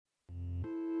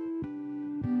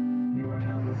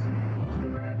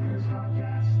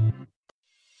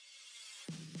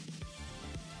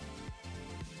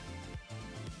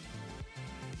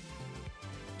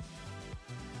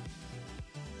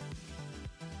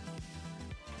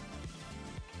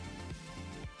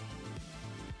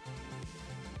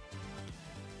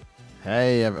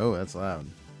Hey, oh, that's loud.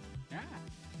 Yeah.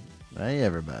 Hey,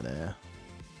 everybody.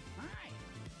 Hi.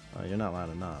 Oh, you're not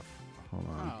loud enough. Hold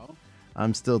on. Oh.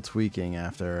 I'm still tweaking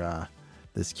after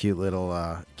this cute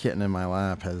little kitten in my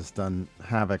lap has done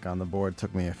havoc on the board.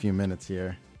 Took me a few minutes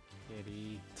here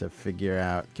Kitty. to figure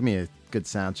out. Give me a good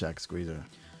sound check, Squeezer.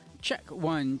 Check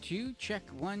 1 2. Check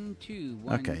 1 2.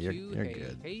 1 Okay, 2. you're hey,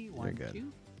 good. Hey, You're 1 good. 2.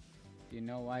 Do you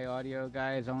know why audio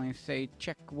guys only say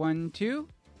check 1 2?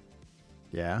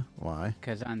 Yeah? Why?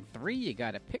 Because on 3 you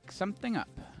gotta pick something up.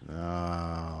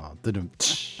 Oh,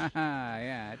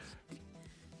 Yeah, it's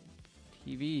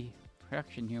TV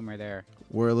production humor there.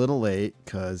 we're a little late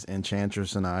because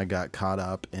Enchantress and I got caught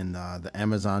up in the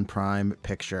Amazon Prime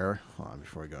picture. Hold on,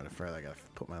 before we go any further, I gotta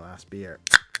put my last beer.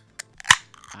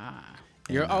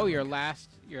 Your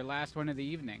last one of the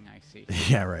evening, I see.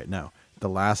 Yeah, right. No, the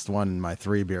last one in my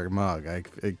 3-beer mug.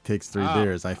 It takes 3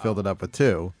 beers. I filled it up with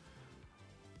 2.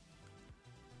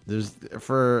 There's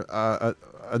for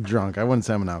a drunk. I wouldn't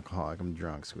say I'm an alcoholic. I'm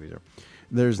drunk, Squeezer.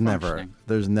 There's never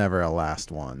a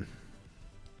last one.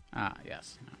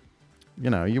 Yes. You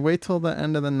know, you wait till the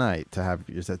end of the night to have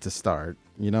your set to start.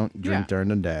 You don't drink during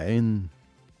the day, and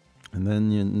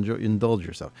then you indulge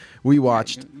yourself. We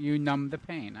watched. You numb the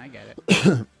pain. I get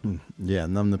it. Yeah,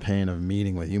 numb the pain of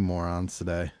meeting with you morons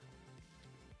today.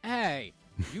 Hey,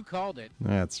 you called it.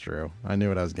 That's true. I knew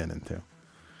what I was getting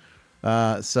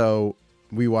into. So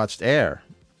we watched Air.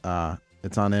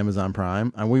 It's on Amazon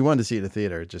Prime, and we wanted to see it in the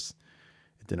theater. It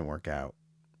didn't work out.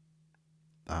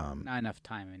 Not enough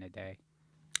time in a day.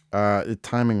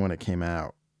 Timing when it came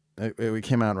out. It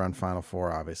came out around Final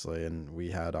Four, obviously, and we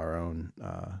had our own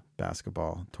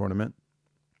basketball tournament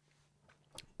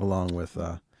along with,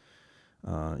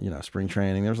 spring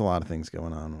training. There's a lot of things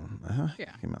going on.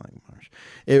 Yeah. Came out like March.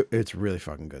 It's really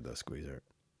fucking good, though, Squeezer.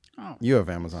 Oh. You have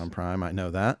Amazon Prime. I know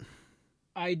that.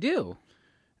 I do.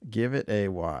 Give it a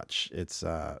watch. It's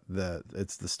the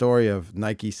story of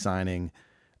Nike signing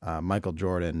Michael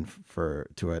Jordan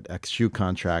to an ex-shoe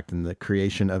contract and the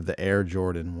creation of the Air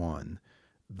Jordan 1,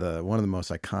 one of the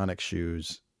most iconic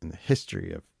shoes in the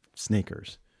history of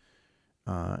sneakers.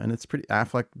 And it's pretty.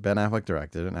 Ben Affleck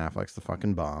directed it, and Affleck's the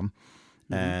fucking bomb.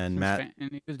 Mm-hmm. And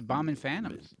and he was the bomb in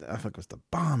Phantoms. Affleck was the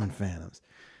bomb in Phantoms.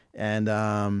 And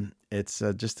it's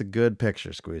just a good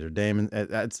picture, Squeezer. Damon,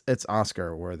 it's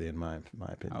Oscar worthy in my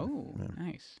opinion. Oh, yeah.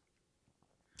 Nice.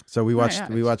 So we watched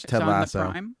Ted Lasso. On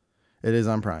the Prime? It is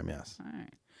on Prime, yes. All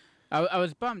right. I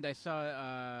was bummed. I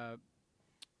saw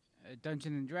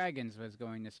Dungeons and Dragons was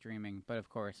going to streaming, but of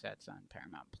course that's on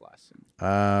Paramount Plus.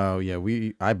 Oh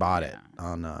yeah, I bought it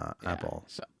on Apple.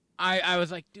 So I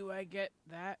was like, do I get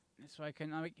that? So I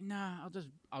can. I'm like, nah.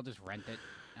 I'll just rent it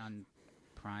on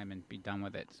Prime and be done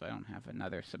with it, so I don't have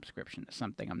another subscription to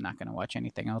something I'm not going to watch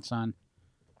anything else on.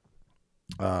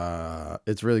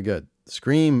 It's really good.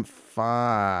 Scream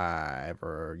 5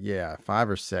 or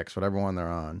 6, whatever one they're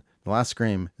on. The last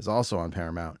Scream is also on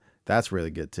Paramount. That's really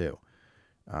good too.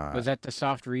 Was that the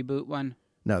soft reboot one?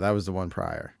 No, that was the one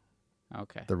prior.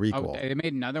 Okay. The requel. Oh, they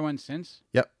made another one since?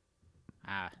 Yep.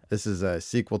 Ah. This is a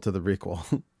sequel to the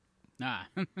requel. Ah.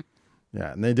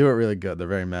 Yeah, and they do it really good. They're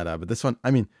very meta. But this one, I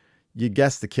mean, you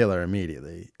guess the killer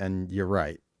immediately, and you're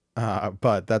right.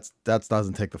 But that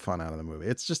doesn't take the fun out of the movie.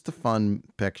 It's just a fun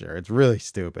picture. It's really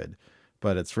stupid,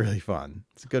 but it's really fun.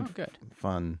 It's a good.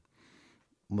 Fun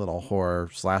little horror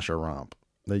slasher romp.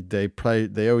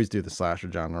 They always do the slasher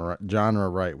genre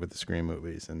right with the Scream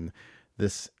movies, and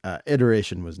this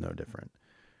iteration was no different.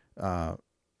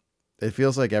 It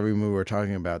feels like every movie we're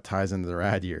talking about ties into the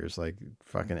rad years, like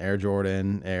fucking Air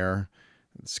Jordan, Air,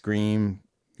 Scream.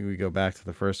 We go back to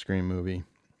the first Scream movie.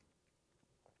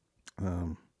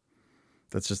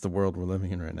 That's just the world we're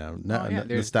living in right now.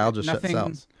 Nostalgia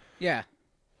sells. Yeah.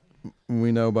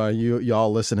 We know by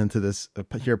y'all listening to this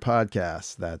here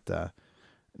podcast that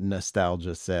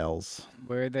nostalgia sells.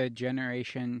 We're the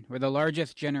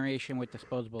largest generation with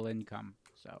disposable income.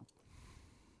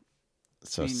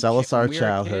 So sell us our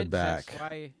childhood kids,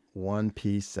 back, one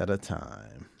piece at a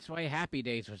time. That's why Happy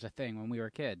Days was a thing when we were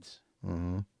kids.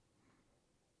 Mm-hmm.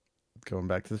 Going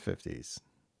back to the 50s.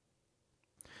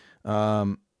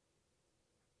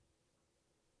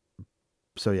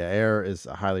 So yeah, Air is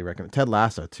highly recommended. Ted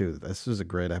Lasso too. This was a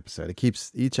great episode.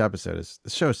 Each episode the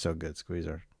show is so good,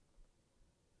 Squeezer.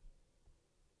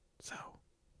 So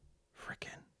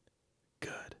freaking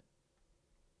good.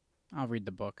 I'll read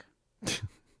the book.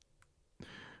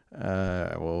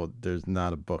 Well, there's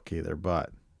not a book either,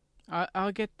 but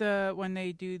I'll get when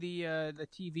they do the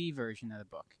TV version of the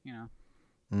book,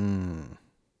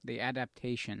 the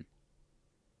adaptation.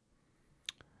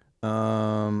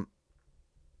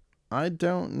 I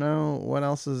don't know what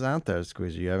else is out there,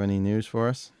 Squeezy. You have any news for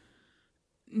us?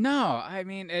 No, I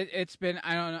mean it's been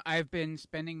I don't know. I've been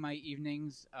spending my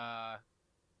evenings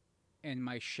in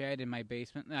my shed in my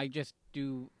basement. I just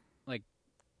do like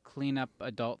clean up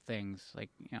adult things, like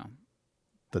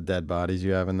The dead bodies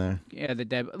you have in there? yeah, the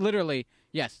dead. Literally,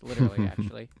 yes, literally,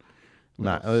 actually,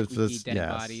 Not. little It's squeaky just dead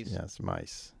yes, bodies. yes,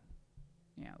 mice.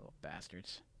 Yeah, little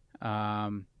bastards.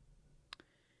 Um,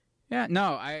 yeah,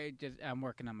 no, I'm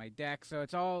working on my deck, so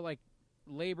it's all like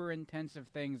labor intensive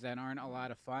things that aren't a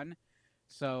lot of fun.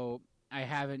 So I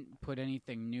haven't put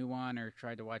anything new on or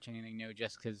tried to watch anything new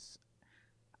just because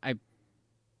I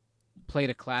play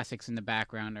the classics in the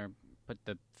background or put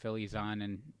the Phillies on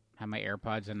and have my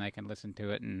AirPods and I can listen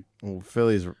to it. And Well,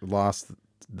 Phillies lost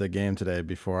the game today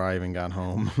before I even got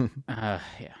home yeah,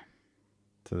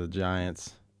 to the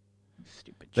Giants.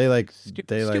 stupid. They like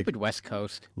stupid West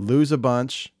Coast. lose a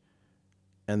bunch,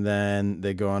 and then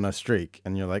they go on a streak,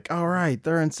 and you're like, all right,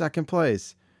 they're in second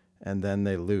place, and then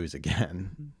they lose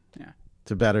again. Yeah.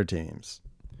 To better teams.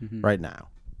 Mm-hmm. Right now,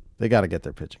 they got to get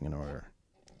their pitching in order.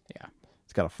 Yeah,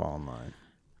 it's got to fall in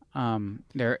line.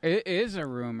 There is a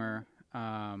rumor.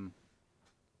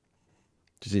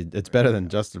 See, it's better than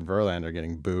Justin Verlander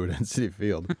getting booed at Citi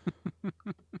Field.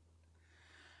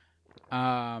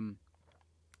 I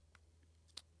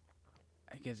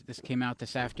guess this came out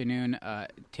this afternoon.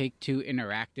 Take-Two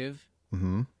Interactive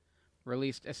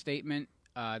released a statement,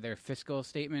 their fiscal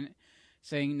statement,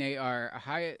 saying they are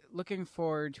looking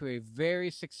forward to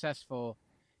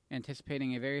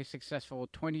anticipating a very successful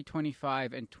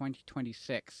 2025 and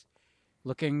 2026,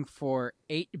 looking for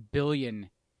 $8 billion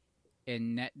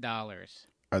in net dollars.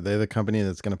 Are they the company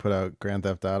that's going to put out Grand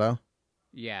Theft Auto?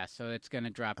 Yeah, so it's going to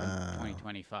drop in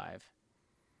 2025.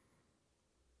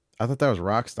 I thought that was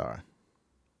Rockstar.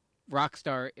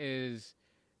 Rockstar is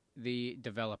the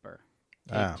developer.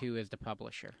 Take-Two is the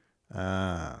publisher.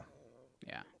 Yeah,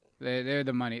 they're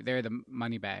the money. They're the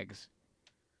money bags.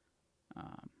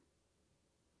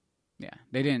 Yeah,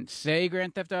 they didn't say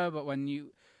Grand Theft Auto, but when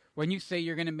you say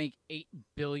you're gonna make $8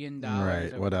 billion,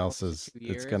 right? What else is?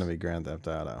 It's gonna be Grand Theft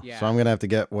Auto. Yeah. So I'm gonna have to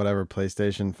get whatever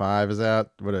PlayStation 5 is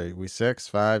out. What are we? 6,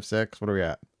 5, 6? What are we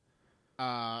at?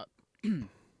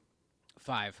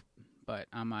 5, but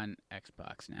I'm on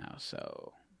Xbox now,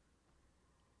 so.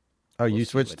 Oh, you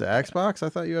switched to Xbox? I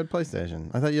thought you had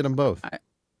PlayStation. I thought you had them both.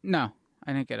 No,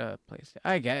 I didn't get a PlayStation.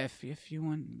 I get if you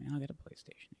want, I'll get a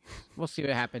PlayStation. We'll see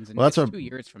what happens in 2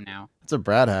 years from now. That's what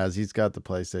Brad has. He's got the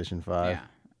PlayStation 5. Yeah,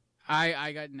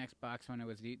 I got an Xbox when it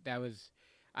was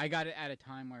I got it at a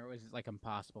time where it was like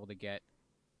impossible to get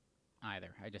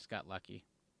either. I just got lucky.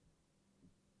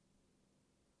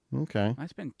 Okay.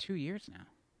 It's been 2 years now.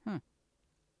 Huh.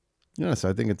 Yes,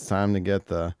 I think it's time to get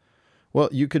the. Well,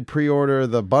 you could pre-order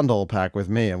the bundle pack with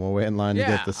me, and we'll wait in line to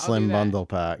get the slim bundle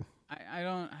pack. I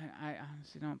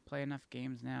honestly don't play enough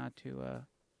games now to.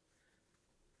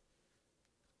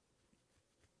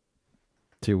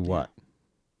 To what?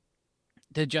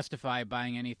 To justify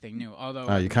buying anything new.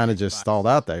 Although you kind of just stalled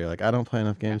out there. You're like, I don't play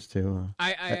enough games to.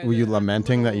 Were you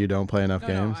lamenting that you don't play enough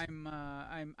games? No,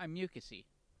 I'm mucusy.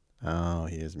 Oh,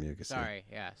 he is mucusy.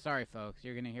 Sorry, folks.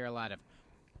 You're gonna hear a lot of.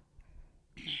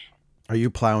 Are you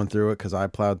plowing through it? Because I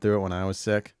plowed through it when I was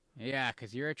sick. Yeah,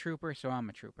 because you're a trooper, so I'm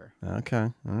a trooper.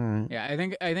 Okay, all right. Yeah, I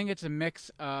think it's a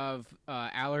mix of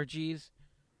allergies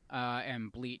and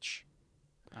bleach.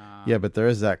 Yeah, but there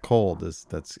is that cold.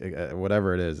 That's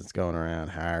whatever it is. It's going around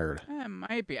hard. It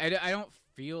might be. I don't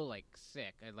feel like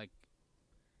sick. It's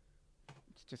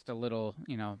just a little,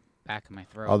 back of my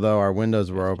throat. Although our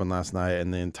windows were open last night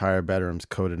and the entire bedroom's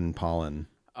coated in pollen.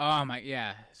 Oh my,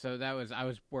 yeah. So I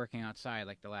was working outside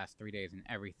like the last 3 days and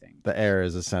everything. The air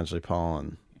is essentially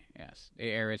pollen. Yes, the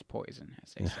air is poison,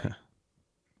 as they say.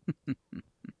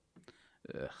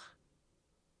 Ugh.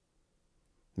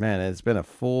 Man, it's been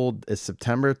it's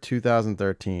September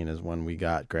 2013 is when we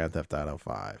got Grand Theft Auto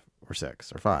 5 or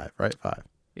 6 or 5, right? 5.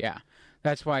 Yeah,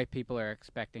 that's why people are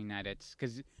expecting that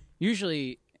because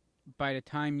usually by the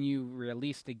time you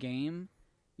release the game,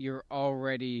 you're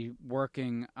already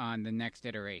working on the next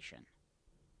iteration.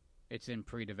 It's in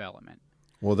pre-development.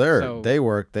 Well,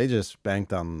 they just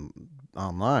banked on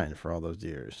online for all those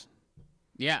years.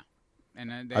 Yeah,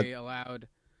 and they allowed.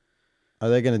 Are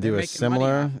they going to do a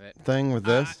similar thing with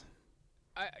this?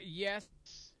 Yes,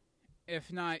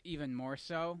 if not even more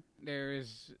so. There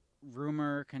is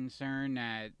concern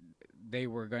that they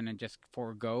were going to just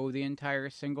forego the entire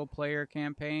single-player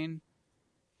campaign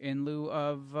in lieu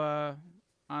of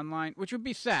online, which would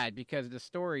be sad because the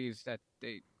stories that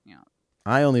they,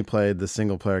 I only played the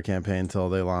single-player campaign until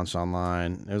they launched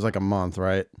online. It was like a month,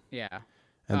 right? Yeah.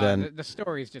 And then The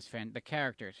story's just the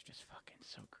characters are just fucking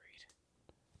so great.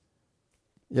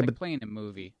 It's yeah, like but playing a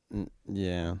movie.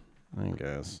 yeah, I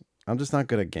guess I'm just not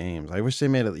good at games. I wish they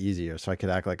made it easier so I could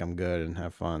act like I'm good and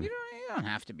have fun. You don't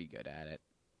have to be good at it.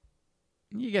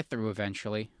 You get through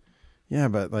eventually. Yeah,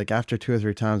 but like after 2 or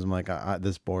 3 times, I'm like,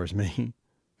 this bores me.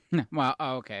 Well,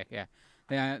 oh, okay, yeah.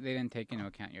 They didn't take into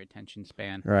account your attention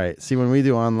span. Right. See, when we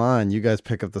do online, you guys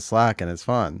pick up the slack and it's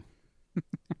fun.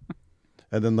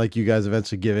 And then like you guys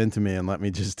eventually give in to me and let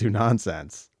me just do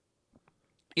nonsense.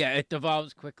 Yeah, it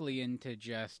devolves quickly into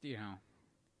just,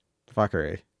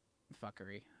 Fuckery.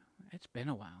 fuckery. It's been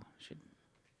a while.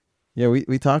 Yeah,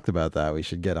 we talked about that. We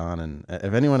should get on, and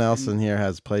if anyone else in here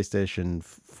has PlayStation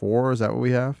 4, is that what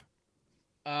we have?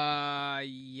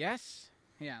 Yes.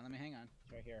 Yeah, let me hang on.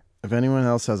 It's right here. If anyone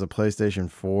else has a PlayStation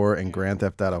 4 and Grand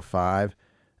Theft Auto 5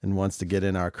 and wants to get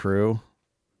in our crew,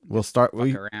 we'll start.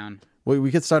 Around.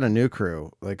 We could start a new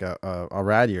crew, like a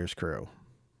Rad Years crew.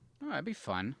 Oh, that'd be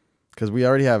fun. Because we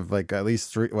already have like at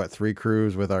least three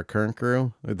crews with our current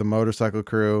crew, with the motorcycle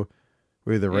crew,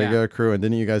 with the regular crew, and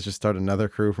didn't you guys just start another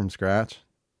crew from scratch?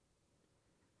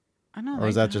 I know. Or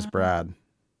was that just Brad?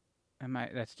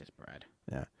 That's just Brad.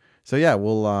 Yeah. So yeah,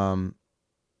 we'll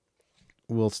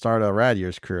start a Rad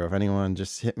Years crew. If anyone,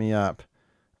 just hit me up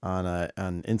on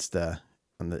Insta,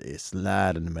 on the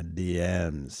slide in my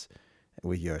DMs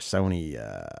with your Sony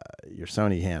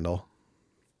handle,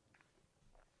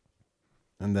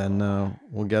 and then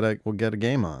we'll get a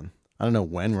game on. I don't know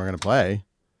when we're gonna play.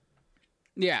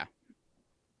 Yeah.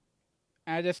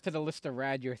 Add this to the list of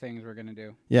Rad Year things we're gonna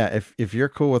do. Yeah, if you're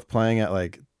cool with playing at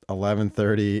like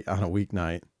 11:30 on a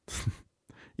weeknight,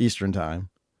 Eastern time.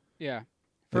 Yeah.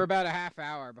 For about a half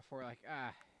hour before I'm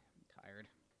tired.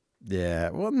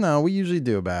 Yeah, well, no, we usually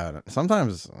do about it.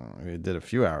 Sometimes we did a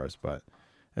few hours, but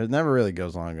it never really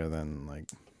goes longer than like.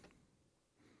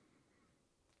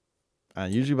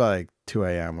 Usually by like 2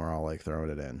 a.m. we're all like throwing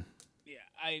it in. Yeah,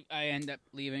 I end up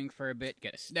leaving for a bit,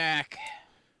 get a snack,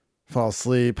 fall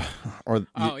asleep, or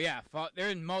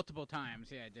there's multiple times.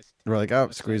 Yeah, just we're like, oh,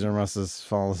 Squeezer must have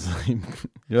fallen asleep.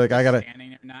 You're like, I gotta standing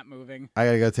there, not moving. I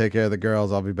gotta go take care of the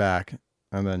girls. I'll be back,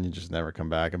 and then you just never come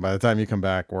back. And by the time you come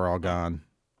back, we're all gone.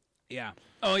 Yeah.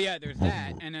 Oh yeah, there's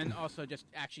that, and then also just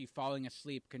actually falling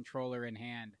asleep, controller in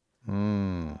hand.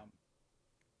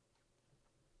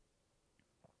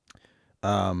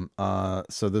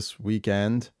 So this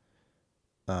weekend,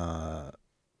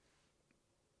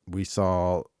 we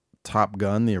saw Top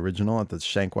Gun, the original, at the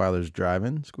Shankweiler's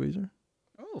Drive-In, Squeezer.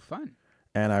 Oh, fun.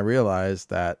 And I realized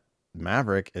that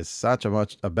Maverick is such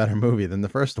a better movie than the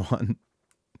first one.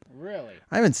 Really?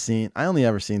 I only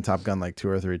ever seen Top Gun like 2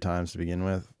 or 3 times to begin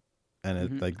with. And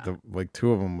it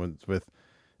two of them was with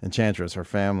Enchantress. Her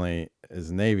family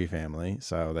is a Navy family,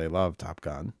 so they love Top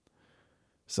Gun.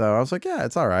 So I was like, yeah,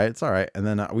 it's all right. It's all right. And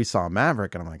then we saw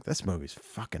Maverick, and I'm like, this movie's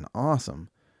fucking awesome.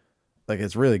 Like,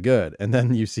 it's really good. And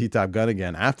then you see Top Gun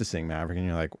again after seeing Maverick, and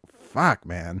you're like, fuck,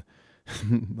 man.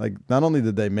 Like, not only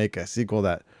did they make a sequel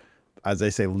that, as they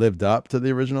say, lived up to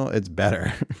the original, it's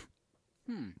better.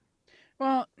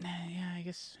 Well, yeah, I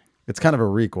guess. It's kind of a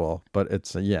requel, but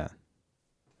it's yeah.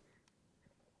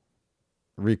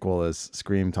 Requel is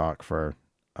Scream talk for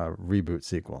a reboot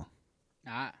sequel.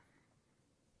 Ah.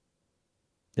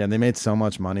 Yeah, and they made so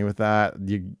much money with that.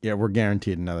 We're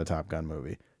guaranteed another Top Gun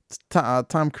movie.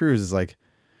 Tom Cruise is like,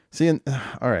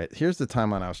 all right, here's the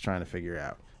timeline I was trying to figure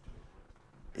out.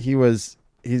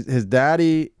 His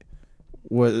daddy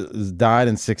died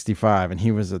in 1965, and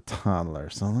he was a toddler.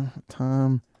 So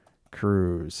Tom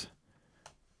Cruise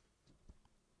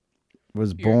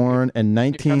was born in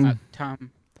 19.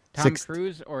 Tom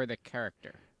Cruise or the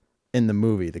character? In the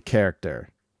movie, the character.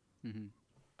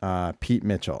 Mm-hmm. Pete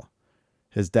Mitchell.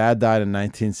 His dad died in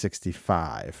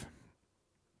 1965,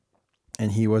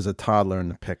 and he was a toddler in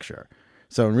the picture.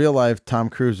 So in real life, Tom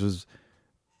Cruise was,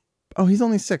 he's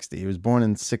only 60. He was born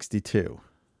in 1962.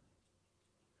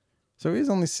 So he's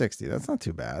only 60. That's not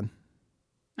too bad.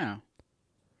 No.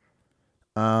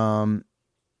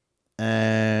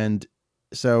 And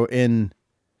so in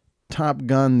Top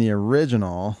Gun, the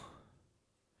original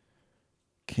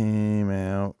came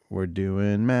out. We're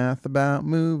doing math about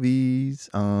movies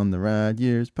on the Rad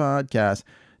Years podcast.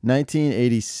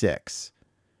 1986.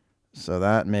 So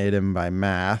that made him, by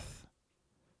math,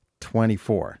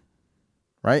 24.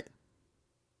 Right?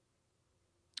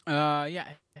 Yeah,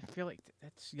 I feel like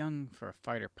that's young for a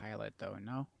fighter pilot, though,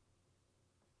 no?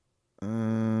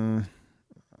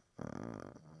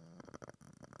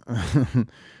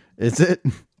 Is it?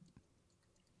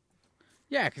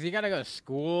 Yeah, because you got to go to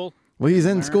school. Well, he's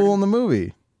in school in the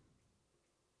movie.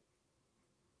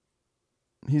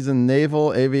 He's a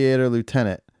naval aviator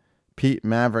lieutenant, Pete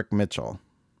Maverick Mitchell.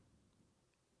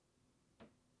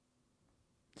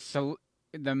 So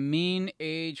the mean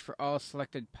age for all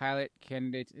selected pilot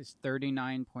candidates is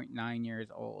 39.9 years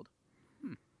old.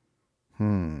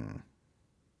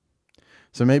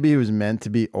 So maybe he was meant to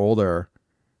be older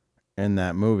in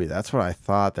that movie. That's what I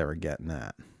thought they were getting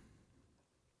at.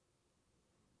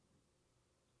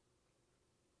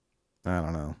 I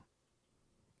don't know.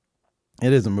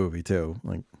 It is a movie too.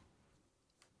 Like,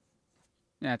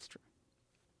 That's true.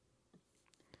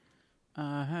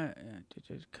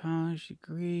 College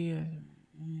degree.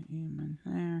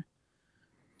 There.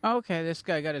 Okay, this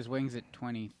guy got his wings at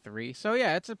 23. So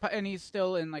yeah, and he's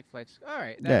still in like flights. All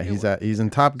right. yeah, he's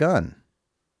in Top Gun.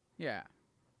 Yeah.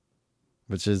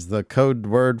 Which is the code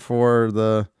word for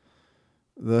the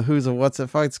Who's a What's at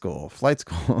Flight School.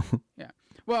 Yeah.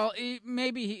 Well,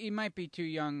 maybe he might be too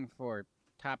young for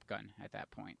Top Gun at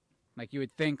that point. Like you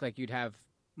would think, like you'd have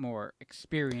more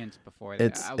experience before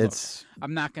that.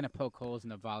 I'm not going to poke holes in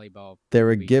the volleyball. They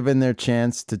were given their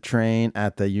chance to train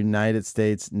at the United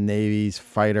States Navy's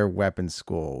Fighter Weapons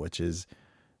School, which is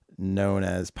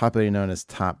popularly known as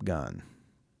Top Gun.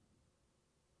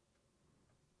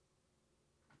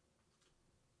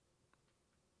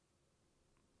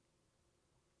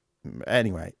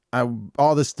 Anyway,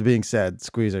 all this being said,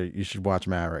 Squeezer, you should watch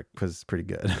Maverick because it's pretty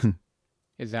good.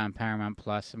 Is that on Paramount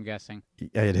Plus, I'm guessing?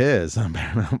 It is on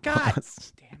Paramount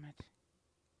Plus. Damn it.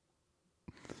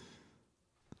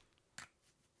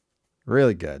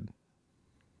 Really good.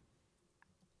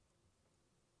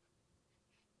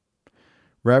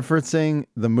 Referencing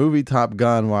the movie Top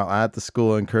Gun while at the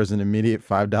school incurs an immediate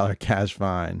 $5 cash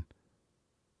fine,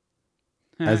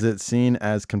 as it's seen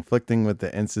as conflicting with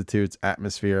the Institute's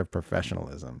atmosphere of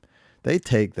professionalism. They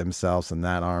take themselves in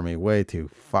that army way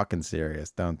too fucking serious,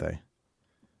 don't they?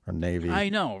 Or Navy. I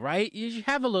know, right? You should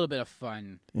have a little bit of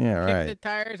fun. Yeah, right. Kick the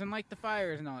tires and light the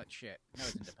fires and all that shit. No,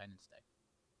 it's Independence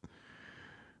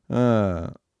Day.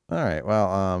 All right.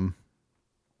 Well,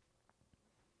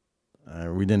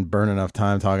 we didn't burn enough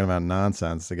time talking about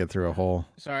nonsense to get through a whole.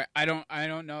 Sorry, I don't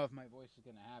know if my voice is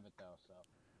gonna have it though. So.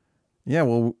 Yeah,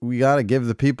 well, we got to give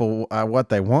the people what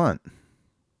they want.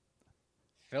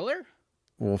 Filler?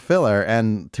 Well, filler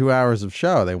and 2 hours of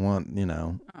show. They want,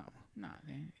 Oh no,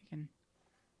 they can.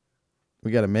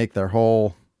 We got to make their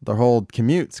whole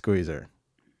commute, Squeezer.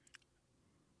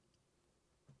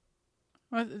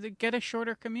 Well, get a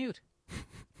shorter commute.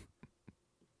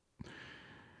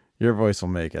 Your voice will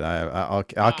make it. I'll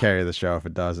carry the show if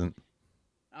it doesn't.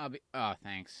 Oh,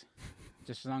 thanks.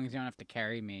 Just as long as you don't have to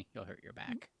carry me, you'll hurt your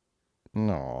back.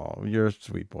 No, you're a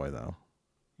sweet boy though.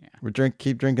 Yeah.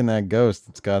 Keep drinking that Ghost.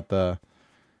 It's got the,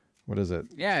 what is it?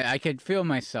 Yeah, I could feel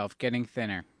myself getting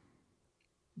thinner.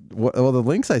 Well, the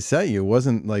links I sent you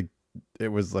wasn't like, it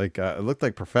was like it looked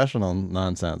like professional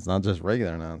nonsense, not just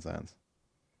regular nonsense.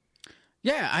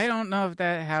 Yeah, I don't know if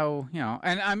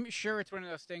and I'm sure it's one of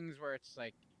those things where it's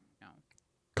like,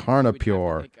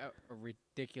 Carnipure, a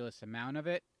ridiculous amount of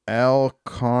it.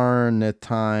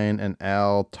 L-carnitine and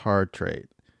L-tartrate,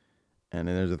 and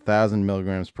then there's 1,000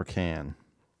 milligrams per can,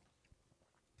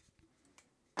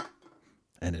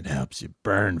 and it helps you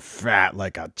burn fat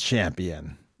like a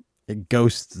champion. It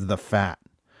ghosts the fat.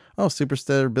 Oh,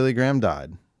 superstar Billy Graham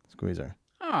died. Squeezer.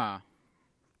 Ah.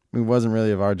 He wasn't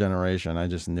really of our generation. I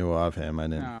just knew of him. I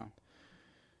didn't.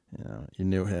 No. You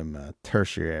knew him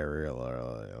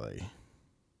tertiarily.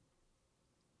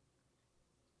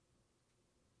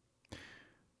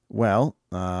 Well,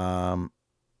 I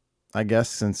guess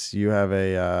since you have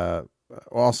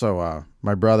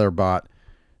my brother bought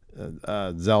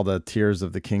Zelda Tears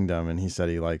of the Kingdom, and he said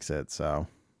he likes it. So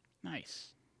nice.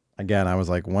 Again, I was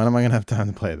like, when am I gonna have time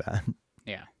to play that?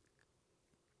 Yeah.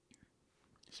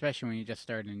 Especially when you just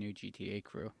started a new GTA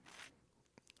crew.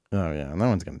 Oh yeah, no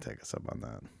one's gonna take us up on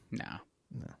that. No.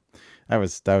 That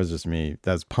was just me.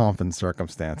 That's pomp and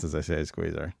circumstance, as I say,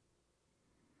 Squeezer.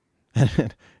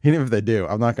 And even if they do,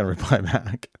 I'm not gonna reply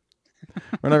back.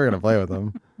 We're never gonna play with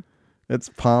them. It's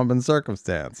pomp and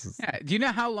circumstance. Yeah. Do you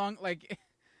know how long? Like,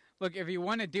 look, if you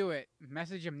want to do it,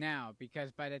 message him now, because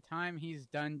by the time he's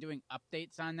done doing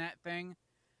updates on that thing,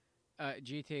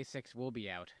 GTA 6 will be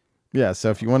out. Yeah. So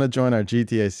if you want to join our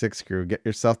GTA 6 crew, get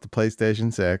yourself the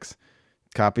PlayStation 6,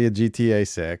 copy of GTA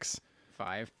 6.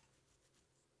 5.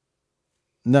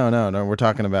 No. We're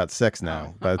talking about 6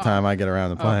 now. By the time I get around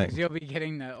to playing, 'cause you'll be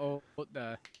getting the.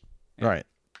 Right.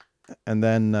 And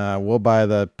then we'll buy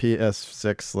the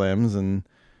PS6 Slims and,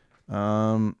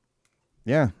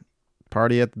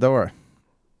 party at the door.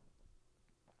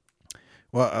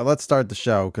 Well, let's start the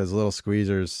show because little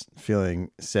Squeezer's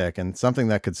feeling sick, and something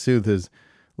that could soothe his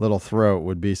little throat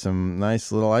would be some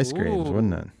nice little ice creams,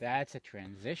 wouldn't it? That's a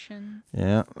transition.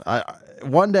 Yeah.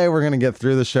 One day we're gonna get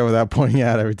through the show without pointing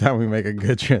out every time we make a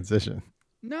good transition.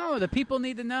 No, the people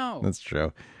need to know. That's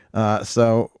true.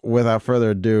 So without further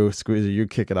ado, Squeezer, you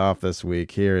kick it off this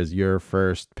week. Here is your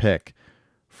first pick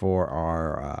for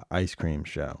our ice cream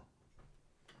show.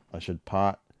 I should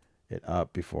pot it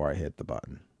up before I hit the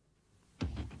button.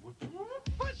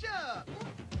 Push up!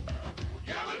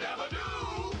 Yabba dabba do!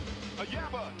 A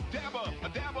yabba dabba, a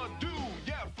dabba do!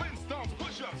 Yeah, Flintstones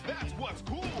push-ups, that's what's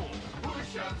cool!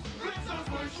 Push-ups, Flintstones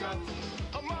push-ups!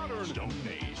 A modern Stone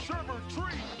Age sherbet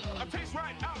treat! A taste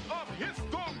right out of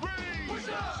history!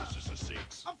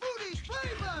 Push-ups! A foodie's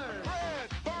flavor! Fred,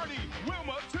 Barney,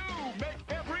 Wilma too! Make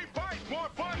every bite more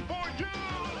fun for you!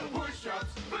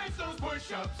 Push-ups, Flintstones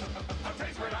push-ups! A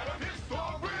taste right out of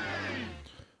history!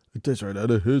 It tastes right out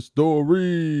of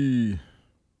history.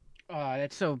 Oh,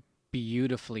 that's so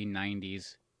beautifully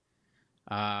 90s.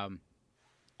 And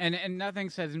nothing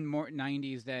says more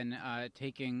 90s than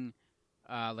taking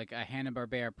like a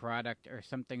Hanna-Barbera product or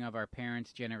something of our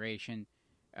parents' generation,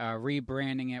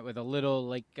 rebranding it with a little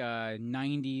like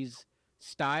 90s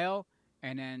style,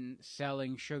 and then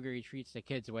selling sugary treats to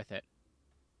kids with it.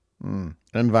 And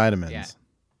vitamins. Yeah.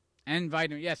 And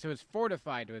vitamin. Yes, it was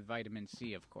fortified with vitamin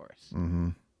C, of course. Mm-hmm.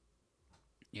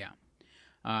 Yeah.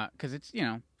 Because it's,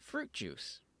 fruit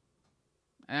juice.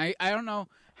 And I don't know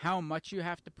how much you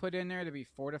have to put in there to be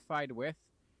fortified with,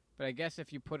 but I guess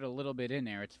if you put a little bit in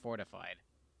there, it's fortified.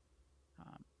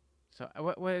 So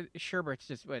what sherbet's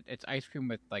just what? It's ice cream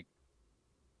with like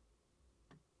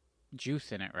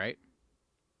juice in it, right?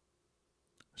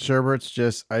 Sherbet's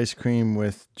just ice cream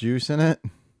with juice in it?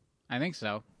 I think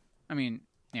so. I mean,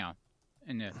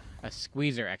 in a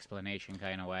squeezer explanation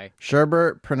kind of way.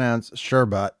 Sherbet, pronounced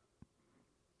sherbet.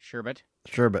 Sherbet.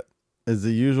 Sherbet is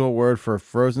the usual word for a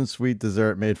frozen sweet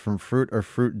dessert made from fruit or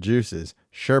fruit juices.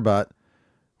 Sherbet,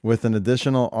 with an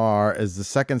additional R, is the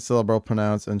second syllable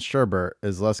pronounced, and sherbet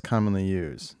is less commonly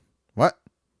used. What?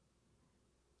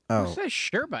 Oh. Who says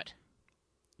sherbet?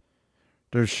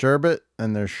 There's sherbet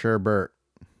and there's sherbet.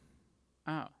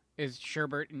 Oh. Is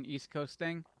sherbet an East Coast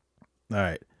thing? All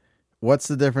right. What's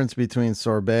the difference between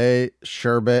sorbet,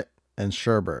 sherbet, and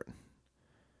sherbet?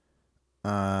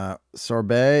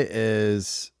 Sorbet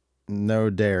is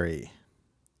no dairy.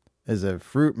 Is a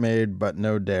fruit made but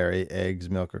no dairy,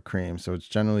 eggs, milk, or cream. So it's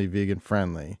generally vegan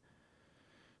friendly.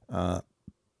 The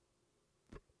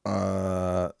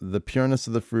pureness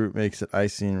of the fruit makes it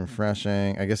icy and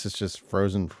refreshing. I guess it's just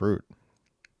frozen fruit.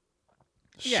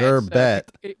 Yeah, Sherbet.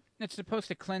 It's supposed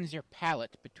to cleanse your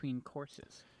palate between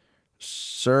courses.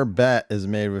 Sherbet is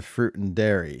made with fruit and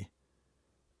dairy.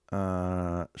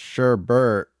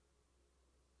 Sherbet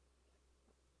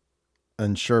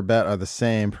and sherbet are the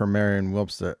same per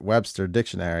Merriam-Webster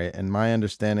dictionary, and my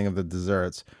understanding of the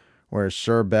desserts, whereas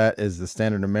sherbet is the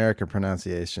standard American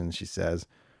pronunciation, she says.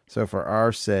 So for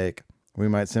our sake, we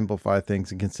might simplify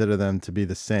things and consider them to be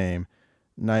the same,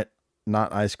 not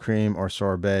ice cream or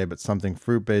sorbet, but something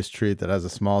fruit-based treat that has a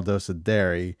small dose of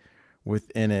dairy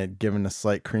within it, given a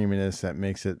slight creaminess that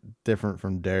makes it different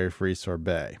from dairy-free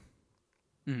sorbet.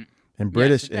 Mm. In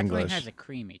British it definitely English, has a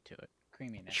creaminess.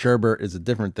 sherbet is a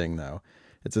different thing, though.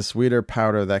 It's a sweeter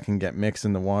powder that can get mixed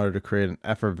in the water to create an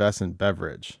effervescent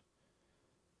beverage.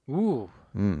 Ooh,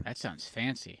 that sounds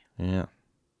fancy. Yeah.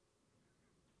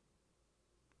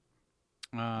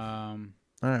 All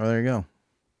right, well, there you go.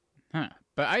 Huh.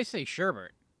 But I say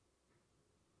sherbet.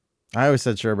 I always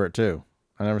said sherbet, too.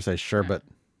 I never say sherbet.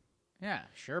 Yeah,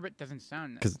 sherbet doesn't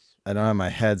sound because I don't have my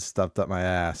head stuffed up my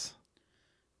ass.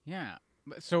 Yeah.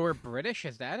 So we're British,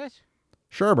 is that it?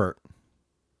 Sherbet.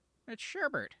 It's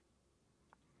sherbet.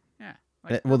 Yeah.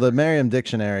 Well, the Merriam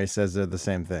Dictionary says they're the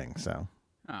same thing, so.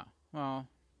 Oh, well,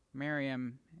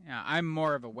 Merriam. Yeah, I'm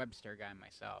more of a Webster guy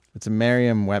myself. It's a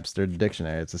Merriam-Webster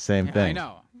dictionary. It's the same thing.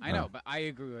 I know, but I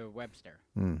agree with Webster.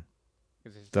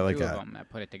 Because it's the two of them that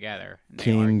put it together. And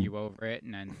they argue over it,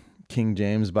 and then King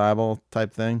James Bible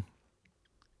type thing.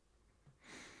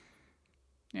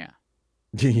 Yeah.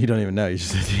 You don't even know. You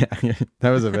just said, yeah. That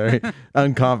was a very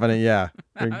unconfident, yeah.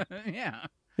 Yeah.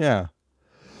 Yeah.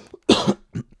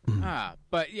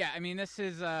 But yeah, I mean, this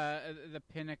is the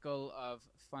pinnacle of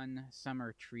fun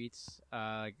summer treats.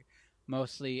 Like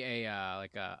mostly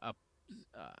a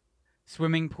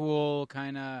swimming pool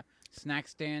kind of snack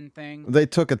stand thing. They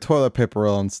took a toilet paper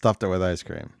roll and stuffed it with ice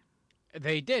cream.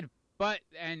 They did,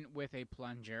 and with a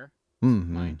plunger,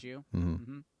 mm-hmm. mind you. Mm-hmm.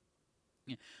 Mm-hmm.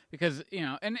 Yeah, because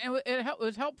and it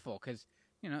was helpful because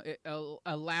it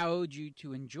allowed you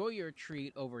to enjoy your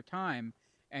treat over time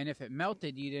and if it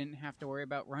melted, you didn't have to worry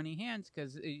about runny hands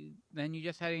because then you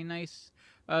just had a nice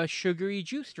sugary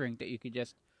juice drink that you could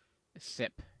just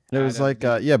sip. It was like,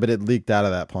 yeah, but it leaked out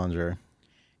of that plunger.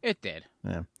 It did.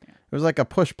 Yeah. It was like a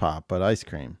push pop, but ice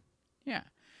cream. Yeah.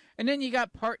 And then you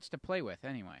got parts to play with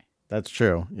anyway. That's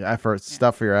true. Yeah, for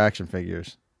stuff for your action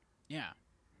figures. Yeah.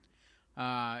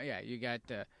 Yeah, you got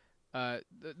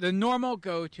the normal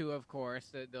go-to, of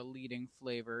course. The leading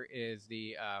flavor is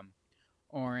the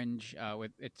orange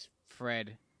with it's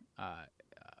Fred. I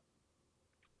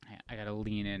gotta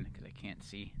lean in because I can't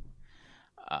see.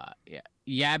 Yeah,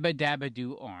 Yabba Dabba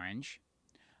Doo orange.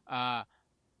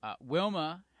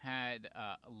 Wilma had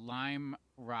Lime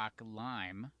Rock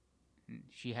Lime.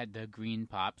 She had the green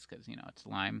pops because it's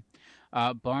lime.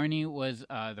 Barney was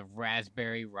the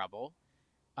raspberry rubble.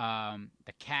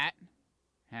 The cat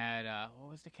had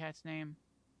what was the cat's name?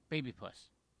 Baby Puss.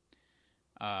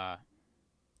 The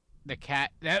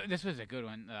cat. This was a good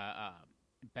one.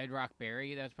 Bedrock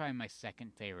Berry. That was probably my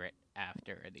second favorite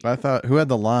after the. I thought, who had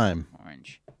the lime?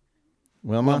 Orange.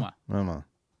 Wilma.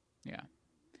 Yeah.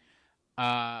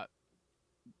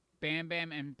 Bam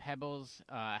Bam and Pebbles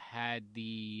had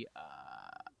the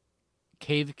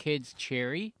Cave Kids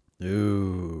cherry.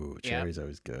 Ooh, cherry's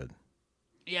always good.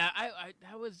 Yeah, I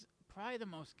that was probably the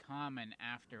most common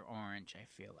after orange. I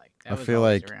feel like I feel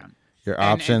like around. your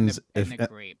options, and the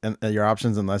grape. and your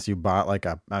options, unless you bought like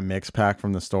a mix pack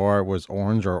from the store, was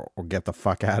orange or get the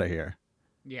fuck out of here.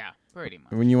 Yeah, pretty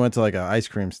much. When you went to like an ice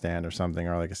cream stand or something,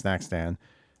 or like a snack stand,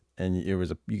 and you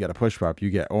got a push pop, you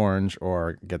get orange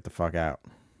or get the fuck out.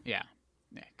 Yeah,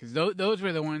 because those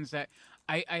were the ones that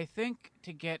I think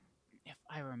to get, if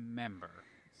I remember,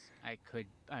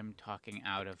 I'm talking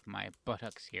out of my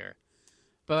buttocks here,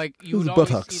 but like you would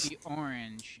always see the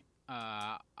orange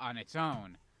on its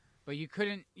own, but you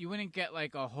wouldn't get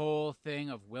like a whole thing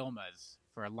of Wilma's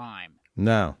for lime.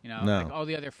 No, like all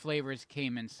the other flavors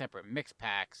came in separate mix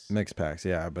packs. Mix packs,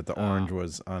 yeah, but the orange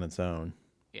was on its own.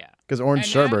 Yeah, because orange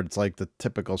sherbet, it's like the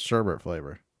typical sherbet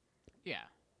flavor. Yeah,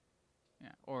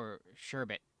 or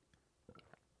sherbet.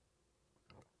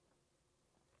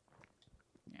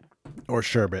 Yeah, or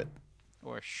sherbet.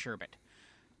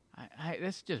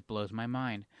 This just blows my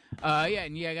mind. Yeah,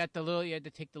 and you had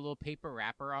to take the little paper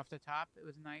wrapper off the top. It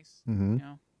was nice. Mm-hmm.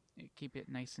 You keep it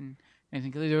nice and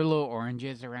there were little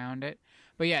oranges around it.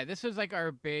 But yeah, this was like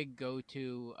our big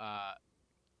go-to.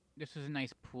 This was a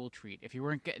nice pool treat. If you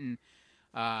weren't getting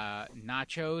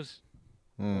nachos,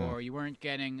 or you weren't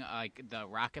getting like the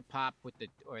rocket pop with the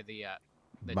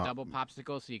double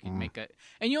popsicle, so you could make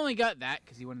and you only got that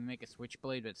because you wanted to make a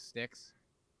switchblade with sticks.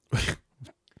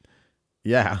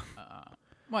 Yeah.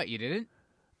 What, you didn't?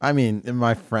 I mean,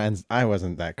 my friends, I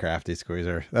wasn't that crafty,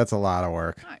 Squeezer. That's a lot of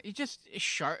work. You just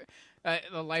sharp.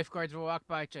 The lifeguards will walk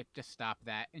by, just stop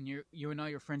that, and you and all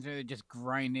your friends are just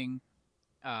grinding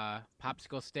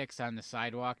popsicle sticks on the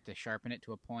sidewalk to sharpen it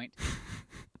to a point.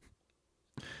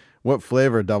 What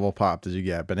flavor double pop did you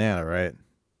get? Banana, right?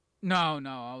 No.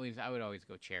 I would always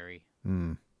go cherry.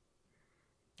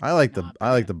 I like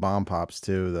the bomb pops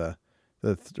too.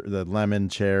 The lemon,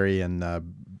 cherry, and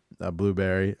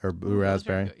blueberry or blue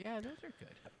raspberry. Yeah, those are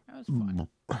good. That was fun.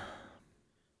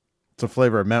 It's a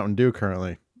flavor of Mountain Dew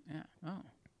currently. Yeah.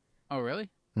 Oh, really?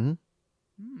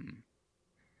 Mm-hmm.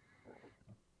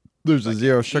 There's a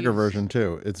zero sugar version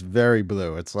too. It's very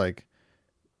blue. It's like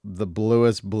the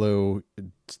bluest blue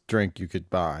drink you could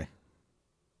buy.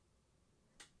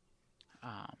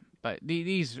 But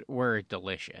these were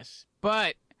delicious,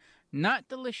 but not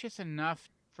delicious enough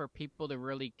for people to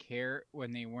really care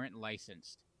when they weren't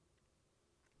licensed.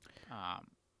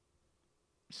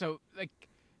 So like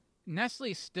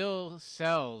Nestle still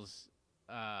sells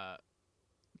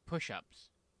push-ups.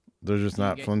 They're just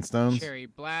not Flintstones. Cherry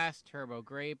Blast, Turbo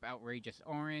Grape, Outrageous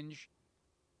Orange.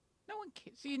 No one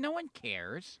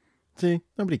cares. See,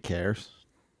 nobody cares.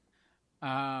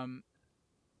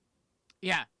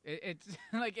 Yeah, it's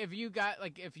like if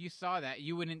you saw that,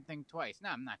 you wouldn't think twice. No,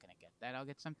 I'm not gonna get that. I'll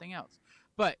get something else.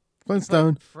 But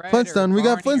Flintstone, we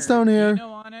got Flintstone here.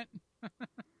 On it.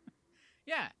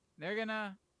 Yeah, they're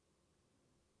gonna.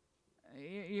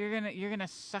 You're gonna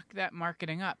suck that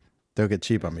marketing up. Don't get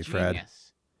cheap on me, Fred.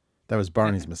 Genius. That was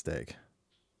Barney's mistake.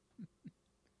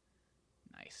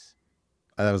 Nice.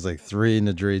 That was like 3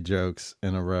 Nadri jokes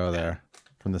in a row there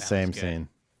from the same scene.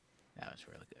 That was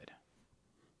really good.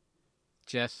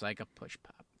 Just like a push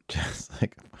pop. Just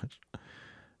like a push.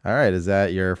 All right, is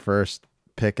that your first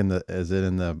pick is it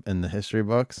in the history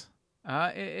books?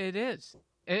 It is.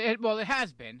 Well, it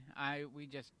has been. We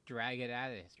just drag it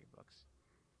out of the history books.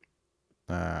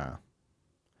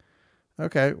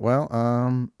 Okay,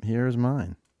 well, here's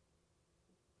mine.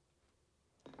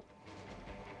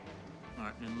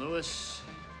 And Lewis,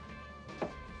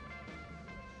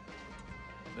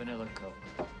 vanilla Coke.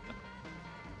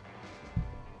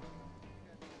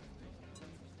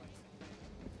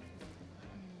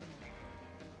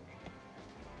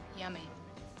 Yummy.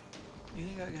 You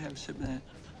think I can have a sip of that?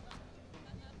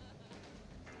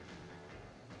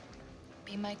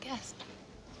 Be my guest.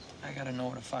 I gotta know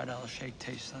what a $5 shake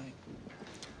tastes like.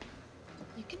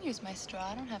 You can use my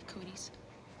straw. I don't have cooties.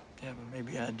 Yeah, but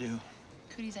maybe I do.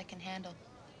 Cooties I can handle.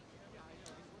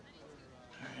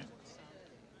 All right.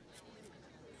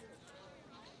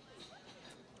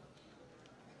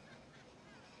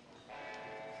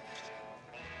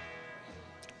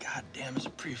 God damn, it's a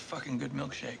pretty fucking good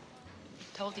milkshake.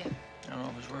 Told you. I don't know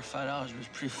if it was worth $5, but it's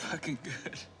pretty fucking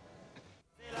good.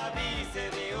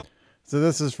 So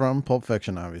this is from Pulp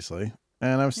Fiction, obviously,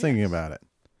 and I was thinking about it.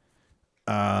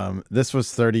 This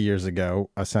was 30 years ago,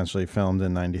 essentially filmed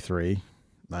in 93,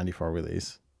 94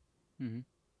 release. Mm-hmm.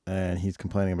 And he's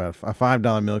complaining about a $5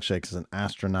 milkshake is an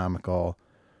astronomical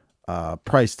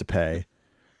price to pay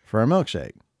for a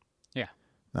milkshake. Yeah.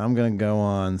 Now I'm going to go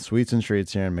on Sweets and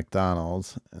Treats here in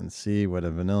McDonald's and see what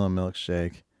a vanilla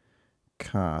milkshake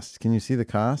costs. Can you see the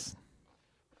cost?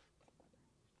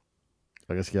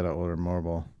 I guess you got to order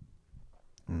marble.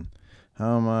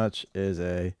 How much is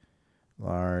a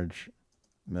large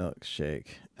milkshake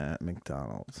at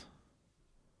McDonald's?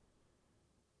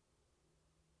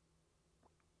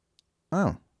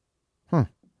 Oh.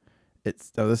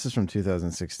 This is from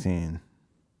 2016.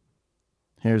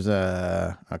 Here's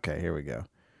okay, here we go.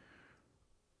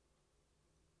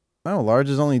 Oh, large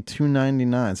is only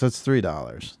 $2.99, so it's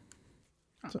 $3.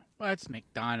 Oh, well, that's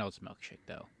McDonald's milkshake,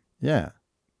 though. Yeah.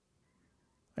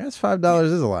 I guess $5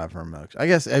 is a lot for a milkshake. I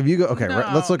guess if you go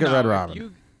let's look at Red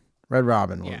Robin. Red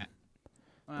Robin. Yeah.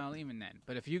 Well, even then.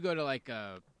 But if you go to like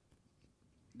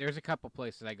there's a couple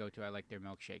places I go to, I like their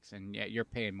milkshakes, and yeah, you're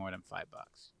paying more than $5.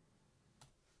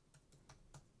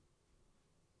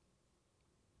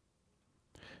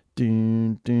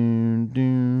 Doon, doon,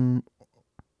 doon.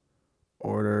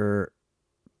 Order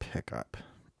pickup.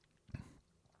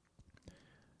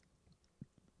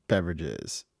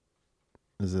 Beverages.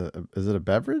 Is it a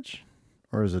beverage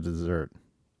or is it a dessert?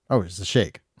 Oh, it's a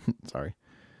shake. Sorry.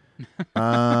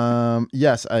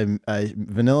 Yes, a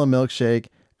vanilla milkshake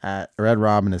at Red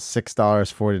Robin is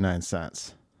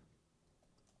 $6.49.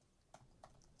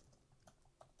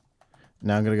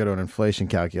 Now I'm gonna go to an inflation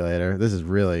calculator. This is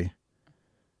really.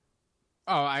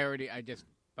 Oh, I just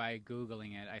by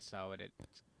Googling it, I saw what it.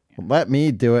 Yeah. Let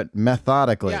me do it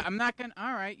methodically. Yeah, I'm not gonna.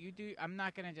 All right, you do. I'm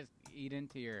not gonna just eat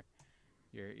into your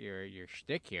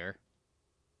shtick here.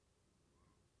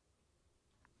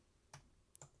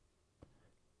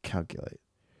 Calculate.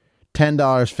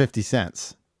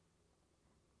 $10.50.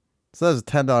 So that was a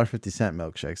 $10.50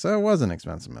 milkshake. So it was an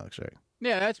expensive milkshake.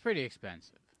 Yeah, that's pretty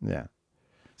expensive. Yeah.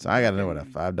 So I got to know what a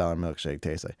 $5 milkshake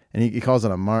tastes like. And he calls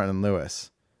it a Martin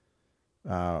Lewis,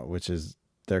 which is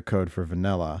their code for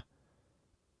vanilla.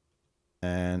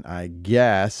 And I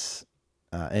guess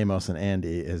Amos and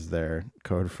Andy is their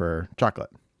code for chocolate.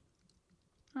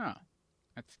 Oh,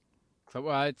 that's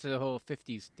well. It's a whole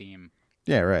 '50s theme.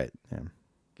 Yeah, right. Yeah.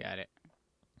 Got it.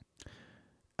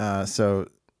 So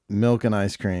milk and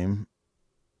ice cream,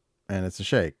 and it's a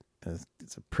shake.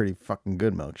 It's a pretty fucking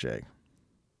good milkshake.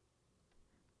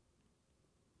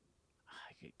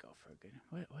 I could go for a good.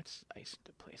 What's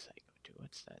the place I go to?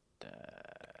 What's that?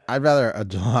 I'd rather a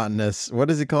gelatinous. What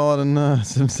does he call it in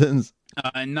Simpsons?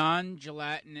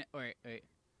 Non-gelatinous. Wait.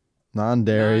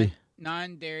 Non-dairy.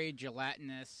 Non-dairy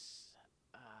gelatinous.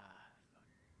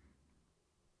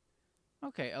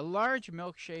 Okay, a large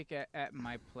milkshake at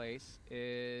my place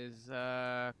is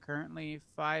currently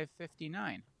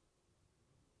 $5.59,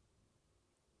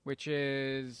 which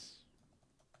is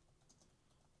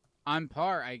on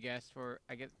par, I guess.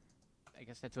 I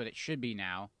guess that's what it should be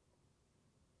now.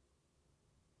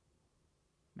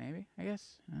 Maybe, I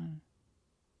guess.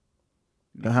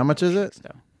 How much is it?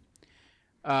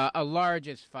 A large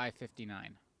is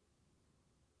 $5.59.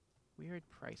 Weird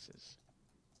prices.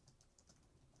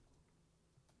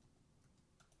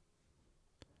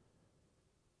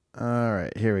 All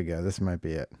right, here we go. This might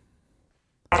be it.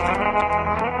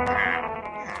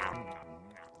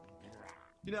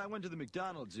 You know, I went to the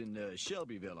McDonald's in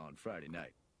Shelbyville on Friday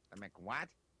night. What?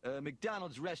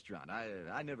 McDonald's restaurant.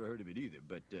 I never heard of it either,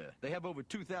 but they have over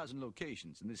 2,000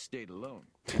 locations in this state alone.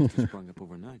 Sprung up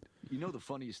overnight. You know the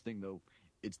funniest thing, though?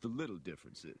 It's the little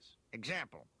differences.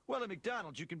 Example. Well, at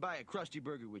McDonald's, you can buy a Krusty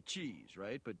Burger with cheese,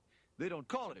 right? But they don't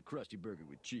call it a Krusty Burger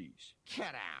with cheese.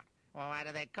 Get out. Well, what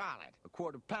do they call it? A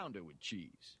Quarter Pounder with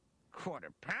cheese.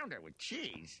 Quarter pounder with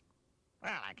cheese?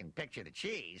 Well, I can picture the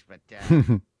cheese, but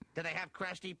do they have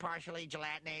crusty, partially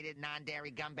gelatinated,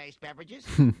 non-dairy gum-based beverages?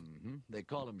 They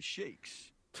call them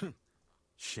shakes.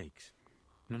 Shakes.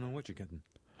 No, what you're getting.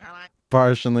 Well,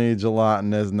 Partially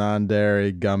gelatinous,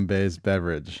 non-dairy, gum-based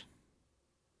beverage.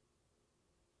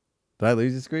 Did I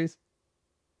lose you, Squeeze?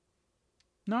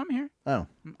 No, I'm here. Oh.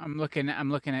 I'm looking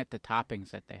at the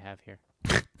toppings that they have here.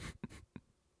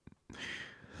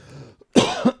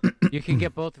 You can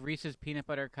get both Reese's peanut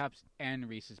butter cups and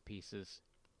Reese's Pieces.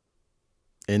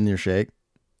 In your shake?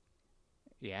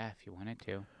 Yeah, if you wanted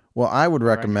to. Well, I would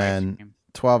Or ice recommend cream.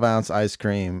 12-ounce ice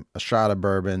cream, a shot of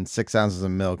bourbon, 6 ounces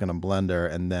of milk in a blender,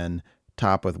 and then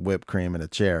top with whipped cream and a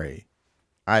cherry.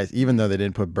 Even though they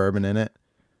didn't put bourbon in it,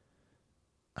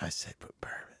 I say put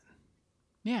bourbon.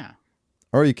 Yeah.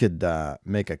 Or you could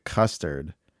make a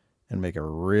custard and make a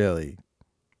really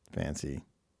fancy.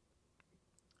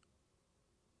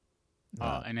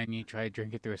 Oh, and then you try to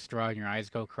drink it through a straw and your eyes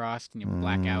go crossed and you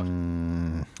black out.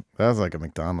 That's like a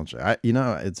McDonald's shake.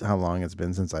 It's how long it's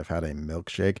been since I've had a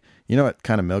milkshake. You know what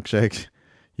kind of milkshakes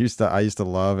I used to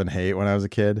love and hate when I was a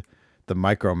kid? The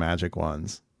Micro Magic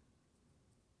ones.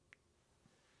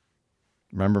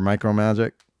 Remember Micro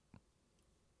Magic?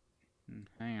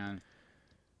 Hang on.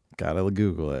 Gotta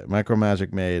Google it. Micro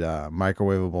Magic made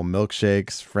microwavable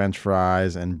milkshakes, French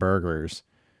fries, and burgers.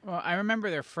 Well, I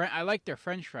remember I liked their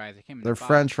French fries. They came in Their the box.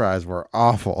 French fries were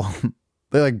awful.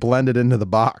 They like blended into the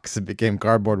box and became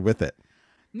cardboard with it.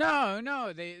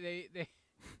 No, they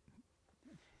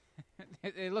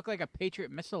they look like a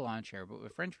Patriot missile launcher, but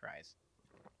with French fries.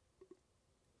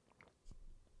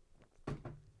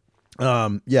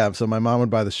 Yeah. So my mom would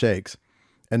buy the shakes,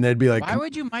 and they'd be like, Why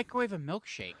would you microwave a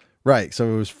milkshake? right.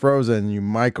 So it was frozen. You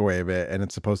microwave it, and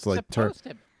it's supposed to like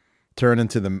turn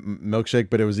into the milkshake,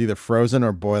 but it was either frozen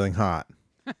or boiling hot.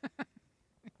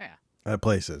 Yeah. At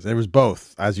places, it was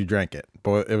both as you drank it.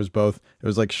 It was both. It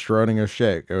was like Schrodinger's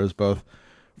shake. It was both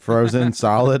frozen,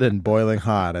 solid, and boiling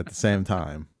hot at the same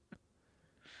time.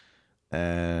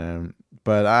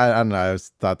 But I don't know. I always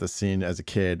thought the scene as a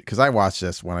kid, because I watched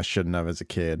this when I shouldn't have as a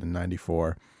kid in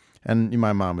 '94, and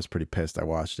my mom was pretty pissed I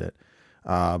watched it.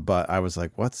 But I was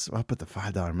like, what's up with the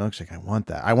 $5 milkshake? I want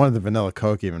that. I wanted the vanilla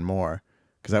Coke even more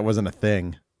because that wasn't a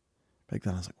thing. Back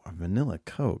then I was like, wow, vanilla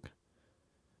Coke?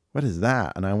 What is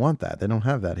that? And I want that. They don't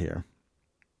have that here.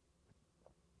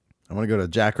 I want to go to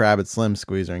Jackrabbit Slim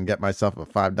Squeezer and get myself a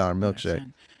 $5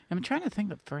 milkshake. I'm trying to think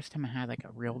the first time I had like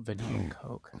a real vanilla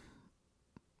Coke.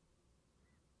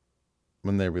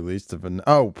 When they released the vanilla.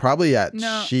 Oh, probably at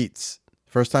Sheetz.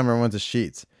 First time I went to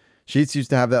Sheetz. Sheetz used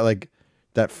to have that like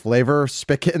that flavor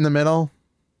spigot in the middle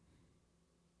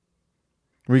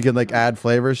where you could like add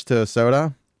flavors to a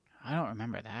soda. I don't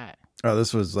remember that. Oh,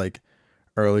 this was like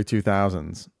early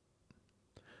 2000s.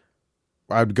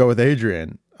 I'd go with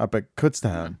Adrian up at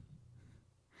Kutztown.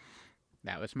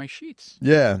 That was my Sheets.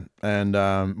 Yeah, and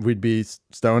we'd be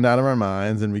stoned out of our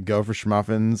minds, and we'd go for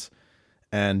schmuffins,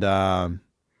 and the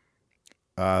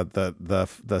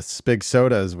big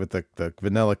sodas with the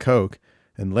vanilla Coke.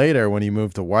 And later, when he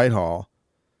moved to Whitehall,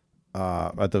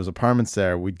 at those apartments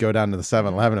there, we'd go down to the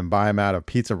 7-Eleven and buy them out of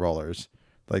pizza rollers,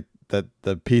 like the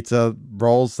pizza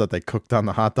rolls that they cooked on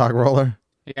the hot dog roller.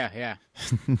 Yeah.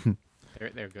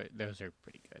 They're good. Those are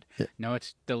pretty good. Yeah. No,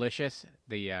 it's delicious.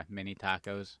 The mini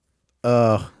tacos.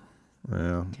 Yeah.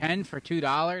 10 for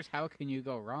 $2. How can you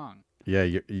go wrong?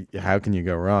 Yeah, how can you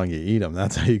go wrong? You eat them.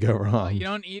 That's how you go wrong. Well, you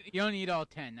don't eat all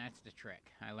 10. That's the trick.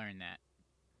 I learned that.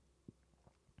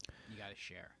 You got to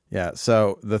share. Yeah.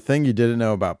 So the thing you didn't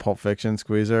know about Pulp Fiction,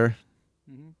 Squeezer,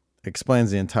 explains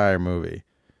the entire movie.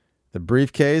 The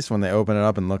briefcase, when they open it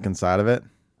up and look inside of it,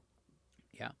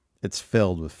 it's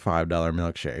filled with $5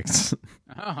 milkshakes.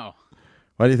 Oh.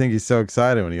 Why do you think he's so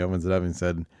excited when he opens it up and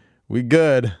said, "We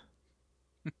good"?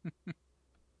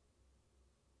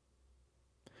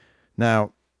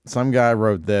 Now, some guy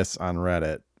wrote this on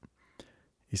Reddit.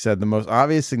 He said, the most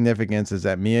obvious significance is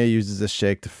that Mia uses the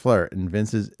shake to flirt, and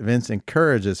Vince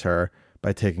encourages her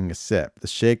by taking a sip. The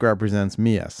shake represents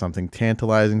Mia, something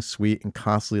tantalizing, sweet, and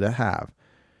costly to have.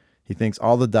 He thinks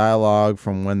all the dialogue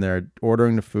from when they're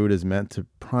ordering the food is meant to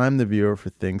prime the viewer for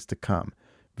things to come.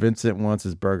 Vincent wants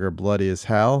his burger bloody as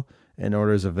hell and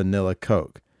orders a vanilla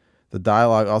Coke. The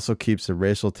dialogue also keeps the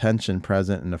racial tension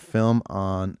present in the film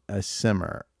on a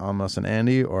simmer, almost an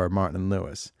Andy or a Martin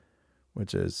Lewis,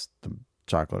 which is the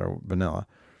chocolate or vanilla.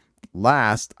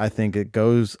 Last, I think it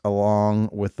goes along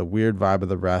with the weird vibe of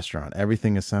the restaurant.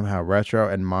 Everything is somehow retro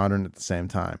and modern at the same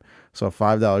time. So a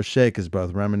 $5 shake is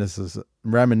both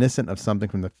reminiscent of something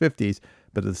from the 50s,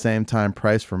 but at the same time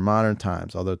priced for modern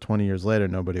times. Although 20 years later,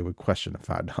 nobody would question a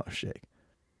 $5 shake.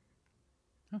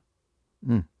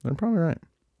 They're probably right.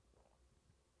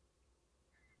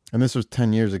 And this was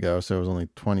 10 years ago, so it was only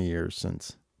 20 years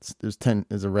since. There's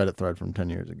a Reddit thread from 10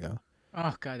 years ago.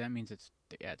 Oh God, that means it's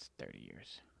 30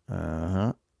 years.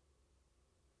 Uh-huh.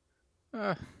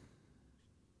 God,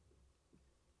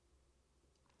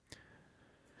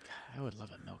 I would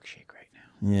love a milkshake right now.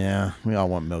 Yeah, we all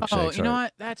want milkshakes. Oh, you know right?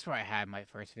 what? That's where I had my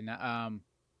first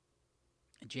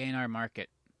J&R Market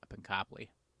up in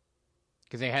Copley,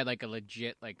 because they had like a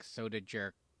legit like soda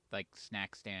jerk like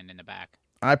snack stand in the back.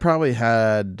 I probably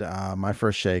had my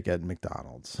first shake at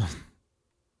McDonald's.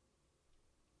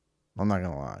 I'm not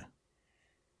gonna lie.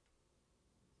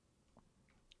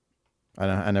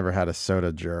 I never had a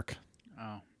soda jerk.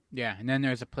 Oh, yeah. And then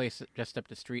there's a place just up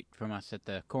the street from us at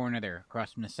the corner there,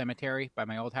 across from the cemetery by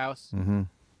my old house. Mm-hmm.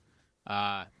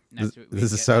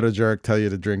 Does a soda jerk tell you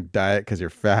to drink diet because you're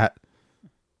fat?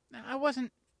 I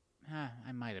wasn't.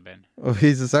 I might have been. Well,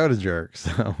 he's a soda jerk,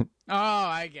 so. Oh,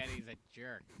 I get it. He's a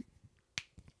jerk.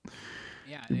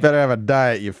 Yeah. You better have a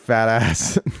diet, you fat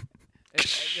ass.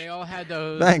 They all had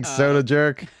those. Thanks, soda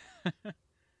jerk.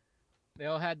 They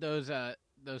all had those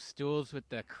stools with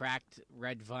the cracked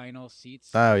red vinyl seats.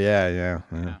 Oh, yeah.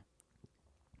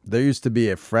 There used to be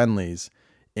a Friendly's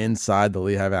inside the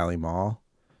Lehigh Valley Mall.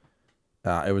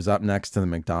 It was up next to the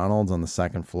McDonald's on the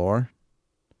second floor.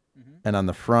 Mm-hmm. And on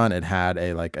the front, it had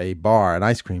a bar, an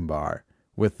ice cream bar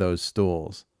with those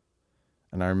stools.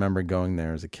 And I remember going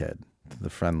there as a kid to the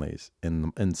Friendly's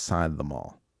inside the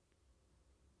mall.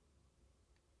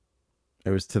 It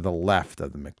was to the left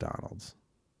of the McDonald's.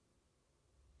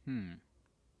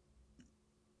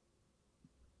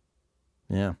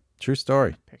 Yeah, true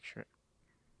story. Picture it.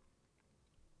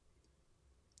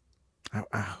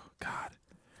 Oh, God.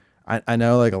 I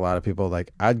know like a lot of people,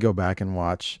 like I'd go back and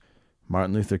watch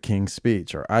Martin Luther King's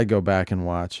speech, or I'd go back and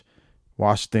watch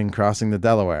Washington crossing the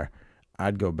Delaware.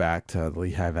 I'd go back to the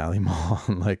Lehigh Valley Mall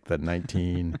in like the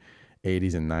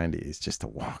 1980s and 90s just to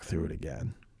walk through it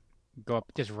again. Go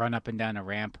up, just run up and down a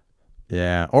ramp.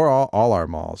 Yeah, or all our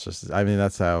malls. I mean,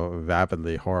 that's how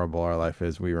vapidly horrible our life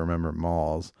is. We remember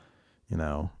malls,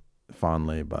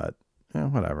 fondly, but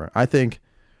whatever. I think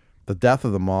the death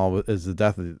of the mall is the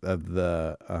death of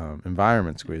the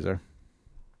environment, Squeezer.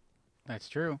 That's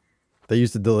true. They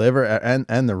used to deliver,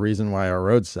 and the reason why our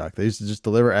roads suck, they used to just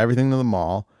deliver everything to the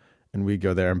mall, and we'd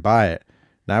go there and buy it.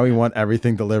 Now we want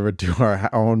everything delivered to our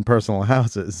own personal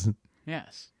houses.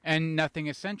 Yes. And nothing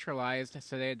is centralized,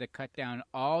 so they had to cut down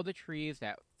all the trees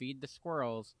that feed the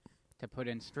squirrels to put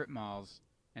in strip malls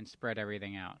and spread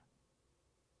everything out.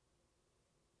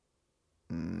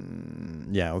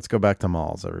 Yeah, let's go back to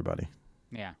malls, everybody.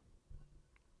 Yeah.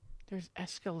 There's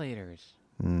escalators.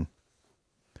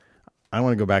 I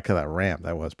want to go back to that ramp.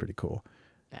 That was pretty cool.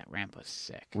 That ramp was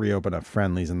sick. Reopen a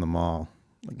Friendly's in the mall.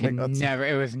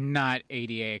 It was not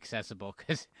ADA accessible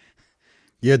because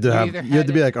you had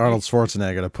to be like Arnold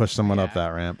Schwarzenegger to push someone up that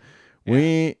ramp.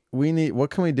 Yeah. We need, what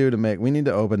can we do we need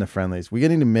to open the Friendly's. We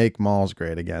need to make malls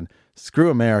great again. Screw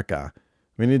America.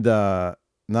 We need to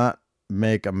not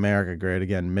make America great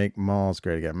again. Make malls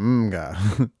great again.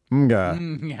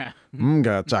 Mga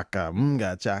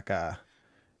chaka.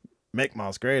 Make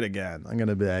malls great again. I'm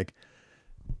gonna be like,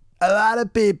 a lot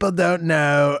of people don't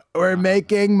know we're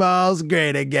making malls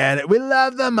great again. We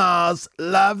love the malls.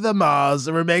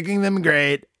 We're making them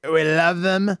great. We love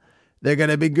them. They're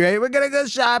going to be great. We're going to go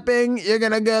shopping. You're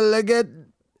going to go look at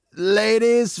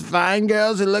ladies, fine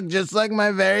girls who look just like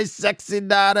my very sexy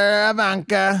daughter,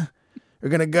 Ivanka. We're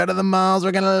going to go to the malls.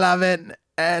 We're going to love it.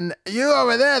 And you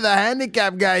over there, the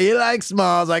handicapped guy, he likes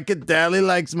malls. I could tell he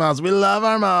likes malls. We love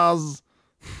our malls.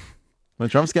 Well,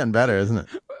 Trump's getting better, isn't it?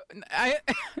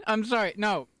 I'm sorry.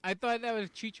 No, I thought that was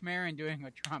Cheech Marin doing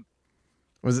a Trump.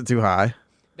 Was it too high?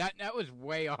 That was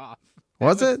way off.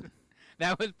 Was it?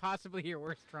 That was possibly your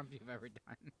worst Trump you've ever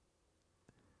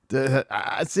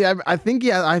done. See, I think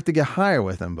I have to get higher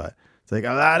with him, but it's like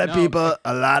a lot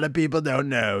of people don't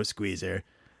know, Squeezer.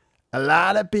 A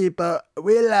lot of people,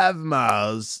 we love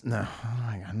malls. No, oh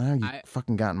my God, now you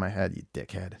fucking got in my head, you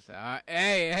dickhead.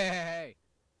 Hey.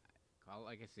 Call it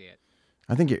like I see it.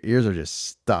 I think your ears are just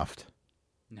stuffed.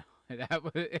 No,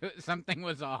 something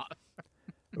was off.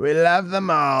 We love the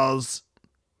malls.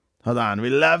 Hold on, we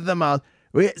love the malls.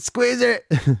 Squeezer.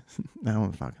 No,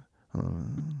 I'm fucking.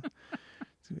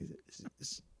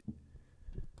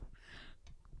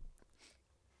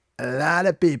 A lot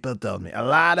of people told me.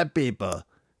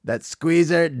 That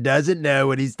Squeezer doesn't know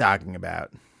what he's talking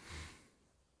about.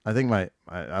 I think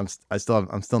I'm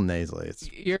still nasally.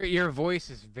 It's your voice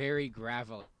is very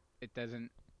gravelly. It doesn't.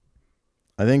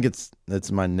 I think it's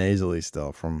my nasally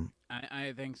still from.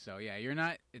 I think so. Yeah, you're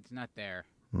not. It's not there.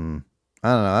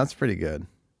 I don't know. That's pretty good.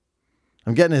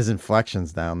 I'm getting his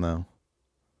inflections down though.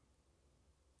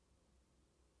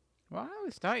 Well, I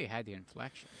always thought you had the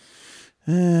inflection.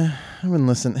 I wouldn't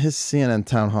listen. His CNN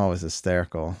town hall was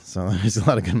hysterical, so there's a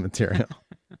lot of good material.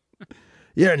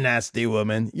 You're a nasty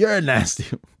woman. You're a nasty.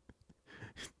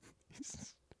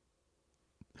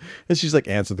 And she's like,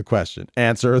 answer the question.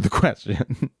 Answer the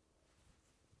question.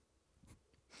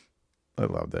 I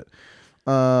loved it.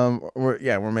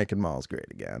 We're making malls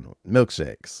great again.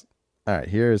 Milkshakes. All right,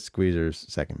 here's Squeezer's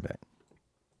second pick.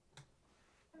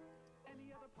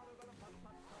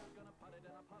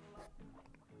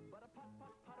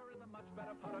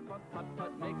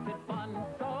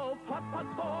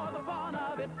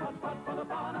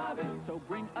 So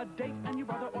bring a date and your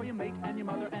brother or your mate and your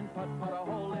mother and put a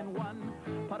hole in one.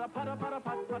 Put a put a put a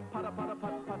put put put a put a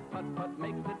put put put put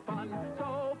makes it fun.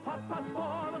 So put for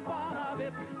the fun of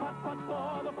it. Put for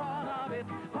the fun of it.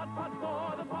 Put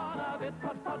for the fun of it.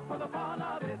 Put for the fun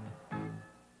of it.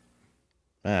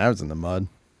 Man, I was in the mud.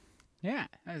 Yeah.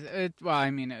 Well,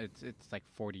 I mean, it's like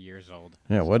 40 years old.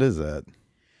 Yeah, what is that?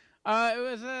 It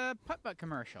was a putt-putt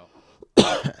commercial.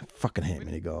 I fucking hate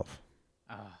mini golf.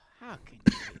 How can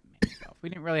you hate mini golf? We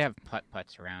didn't really have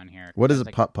putt-putts around here. What is a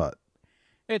like, putt-putt?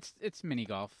 It's mini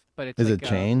golf, but it's Is like it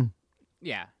chain?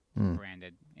 Yeah,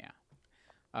 branded. Yeah.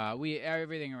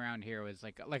 Everything around here was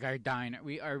like our diner.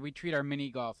 We treat our mini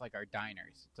golf like our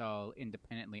diners. It's all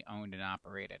independently owned and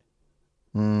operated.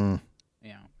 Yeah.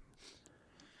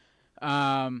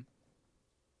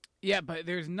 Yeah, but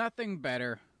there's nothing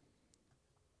better.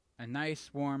 A nice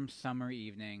warm summer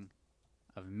evening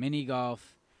of mini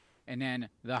golf, and then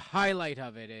the highlight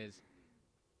of it is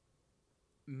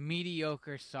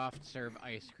mediocre soft serve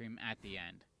ice cream at the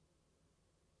end.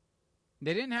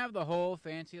 They didn't have the whole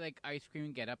fancy like ice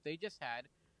cream get up. They just had,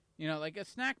 like a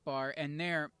snack bar, and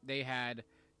there they had,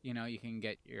 you can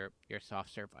get your soft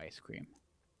serve ice cream.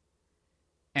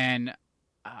 And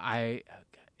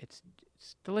it's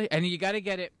delicious. And you got to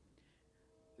get it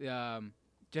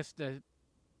just the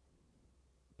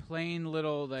plain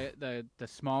little the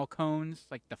small cones,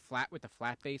 like the flat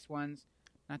base ones,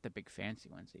 not the big fancy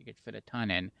ones that you could fit a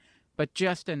ton in, but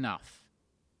just enough.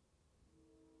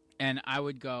 And I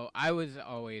was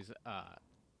always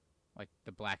like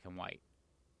the black and white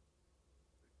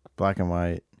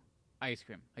ice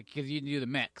cream, like because you can do the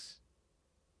mix.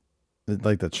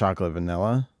 Like the chocolate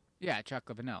vanilla? Yeah,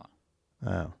 chocolate vanilla.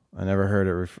 Oh, I never heard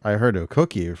it. I heard a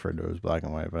cookie referred to as black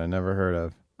and white, but I never heard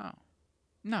of. Oh,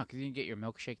 no, because you can get your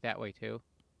milkshake that way too.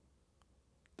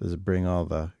 Does it bring all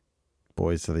the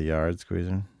boys to the yard,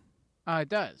 Squeezer? It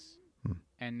does.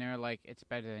 And they're like, it's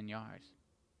better than yours.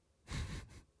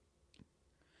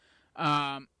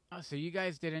 So you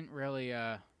guys didn't really.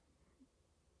 I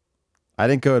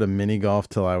didn't go to mini golf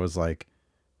till I was like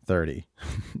 30.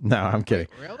 No, I'm kidding.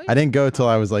 Wait, really? I didn't go till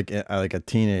I was like a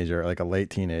teenager, like a late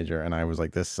teenager, and I was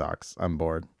like, this sucks. I'm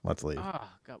bored. Let's leave. Oh,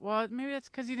 God. Well, maybe that's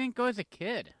because you didn't go as a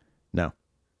kid. No.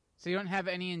 So you don't have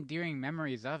any endearing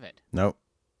memories of it. Nope.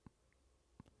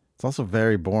 It's also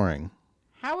very boring.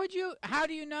 How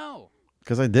do you know?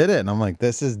 Because I did it, and I'm like,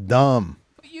 this is dumb.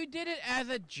 But you did it as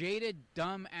a jaded,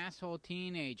 dumb, asshole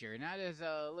teenager, not as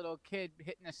a little kid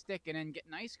hitting a stick and then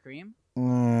getting ice cream.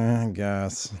 I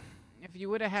guess. If you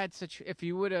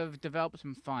would have developed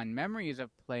some fun memories of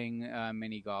playing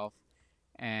mini golf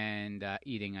and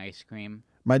eating ice cream.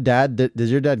 My dad did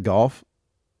your dad golf?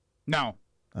 No.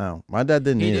 Oh, my dad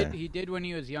didn't either. He did when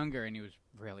he was younger, and he was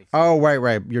really fun. Oh,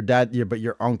 right. Your dad, but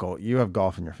your uncle, you have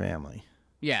golf in your family.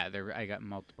 Yeah, I got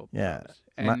multiple pros. Yeah.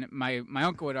 And my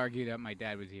uncle would argue that my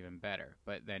dad was even better,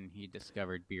 but then he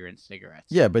discovered beer and cigarettes.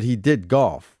 Yeah, but he did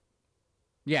golf.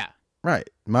 Yeah. Right.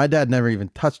 My dad never even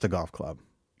touched a golf club.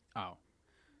 Oh.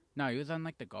 No, he was on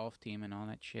like the golf team and all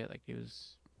that shit. Like he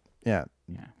was. Yeah.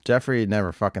 Yeah. Jeffrey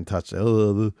never fucking touched it.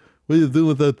 Oh, what are you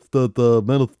doing with the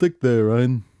metal stick there,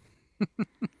 Ryan?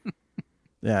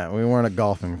 Yeah, we weren't a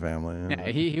golfing family. Yeah,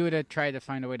 he would have tried to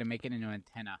find a way to make it into an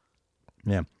antenna.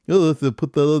 Yeah. Oh, let's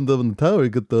put that on the tower.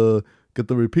 Get the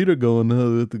repeater going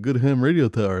with the good ham radio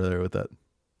tower there with that.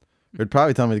 He'd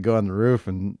probably tell me to go on the roof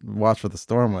and watch for the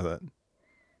storm with it.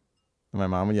 And my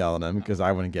mom would yell at him because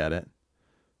I wouldn't get it.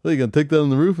 Well, you gonna take that on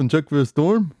the roof and check for a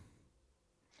storm?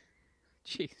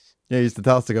 Jeez. Yeah, he used to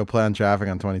tell us to go play on traffic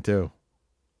on 22.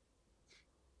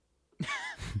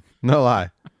 No lie.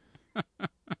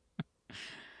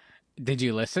 Did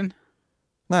you listen?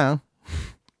 No.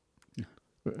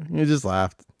 You just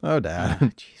laughed. Oh, Dad.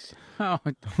 Jeez. Oh,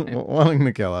 wanting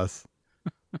to kill us.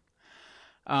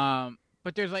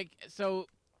 But there's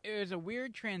it was a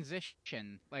weird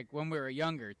transition, like when we were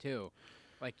younger too.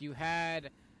 Like you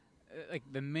had like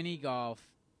the mini golf,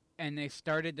 and they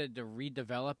started to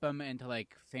redevelop them into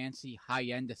like fancy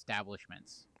high-end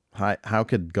establishments. How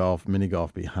could mini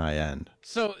golf be high end?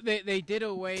 So they did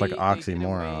away. It's like an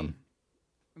oxymoron.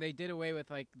 They did away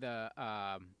with like the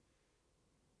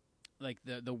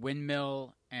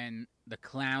windmill and the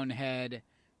clown head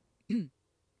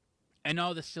and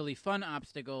all the silly fun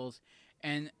obstacles,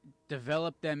 and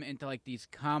developed them into like these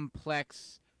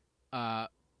complex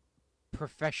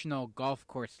professional golf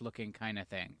course looking kind of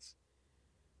things.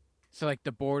 So like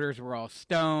the borders were all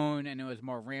stone and it was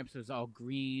more ramps, it was all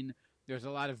green. There's a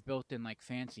lot of built-in like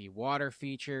fancy water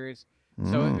features.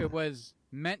 So it was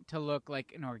meant to look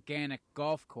like an organic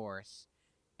golf course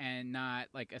and not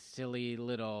like a silly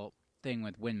little thing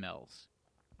with windmills.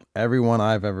 Everyone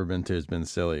I've ever been to has been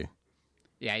silly.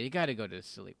 Yeah, you got to go to the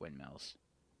silly windmills.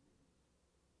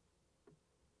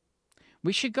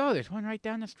 We should go. There's one right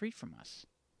down the street from us.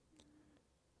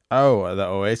 Oh, the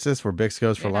Oasis where Bix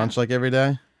goes for lunch like every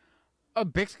day? Oh,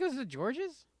 Bix goes to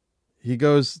George's? He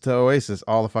goes to Oasis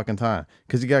all the fucking time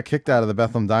because he got kicked out of the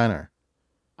Bethlehem Diner.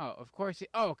 Oh, of course.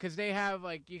 Because they have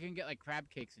like, you can get like crab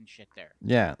cakes and shit there.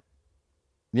 Yeah.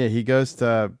 Yeah,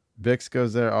 Bix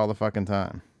goes there all the fucking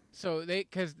time. So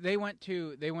they went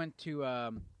to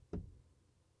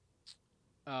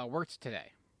Wirtz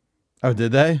today. Oh,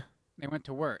 did they? They went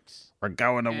to Wirtz. We're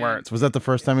going to Wirtz. Was that the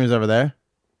first time he was ever there?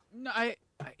 No,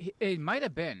 it might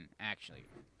have been actually.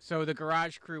 So the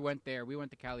garage crew went there. We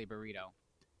went to Cali Burrito.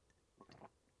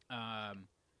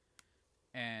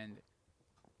 And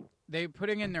they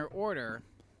putting in their order,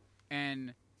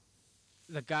 and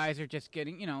the guys are just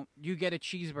getting, you get a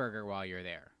cheeseburger while you're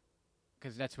there,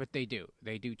 because that's what they do.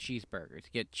 They do cheeseburgers.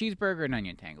 You get cheeseburger and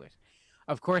onion tanglers.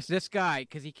 Of course, this guy,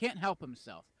 because he can't help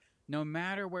himself, no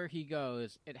matter where he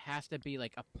goes, it has to be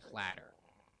like a platter.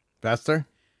 Bester?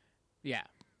 Yeah.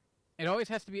 It always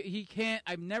has to be.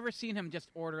 I've never seen him just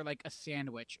order like a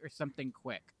sandwich or something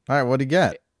quick. All right, what'd he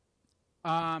get?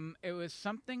 It was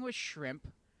something with shrimp.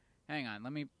 Hang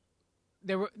on,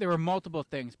 There were multiple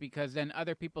things because then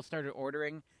other people started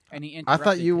ordering, and he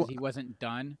interrupted because he wasn't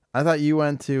done. I thought you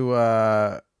went to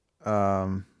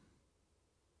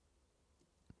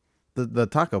the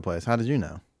taco place. How did you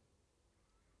know?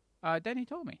 Denny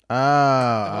told me. Oh.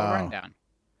 The whole rundown.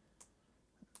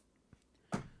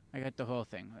 I got the whole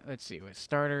thing. Let's see. With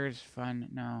starters, fun,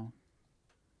 no.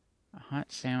 Hot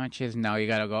sandwiches, no. You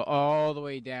got to go all the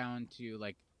way down to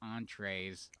like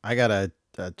entrees. I got a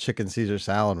chicken Caesar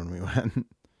salad when we went.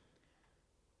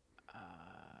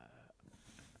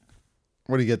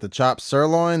 What do you get? The chopped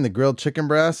sirloin, the grilled chicken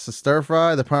breast, the stir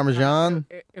fry, the parmesan.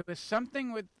 It was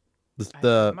something with.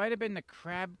 It might have been the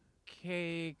crab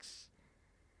cakes.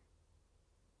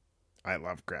 I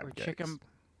love crab cakes. Chicken,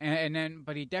 and then,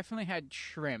 but he definitely had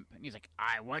shrimp, and he's like,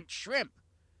 "I want shrimp."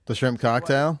 The shrimp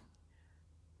cocktail.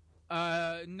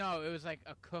 No, it was like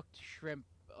a cooked shrimp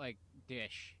like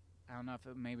dish. I don't know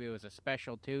if maybe it was a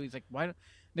special too. He's like, "Why?"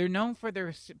 They're known for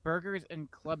their burgers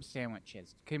and club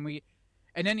sandwiches. Can we?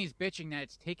 And then he's bitching that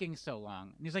it's taking so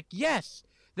long. And he's like, "Yes,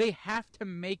 they have to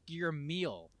make your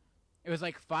meal." It was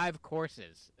like 5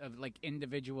 courses of like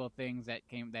individual things that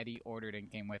he ordered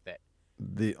and came with it.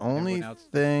 The only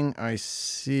thing I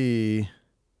see,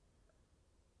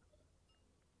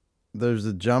 there's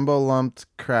the jumbo lumped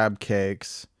crab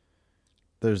cakes.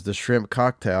 There's the shrimp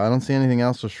cocktail. I don't see anything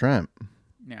else with shrimp.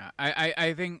 Yeah,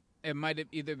 I think it might have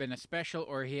either been a special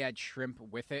or he had shrimp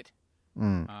with it.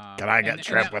 Can I get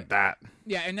shrimp with that?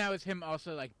 Yeah, and that was him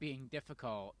also like being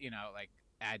difficult. Like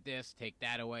add this, take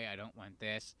that away. I don't want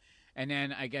this. And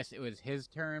then I guess it was his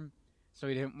turn, so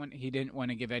he didn't want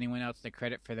to give anyone else the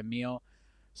credit for the meal.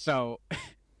 So,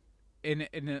 in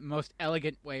the most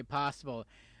elegant way possible,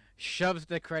 shoves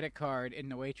the credit card in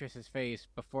the waitress's face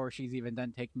before she's even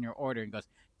done taking her order and goes,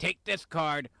 "Take this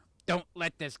card. Don't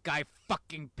let this guy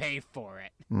fucking pay for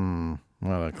it."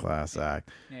 What a class act.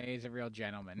 Yeah, he's a real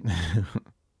gentleman.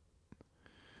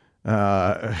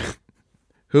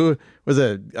 Who was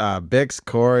it? Bix,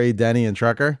 Corey, Denny, and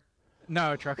Trucker?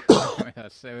 No, Trucker wasn't with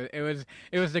us. It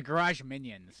was the Garage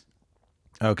Minions.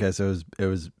 Okay, so it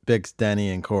was Bix, Denny,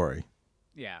 and Corey.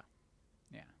 Yeah.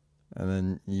 And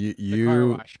then you the car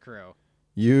wash crew.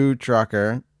 You,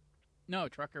 Trucker. No,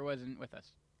 Trucker wasn't with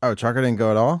us. Oh, Trucker didn't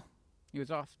go at all? He was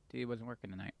off. He wasn't working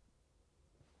tonight.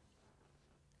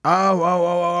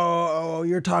 Oh,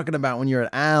 you're talking about when you're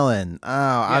at Allen.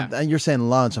 Oh, Yeah. you're saying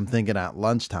lunch. I'm thinking at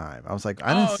lunchtime. I was like,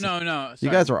 I didn't see. No. You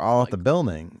Sorry. guys were all at the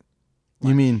building.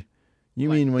 Lunch. You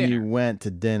mean when you went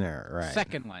to dinner, right?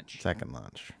 Second lunch.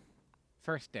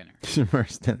 First dinner.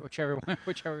 First dinner.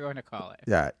 Whichever you want to call it.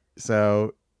 Yeah.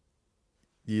 So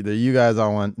either you guys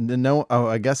all went. No. Oh,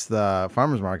 I guess the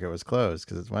farmers market was closed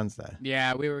because it's Wednesday.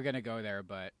 Yeah, we were gonna go there,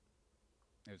 but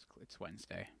It's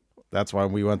Wednesday. That's why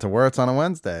we went to Wirtz on a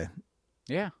Wednesday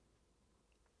Yeah.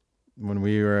 when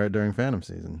we were during Phantom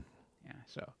season. Yeah.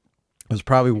 So It was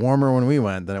probably warmer when we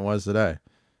went than it was today.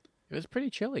 it was pretty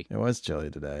chilly. It was chilly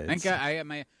today. I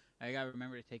got to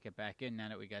remember to take it back in now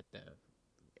that we got the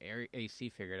AC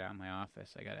figured out in my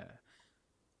office.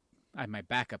 I have my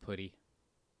backup hoodie.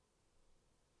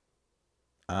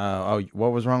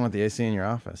 What was wrong with the AC in your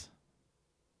office?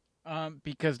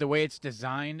 Because the way it's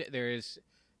designed, there's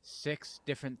 6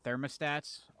 different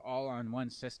thermostats all on one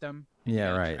system. Yeah,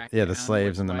 right. Yeah, the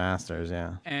slaves and the masters,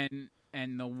 yeah.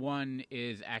 And the one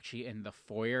is actually in the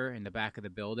foyer in the back of the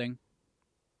building.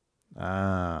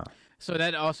 Ah. So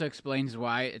that also explains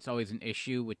why it's always an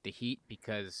issue with the heat,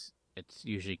 because it's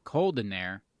usually cold in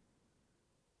there.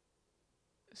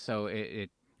 So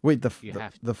Wait, the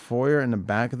foyer in the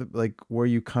back of the, like where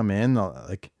you come in,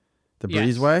 like the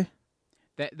breezeway?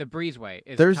 The breezeway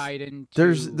is tied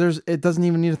into. There's it doesn't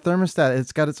even need a thermostat.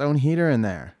 It's got its own heater in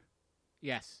there.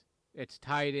 Yes, it's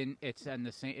tied in. It's on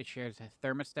the same. It shares a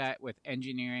thermostat with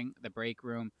engineering, the break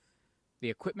room, the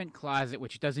equipment closet,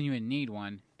 which doesn't even need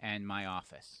one, and my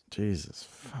office. Jesus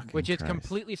fucking Which is Christ.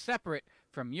 completely separate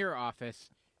from your office.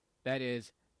 That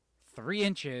is 3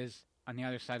 inches on the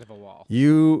other side of a wall.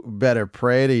 You better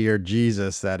pray to your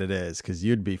Jesus that it is, because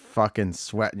you'd be fucking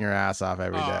sweating your ass off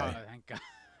every day. Oh, thank God.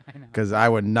 Because I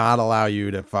would not allow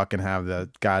you to fucking have the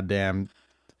goddamn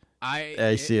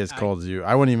AC as cold as you.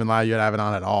 I wouldn't even allow you to have it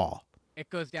on at all. It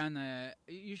goes down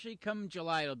usually come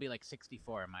July, it'll be like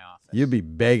 64 in my office. You'd be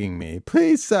begging me,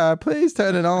 please turn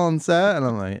it on, sir. And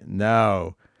I'm like,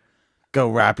 no, go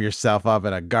wrap yourself up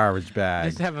in a garbage bag.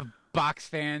 Just have a box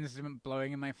fans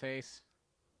blowing in my face.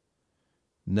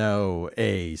 No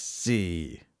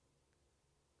AC.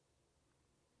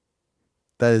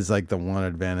 That is like the one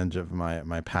advantage of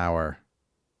my power.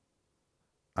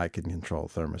 I can control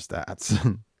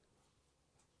thermostats.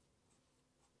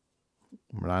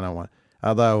 But I don't want.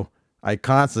 Although I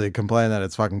constantly complain that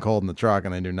it's fucking cold in the truck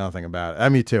and I do nothing about it.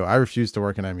 MU2. I refuse to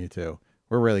work in MU2.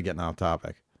 We're really getting off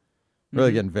topic.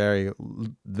 Really getting very,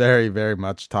 very, very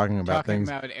much talking about things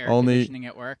about air only conditioning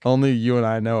at work. only you and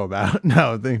I know about.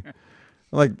 No,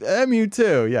 like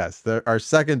MU2. Yes, our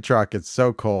second truck. It's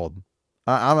so cold.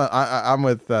 I'm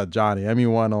with Johnny.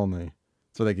 MU1 only,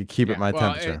 so they could keep it my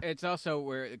temperature. It's also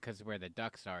where the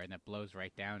ducts are, and it blows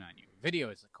right down on you. Video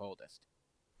is the coldest.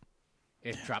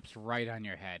 It drops right on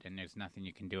your head, and there's nothing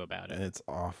you can do about it. It's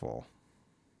awful.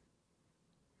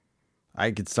 I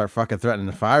could start fucking threatening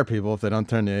to fire people if they don't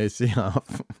turn the AC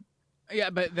off. Yeah,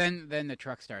 but then the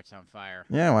truck starts on fire.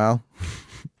 Yeah, well,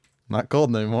 not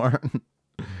cold anymore.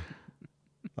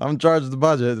 I'm in charge of the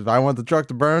budget. If I want the truck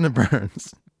to burn, it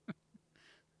burns.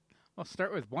 I'll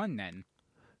start with 1 then.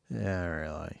 Yeah,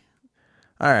 really.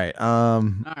 All right. All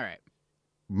right.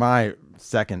 My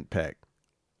second pick.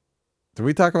 Did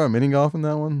we talk about mini golf in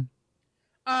that one?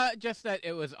 Just that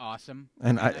it was awesome.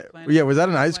 And was that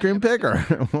an ice cream pick or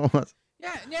what was?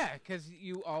 Yeah, because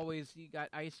you got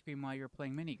ice cream while you were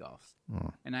playing mini golf,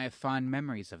 Oh. and I have fond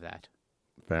memories of that.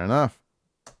 Fair enough.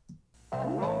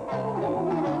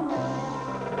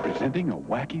 Presenting a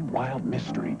wacky, wild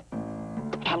mystery.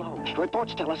 Hello.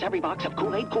 Reports tell us every box of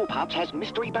Kool-Aid Cool Pops has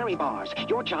mystery berry bars.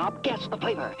 Your job, guess the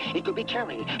flavor. It could be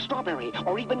cherry, strawberry,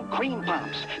 or even cream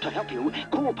pops. To help you,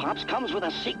 Cool Pops comes with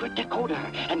a secret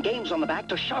decoder and games on the back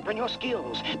to sharpen your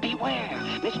skills. Beware.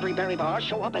 Mystery berry bars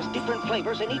show up as different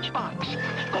flavors in each box.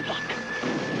 Good luck.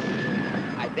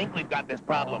 I think we've got this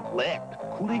problem licked.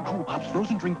 Kool-Aid Cool Pops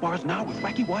frozen drink bars now with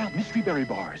wacky, wild mystery berry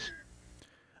bars.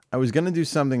 I was going to do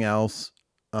something else,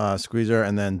 Squeezer,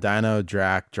 and then Dino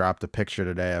Drac dropped a picture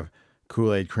today of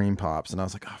Kool-Aid cream pops, and I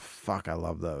was like, oh, fuck, I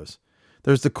love those.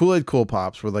 There's the Kool-Aid Cool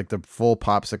Pops with like the full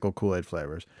popsicle Kool-Aid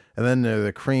flavors, and then there are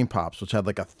the cream pops, which had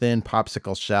like a thin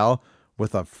popsicle shell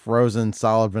with a frozen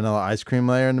solid vanilla ice cream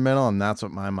layer in the middle, and that's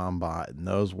what my mom bought, and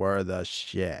those were the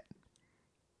shit.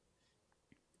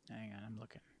 Hang on, I'm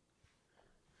looking.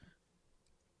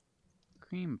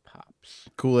 Cream pops.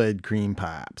 Kool-Aid cream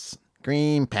pops.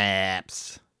 Cream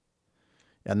pops.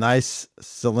 A nice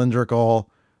cylindrical,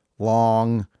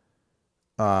 long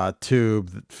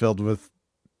tube filled with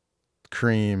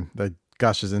cream that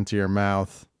gushes into your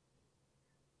mouth.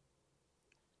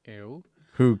 Ew.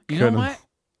 Who You couldn't? know what?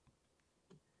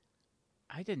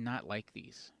 I did not like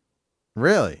these.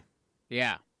 Really?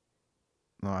 Yeah.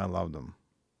 No, I loved them.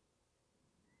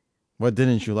 What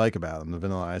didn't you like about them? The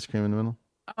vanilla ice cream in the middle?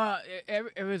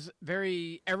 It was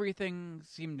everything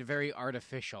seemed very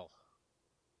artificial.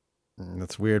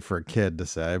 That's weird for a kid to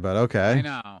say, but okay. I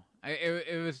know.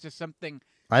 It was just something.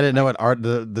 I didn't know what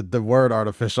the word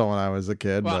artificial when I was a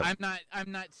kid. Well, but...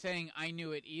 I'm not saying I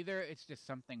knew it either. It's just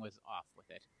something was off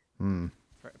with it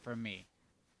for me.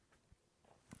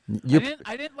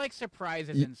 I didn't like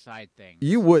surprises inside things.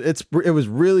 You would. It was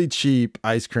really cheap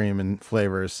ice cream and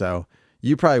flavors, so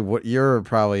you probably would. You're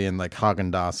probably in like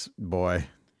Haagen-Dazs boy.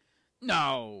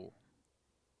 No.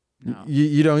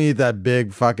 You don't eat that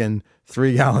big fucking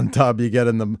 3-gallon tub you get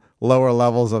in the lower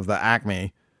levels of the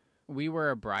Acme. We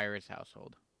were a Breyers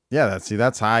household. Yeah,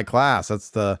 that's high class. That's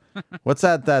the what's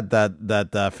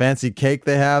that fancy cake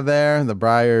they have there? The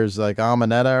Breyers like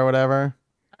Almanetta or whatever.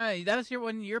 That was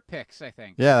one of your picks, I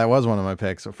think. Yeah, that was one of my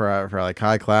picks for like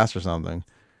high class or something.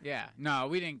 Yeah, no,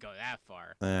 we didn't go that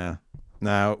far. Yeah,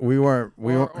 no, we weren't.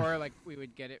 Or like we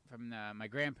would get it from my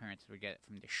grandparents would get it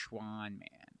from the Schwan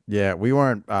man. Yeah, we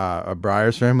weren't a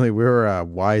Breyers family. We were a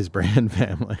Wise Brand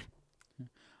family.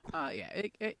 Yeah,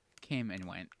 it came and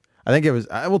went. I think it was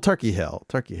Turkey Hill.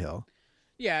 Turkey Hill.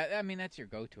 Yeah, I mean that's your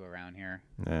go-to around here.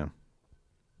 Yeah.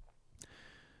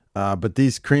 But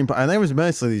these cream and there was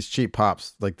mostly these cheap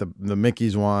pops, like the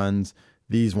Mickey's ones,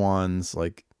 these ones,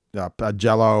 like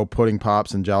Jello pudding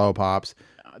pops and Jello pops.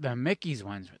 The Mickey's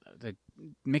ones were the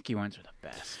Mickey ones were the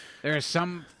best. There's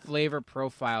some flavor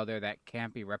profile there that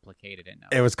can't be replicated in them.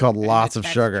 It was called lots of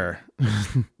sugar.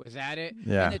 Was that it?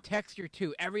 Yeah. And the texture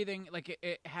too. Everything like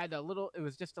it had a little. It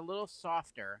was just a little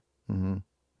softer. Mm-hmm.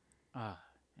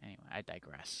 Anyway, I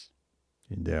digress.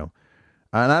 You do,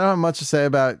 and I don't have much to say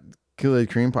about Kool-Aid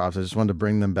cream pops. I just wanted to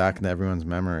bring them back into everyone's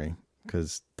memory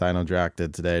because Dino Drac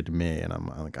did today to me, and I'm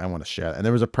like, I want to share it. And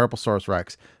there was a Purple Source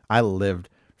Rex. I lived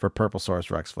for Purple Source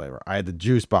Rex flavor. I had the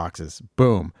juice boxes.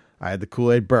 Boom. I had the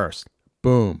Kool-Aid Burst.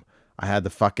 Boom. I had the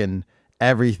fucking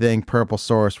everything. Purple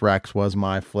Source Rex was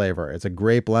my flavor. It's a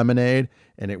grape lemonade,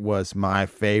 and it was my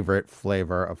favorite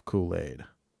flavor of Kool-Aid.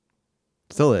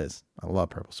 Still is. I love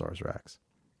Purple Source Rex.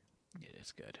 It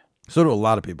is good. So do a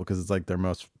lot of people because it's like their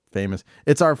most famous.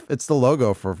 It's the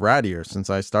logo for Rad Ear since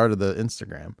I started the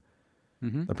Instagram.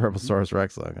 Mm-hmm. The Purple Source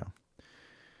Rex logo.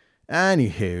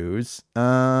 Anywho's,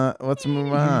 let's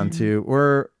move on to,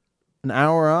 we're an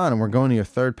hour on and we're going to your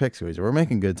third pick, Squeezer. We're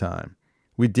making good time.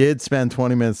 We did spend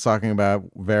 20 minutes talking about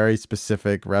very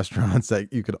specific restaurants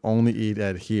that you could only eat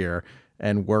at here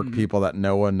and work people that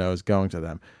no one knows going to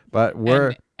them. But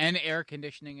and air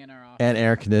conditioning in our office. And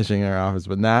air conditioning in our office.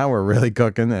 But now we're really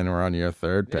cooking and we're on your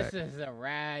third pick. This is a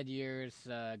Rad Year's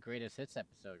greatest hits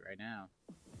episode right now.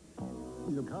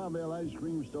 Your Carvel ice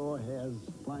cream store has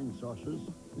flying saucers,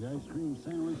 the ice cream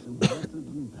sandwich invented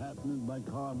and patented by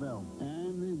Carvel,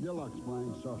 and the deluxe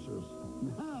flying saucers.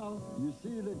 Now, you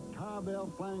see the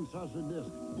Carvel flying saucer disc.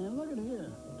 And look at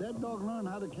here. That dog learned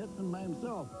how to catch them by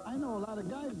himself. I know a lot of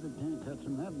guys that can't catch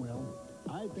them that well.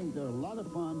 I think they're a lot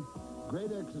of fun,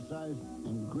 great exercise,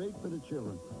 and great for the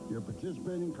children. Your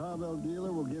participating Carvel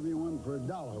dealer will give you one for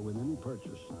 $1 with any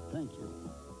purchase. Thank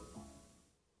you.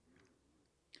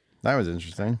 That was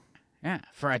interesting. Yeah,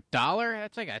 for $1,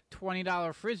 that's like a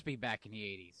 $20 frisbee back in the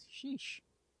 80s. Sheesh.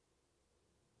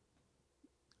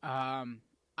 I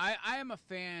am a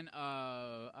fan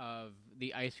of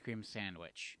the ice cream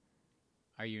sandwich.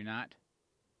 Are you not?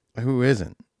 Who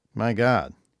isn't? My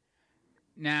God.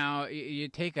 Now, you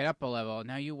take it up a level.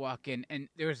 Now you walk in, and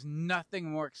there's nothing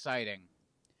more exciting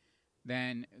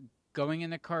than going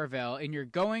into Carvel, and you're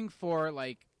going for,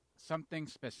 like, something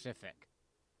specific.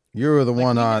 You were the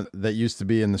one that used to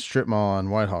be in the strip mall on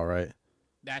Whitehall, right?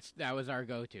 That was our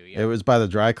go-to, yeah. It was by the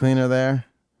dry cleaner there?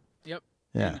 Yep.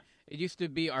 Yeah. And it used to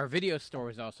be, our video store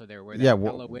was also there, where that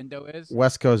yellow window is.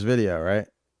 West Coast Video, right?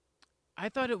 I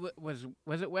thought it was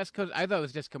it West Coast? I thought it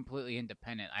was just completely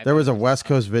independent. There was a West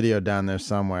Coast Video down there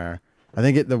somewhere. I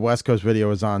think the West Coast Video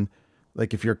was on,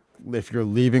 like if you're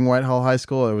leaving Whitehall High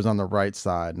School, it was on the right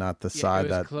side, not the side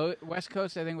that. West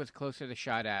Coast, I think, was closer to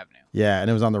Shot Avenue. Yeah, and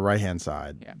it was on the right hand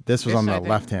side. Yeah. This was on the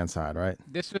left hand side, right?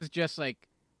 This was just like,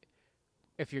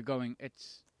 if you're going,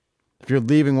 if you're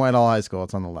leaving Whitehall High School,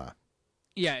 it's on the left.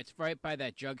 Yeah, it's right by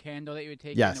that jug handle that you would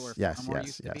take. Yes, into where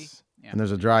yes. Yeah. And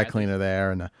there's a dry cleaner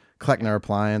there and a Kleckner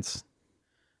appliance.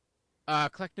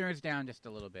 Kleckner is down just a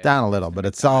little bit. Down a little, but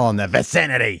it's all in the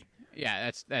vicinity.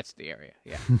 Yeah, that's the area.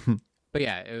 Yeah. But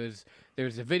yeah, there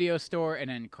was a video store,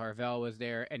 and then Carvel was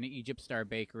there, and the Egypt Star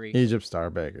Bakery. Egypt Star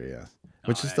Bakery, yes.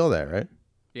 Which is still there, right?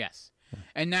 Yes.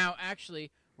 And now,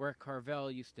 actually, where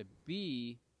Carvel used to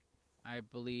be, I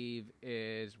believe,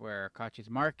 is where Koch's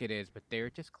Market is, but they're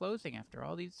just closing after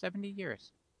all these 70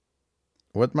 years.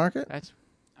 What market? That's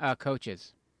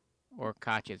Coach's or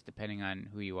Koch's, depending on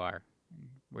who you are,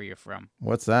 where you're from.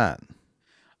 What's that?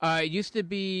 It used to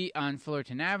be on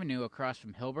Fullerton Avenue across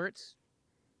from Hilbert's.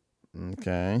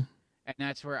 Okay. And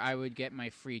that's where I would get my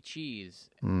free cheese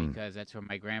Mm. because that's where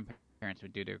my grandparents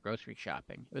would do their grocery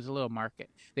shopping. It was a little market.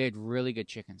 They had really good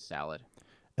chicken salad.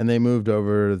 And they moved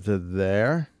over to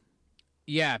there.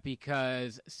 Yeah,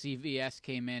 because CVS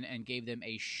came in and gave them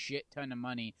a shit ton of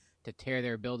money to tear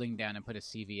their building down and put a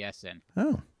CVS in.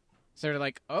 Oh. So they're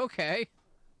like, okay.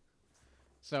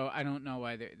 So I don't know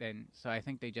why they're then. So I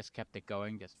think they just kept it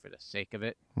going just for the sake of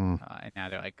it. Hmm. And now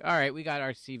they're like, all right, we got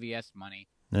our CVS money.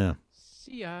 Yeah.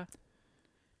 See ya.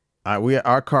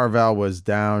 Our Carvel was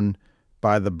down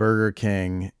by the Burger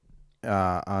King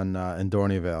on in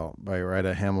Dorneyville, right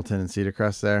at Hamilton and Cedar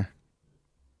Crest there.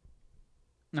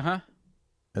 Uh-huh.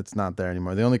 It's not there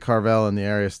anymore. The only Carvel in the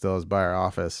area still is by our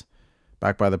office,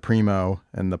 back by the Primo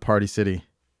and the Party City.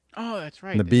 Oh, that's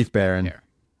right. And the There's Beef Baron. there.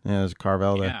 Yeah, there's a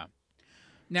Carvel there. Yeah.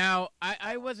 Now,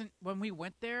 I wasn't, when we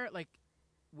went there, like,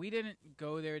 we didn't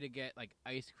go there to get, like,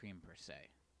 ice cream per se.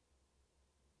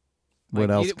 What Like,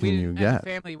 else can you As a get?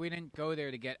 family, we didn't go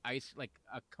there to get like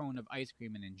a cone of ice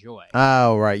cream and enjoy.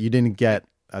 Oh, right. You didn't get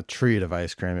a treat of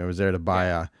ice cream. It was there to buy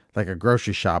a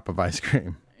grocery shop of ice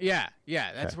cream. Yeah,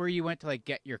 that's Okay. where you went to like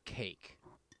get your cake.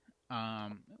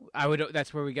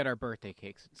 That's where we get our birthday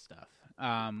cakes and stuff,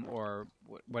 or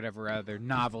whatever other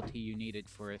novelty you needed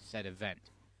for a said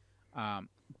event.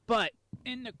 But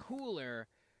in the cooler,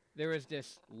 there was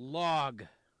this log,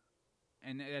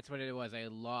 and that's what it was—a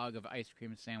log of ice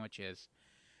cream sandwiches,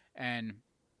 and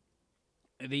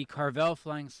the Carvel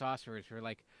Flying Saucers were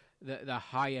like the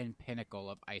high-end pinnacle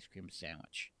of ice cream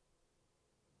sandwich.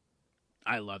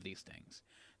 I love these things.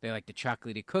 They like the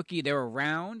chocolatey cookie. They were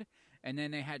round, and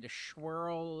then they had to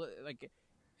swirl like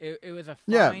it was a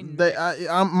fine.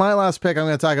 Yeah, my last pick. I'm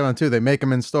going to talk about too. They make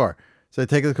them in store. So they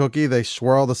take the cookie, they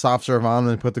swirl the soft serve on,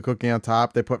 and they put the cookie on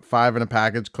top. They put 5 in a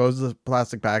package, close the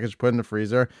plastic package, put it in the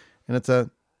freezer, and it's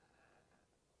a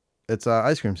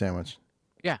ice cream sandwich.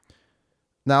 Yeah.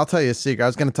 Now I'll tell you a secret. I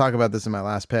was going to talk about this in my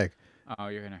last pick. Oh,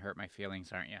 you're gonna hurt my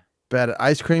feelings, aren't you? But at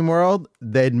Ice Cream World,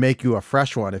 they'd make you a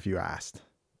fresh one if you asked.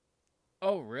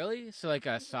 Oh, really? So like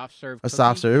a soft serve. A Cookie?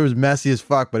 soft serve. It was messy as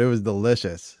fuck, but it was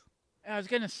delicious. I was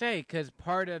gonna say because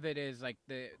part of it is like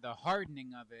the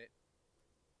hardening of it.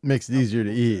 Makes it easier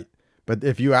to eat. But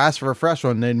if you asked for a fresh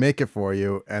one, they'd make it for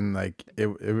you, and like it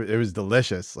was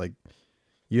delicious. Like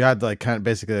you had to like kind of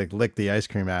basically like lick the ice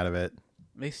cream out of it.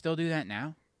 They still do that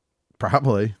now.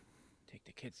 Probably. Take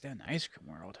the kids down to Ice Cream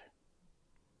World.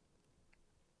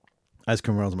 Ice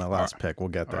Cream World's my last pick. We'll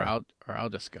get there. Or I'll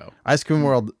just go. Ice Cream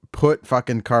World put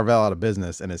fucking Carvel out of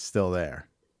business, and it's still there.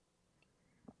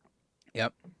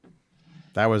 Yep.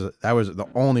 That was the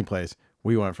only place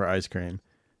we went for ice cream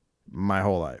my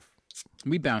whole life.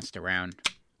 We bounced around.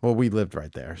 Well, we lived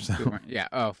right there, so We weren't, yeah.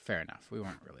 Oh, fair enough. We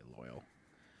weren't really loyal.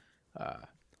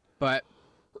 But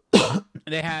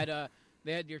they had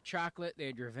your chocolate, they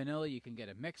had your vanilla. You can get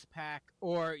a mix pack,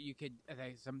 or you could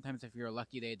sometimes if you're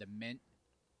lucky they had the mint.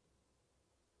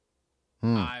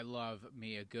 I love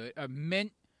me a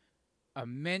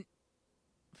mint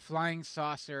flying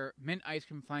saucer, mint ice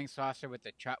cream flying saucer with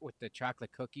the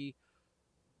chocolate cookie.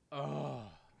 Oh,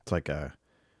 it's like a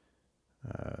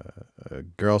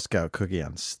Girl Scout cookie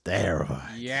on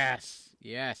steroids. yes,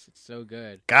 it's so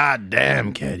good. God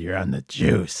damn, kid, you're on the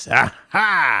juice. Ha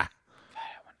ha!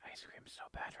 I want ice cream so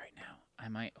bad right now. I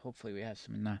might. Hopefully, we have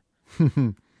some in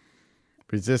the.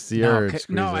 Resist the No, urge. no,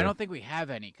 Squeezer. I don't think we have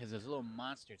any because those little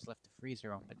monsters left the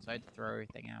freezer open, so I had to throw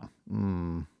everything out.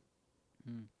 Mm.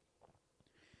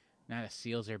 Now the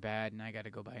seals are bad, and I got to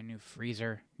go buy a new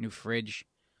freezer, new fridge.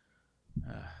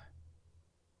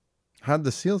 How'd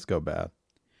the seals go bad?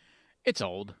 It's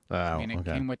old. Oh, I mean, it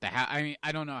okay. came with the house. I mean,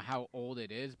 I don't know how old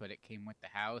it is, but it came with the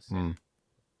house. And,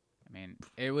 I mean,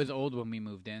 it was old when we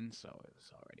moved in, so it was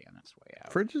already on its way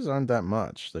out. Fridges aren't that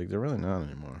much. Like they're really not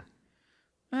anymore.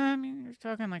 I mean, you're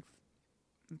talking like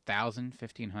 1,000,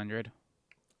 1,500.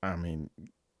 I mean,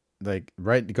 like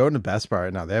go to Best Buy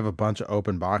right now. They have a bunch of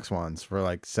open box ones for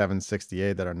like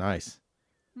 $768 that are nice.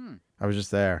 I was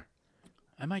just there.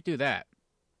 I might do that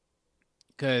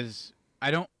because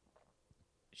I don't.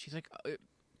 She's like,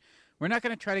 we're not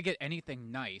going to try to get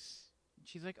anything nice.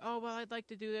 She's like, oh, well, I'd like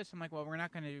to do this. I'm like, well, we're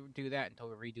not going to do that until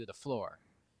we redo the floor.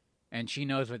 And she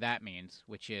knows what that means,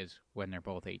 which is when they're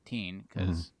both 18.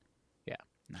 Because,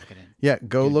 not going to. Yeah,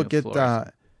 go look at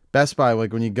Best Buy.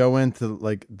 Like when you go into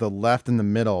like the left in the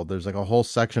middle, there's like a whole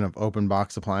section of open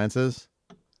box appliances.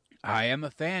 I am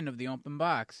a fan of the open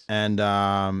box. And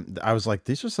I was like,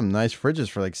 these are some nice fridges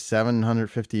for like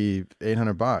 $750,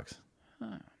 $800.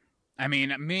 Huh. I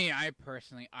mean, I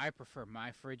personally prefer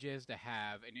my fridges to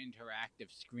have an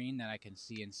interactive screen that I can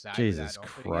see inside. Jesus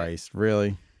without opening Christ,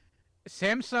 really?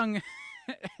 Samsung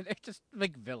They're just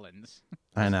like villains.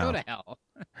 I Just know. Go to hell.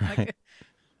 Right.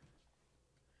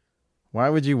 Why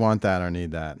would you want that or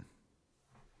need that?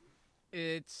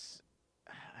 It's,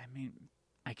 I mean,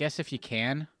 I guess if you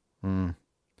can, Mm.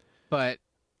 but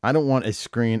I don't want a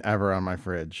screen ever on my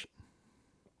fridge.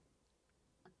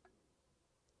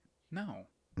 no.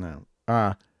 No.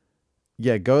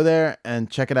 Yeah, go there and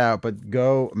check it out, but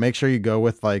make sure you go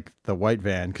with like the white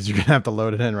van because you're gonna have to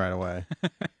load it in right away.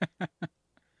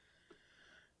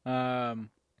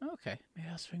 Okay. Maybe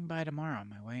I'll swing by tomorrow on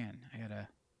my way in. I gotta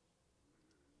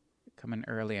come in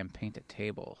early and paint a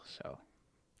table. So.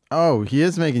 Oh, he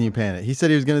is making you paint it. He said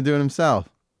he was gonna do it himself.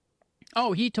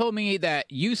 Oh, he told me that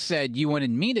you said you wanted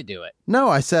me to do it. No,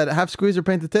 I said have Squeezer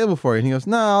paint the table for you, and he goes,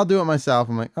 "No, I'll do it myself."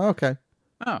 I'm like, oh, "Okay."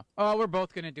 Oh, we're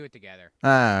both gonna do it together.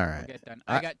 All right. We'll get done.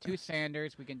 I got 2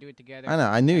 sanders. We can do it together. I know.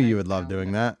 I knew And you would love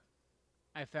doing that.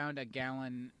 I found a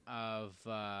gallon of.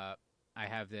 I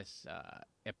have this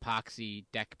epoxy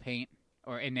deck paint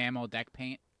or enamel deck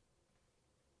paint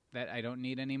that I don't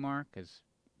need anymore because.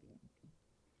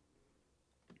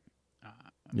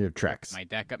 Your tricks. My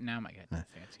deck up now. My God,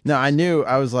 fancy. No, I knew.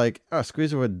 I was like, "Oh,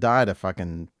 Squeezer would die to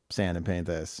fucking sand and paint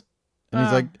this," and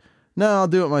he's like, "No, I'll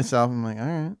do it myself." I'm like, "All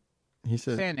right." He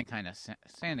said, Sanding kind of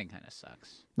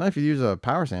sucks. "Not if you use a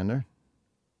power sander."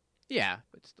 Yeah,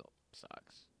 but still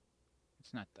sucks.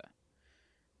 It's not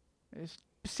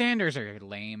sanders are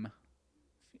lame.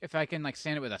 If I can like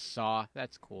sand it with a saw,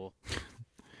 that's cool. All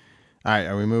right,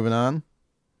 are we moving on?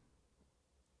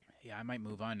 Yeah, I might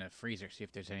move on to the freezer, see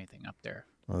if there's anything up there.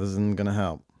 Well, this isn't gonna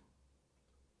help.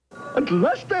 At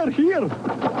last they're here.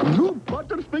 New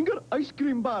Butterfinger ice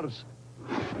cream bars.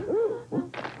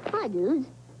 Hi, dudes.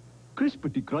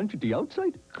 Crispity crunchity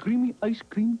outside, creamy ice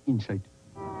cream inside.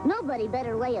 Nobody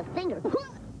better lay a finger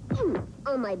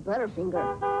on my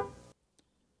Butterfinger.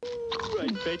 I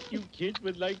bet you kids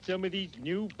would like some of these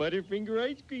new Butterfinger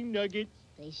ice cream nuggets.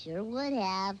 They sure would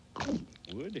have.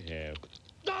 Would have.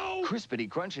 Crispity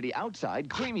crunchity outside,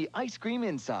 creamy ice cream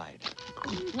inside.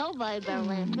 Nobody better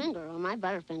lay a finger on my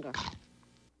Butterfinger.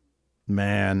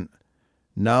 Man,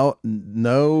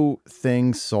 no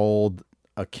thing sold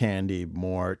a candy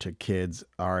more to kids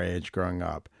our age growing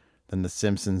up than The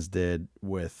Simpsons did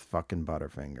with fucking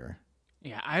Butterfinger.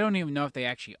 Yeah, I don't even know if they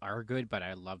actually are good, but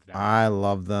I love them. I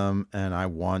love them, and I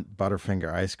want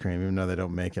Butterfinger ice cream, even though they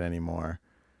don't make it anymore.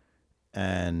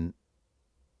 And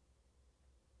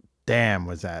damn,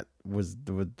 were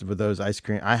those ice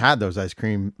cream? I had those ice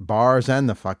cream bars and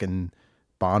the fucking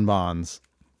bonbons.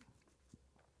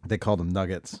 They called them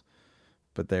nuggets,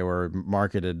 but they were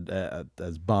marketed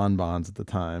as bonbons at the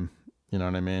time. You know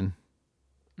what I mean?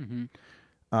 Mm-hmm.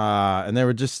 And they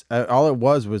were just all it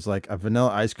was like a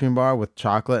vanilla ice cream bar with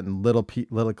chocolate and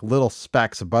little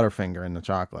specks of Butterfinger in the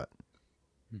chocolate.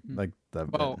 Mm-hmm. Like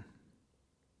the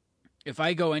if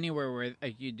I go anywhere where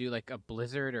you do like a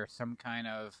Blizzard or some kind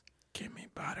of give me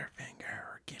Butterfinger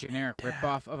or generic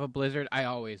ripoff of a Blizzard, I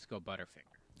always go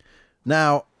Butterfinger.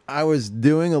 Now, I was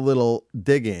doing a little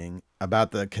digging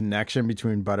about the connection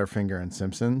between Butterfinger and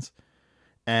Simpsons,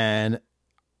 and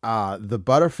the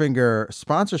Butterfinger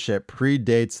sponsorship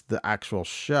predates the actual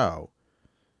show.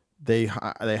 They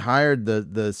hired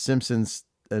the Simpsons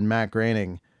and Matt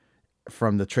Groening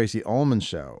from the Tracy Ullman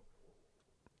show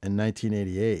in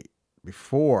 1988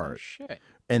 before. Oh, shit.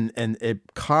 And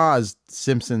it caused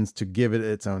Simpsons to give it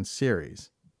its own series.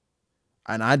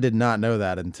 And I did not know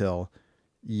that until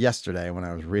yesterday when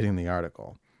I was reading the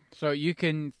article. So you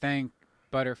can thank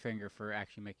Butterfinger for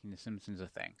actually making The Simpsons a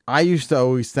thing. I used to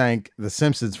always thank The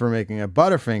Simpsons for making a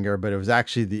Butterfinger, but it was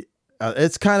actually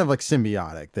it's kind of like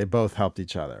symbiotic. They both helped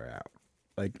each other out.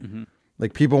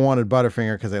 Like people wanted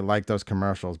Butterfinger because they liked those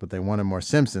commercials, but they wanted more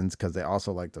Simpsons because they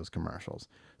also liked those commercials.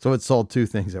 So it sold two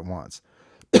things at once.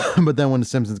 But then when The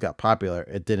Simpsons got popular,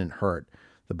 it didn't hurt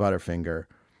the Butterfinger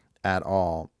at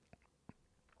all.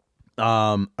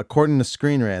 According to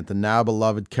Screen Rant, the now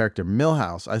beloved character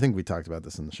Milhouse, I think we talked about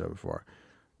this in the show before,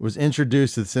 was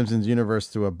introduced to the Simpsons universe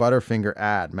through a Butterfinger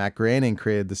ad. Matt Groening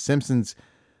created The Simpsons.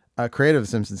 Creator of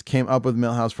The Simpsons came up with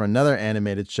Milhouse for another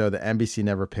animated show that NBC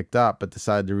never picked up, but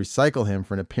decided to recycle him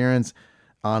for an appearance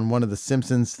on one of the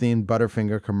Simpsons-themed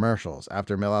Butterfinger commercials.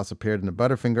 After Milhouse appeared in a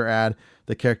Butterfinger ad,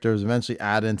 the character was eventually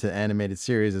added into the animated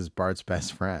series as Bart's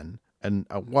best friend. And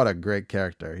what a great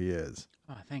character he is.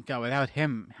 Oh, thank God. Without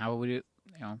him, how would it,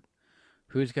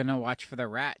 who's going to watch for the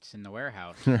rats in the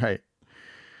warehouse? Right.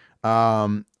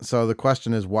 So the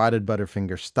question is, why did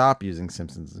Butterfinger stop using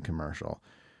Simpsons in the commercial?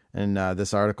 And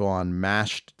this article on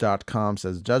mashed.com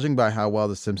says, judging by how well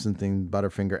the Simpsons-themed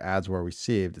Butterfinger ads were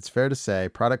received, it's fair to say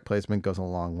product placement goes a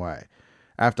long way.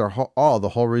 After all, the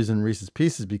whole reason Reese's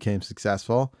Pieces became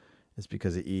successful is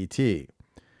because of E.T.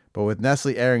 But with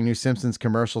Nestle airing new Simpsons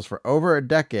commercials for over a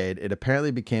decade, it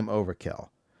apparently became overkill.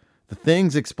 The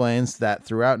Things explains that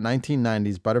throughout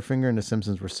 1990s, Butterfinger and The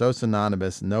Simpsons were so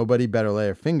synonymous, nobody better lay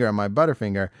a finger on my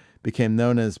Butterfinger became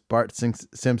known as Bart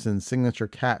Simpson's signature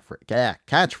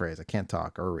catchphrase. I can't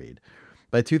talk or read.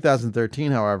 By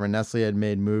 2013, however, Nestle had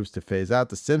made moves to phase out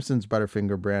the Simpsons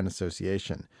Butterfinger brand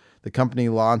association. The company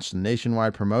launched a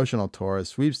nationwide promotional tour as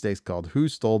sweepstakes called Who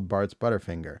Stole Bart's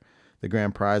Butterfinger? The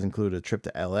grand prize included a trip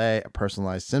to LA, a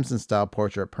personalized Simpsons-style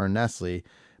portrait per Nestle,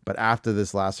 but after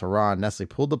this last hurrah, Nestle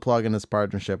pulled the plug in its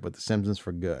partnership with The Simpsons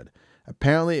for good.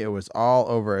 Apparently, it was all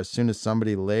over as soon as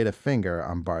somebody laid a finger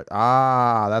on Bart.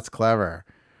 Ah, that's clever.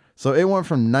 So it went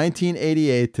from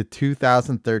 1988 to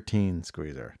 2013,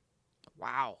 Squeezer.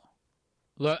 Wow.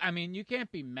 Look, I mean, you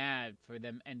can't be mad for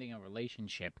them ending a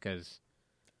relationship because...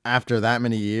 After that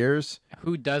many years?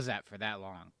 Who does that for that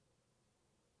long?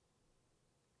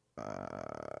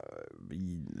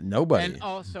 Nobody. And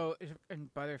also,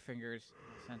 in Butterfingers,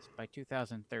 since by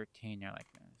 2013, you're like,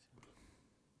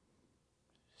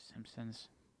 Simpsons.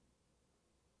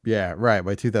 Yeah, right.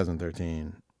 By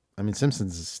 2013. I mean,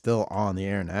 Simpsons is still on the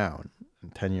air now,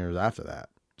 10 years after that.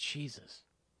 Jesus.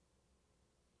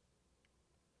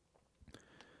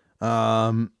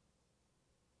 But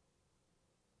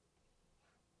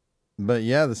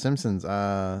yeah, The Simpsons.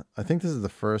 I think this is the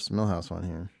first Milhouse one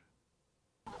here.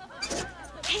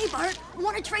 Hey, Bart,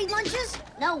 want to trade lunches?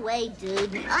 No way,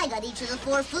 dude. I got each of the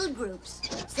 4 food groups.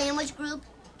 Sandwich group,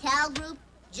 cow group,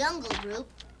 jungle group,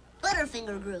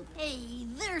 Butterfinger group. Hey,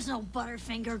 there's no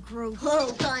Butterfinger group.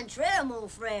 Oh, contraire, mon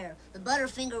frere. The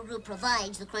Butterfinger group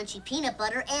provides the crunchy peanut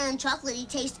butter and chocolatey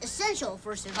taste essential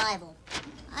for survival.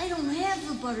 I don't have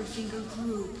the Butterfinger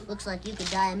group. Looks like you could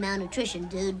die of malnutrition,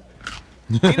 dude.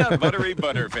 Peanut buttery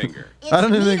Butterfinger. I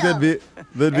don't even think that'd be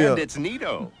And it's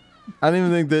Neato. I don't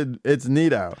even think that it's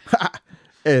Neato.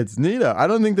 It's Neato. I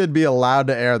don't think they'd be allowed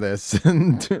to air this.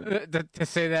 To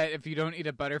say that if you don't eat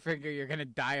a Butterfinger, you're going to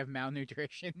die of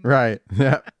malnutrition. Right.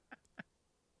 Yeah.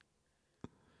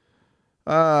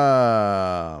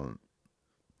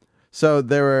 So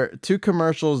there were 2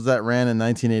 commercials that ran in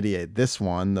 1988. This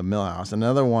one, the Milhouse.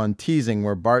 Another one, Teasing,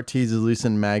 where Bart teases Lisa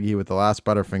and Maggie with the last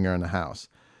Butterfinger in the house.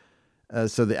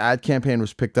 So the ad campaign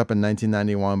was picked up in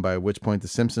 1991, by which point The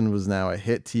Simpsons was now a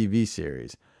hit TV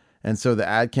series. And so the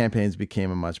ad campaigns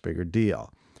became a much bigger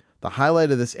deal. The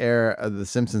highlight of this era of The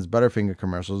Simpsons Butterfinger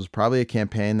commercials was probably a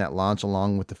campaign that launched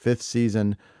along with the 5th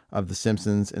season of The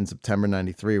Simpsons in September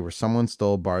 93, where someone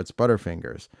stole Bart's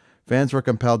Butterfingers. Fans were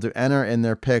compelled to enter in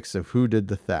their picks of who did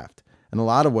the theft. In a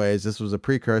lot of ways, this was a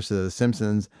precursor to The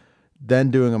Simpsons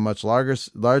then doing a much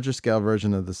larger scale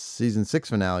version of the season 6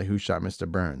 finale, Who Shot Mr.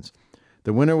 Burns.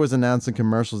 The winner was announced in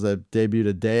commercials that debuted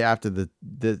a day after the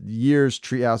year's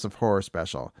Treehouse of Horror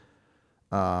special.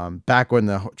 Back when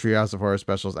the Treehouse of Horror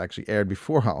specials actually aired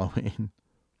before Halloween.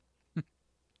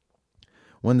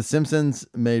 When The Simpsons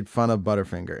made fun of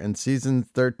Butterfinger. In season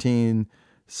 13,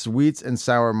 Sweets and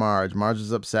Sour Marge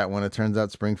is upset when it turns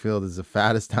out Springfield is the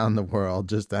fattest town in the world,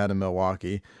 just ahead of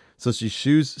Milwaukee. So she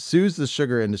sues the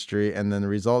sugar industry, and then the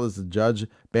result is the judge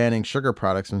banning sugar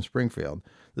products from Springfield.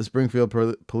 The Springfield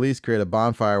police create a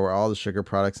bonfire where all the sugar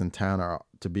products in town are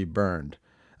to be burned.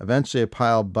 Eventually, a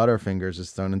pile of Butterfingers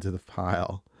is thrown into the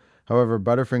pile. However,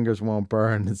 Butterfingers won't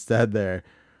burn. Instead, they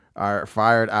are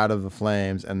fired out of the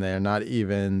flames, and they are not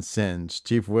even singed.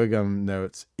 Chief Wiggum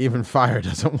notes, even fire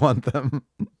doesn't want them.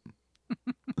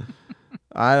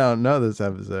 I don't know this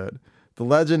episode. The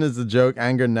legend is the joke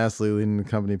angered Nestle, leading the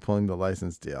company pulling the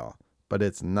license deal. But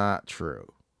it's not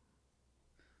true.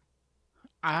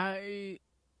 I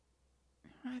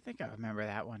think I remember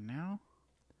that one now.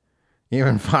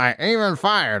 Even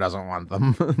fire doesn't want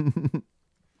them.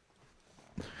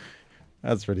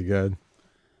 That's pretty good.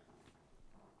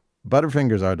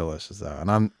 Butterfingers are delicious though,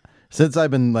 and since I've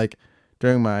been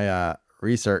doing my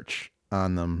research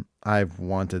on them, I've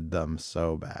wanted them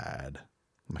so bad.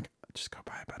 I'm like, just go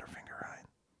buy a Butterfinger, Ryan.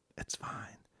 It's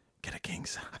fine. Get a king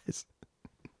size.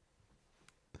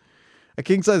 A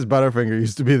king size Butterfinger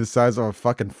used to be the size of a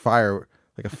fucking fire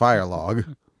log.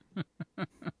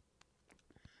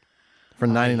 For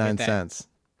 99 cents.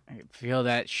 I can feel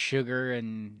that sugar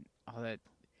and all that.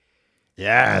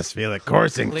 Yes, feel it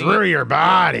coursing through your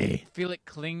body. Feel it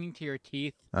clinging to your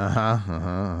teeth. God, I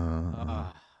love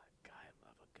a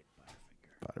good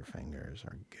Butterfinger. Butterfingers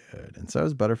are good. And so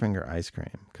is Butterfinger ice cream,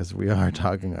 because we are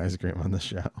talking ice cream on the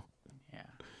show. Yeah.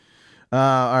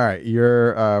 All right,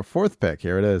 your 4th pick.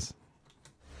 Here it is.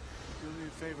 Do me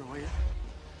a favor, will you?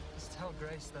 Just tell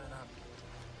Grace that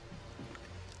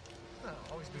I'll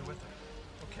always be with her,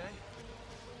 okay?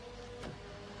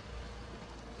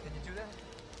 Can you do that?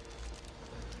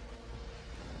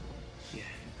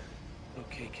 Yeah.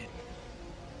 Okay, kid.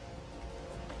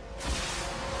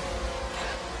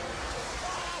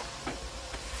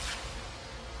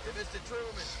 Hey, Mr.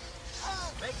 Truman.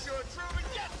 Make sure Truman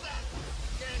gets that.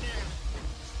 Get in there.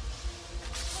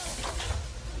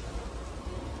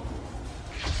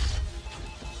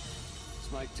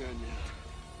 It's my turn now.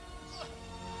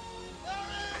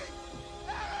 Harry!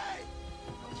 Harry!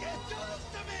 You can't do this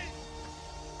to me!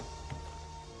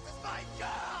 This is my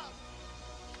job!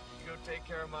 You go take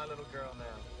care of my little girl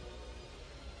now.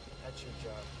 That's your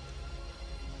job.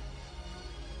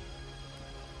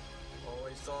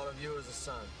 Always thought of you as a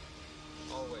son.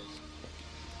 Always.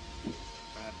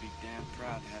 I'd be damn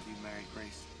proud to have you marry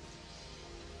Grace.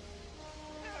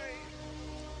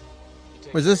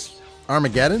 Was this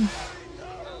Armageddon?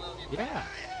 Yeah.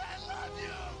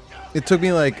 It took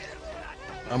me like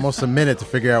almost a minute to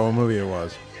figure out what movie it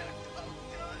was.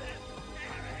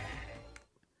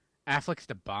 Affleck's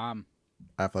the bomb.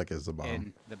 Affleck is the bomb.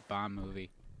 In the bomb movie.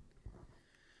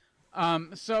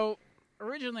 So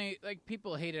originally, like,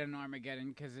 people hated on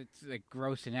Armageddon because it's like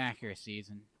gross inaccuracies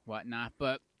and whatnot.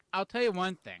 But I'll tell you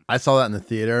one thing. I saw that in the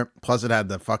theater. Plus, it had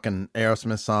the fucking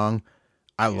Aerosmith song.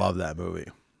 I love that movie.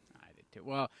 I did too.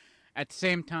 Well, at the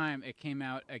same time, it came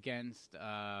out against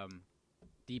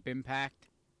Deep Impact,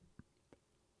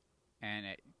 and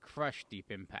it crushed Deep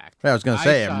Impact. Yeah, I was gonna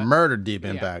say it murdered Deep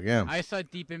Impact. Yeah, I saw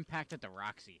Deep Impact at the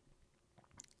Roxy.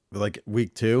 Like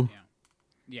week 2.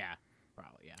 Yeah,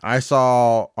 probably. Yeah. I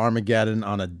saw Armageddon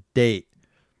on a date.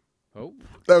 Oh,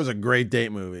 that was a great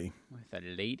date movie. with a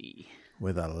lady.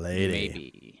 With a lady.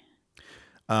 Maybe.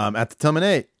 At the Tillman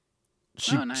 8.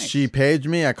 She paged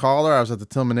me. I called her. I was at the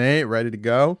Tillman 8, ready to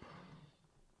go.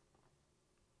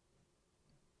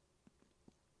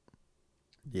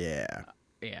 Yeah.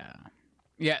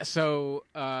 Yeah. So,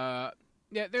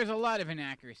 there's a lot of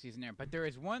inaccuracies in there, but there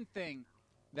is one thing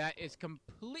that is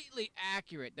completely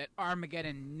accurate that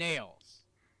Armageddon nails,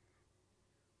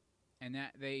 and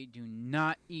that they do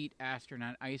not eat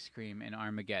astronaut ice cream in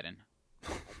Armageddon.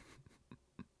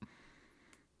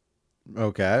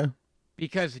 Okay.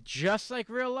 Because just like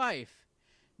real life,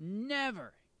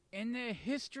 never in the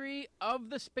history of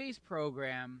the space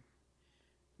program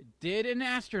did an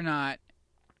astronaut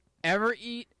ever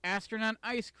eat astronaut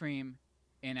ice cream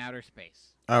in outer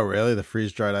space. Oh, really? The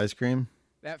freeze-dried ice cream?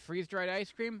 That freeze-dried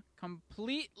ice cream,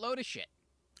 complete load of shit.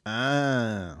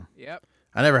 Ah. Yep.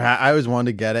 I never had. I always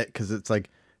wanted to get it because it's like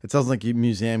it sounds like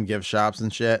museum gift shops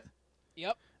and shit.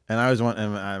 Yep. And I always want.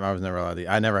 And I was never allowed to eat.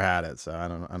 I never had it, so I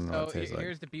don't know So what it tastes like.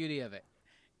 here's the beauty of it.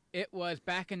 It was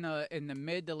back in the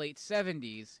mid to late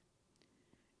 70s.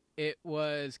 It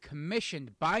was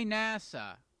commissioned by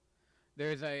NASA.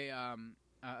 There's a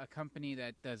company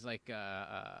that does like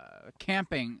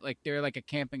camping, like they're like a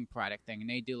camping product thing, and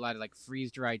they do a lot of like freeze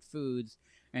dried foods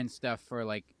and stuff for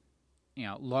like,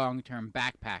 long term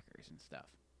backpackers and stuff.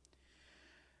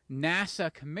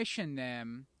 NASA commissioned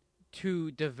them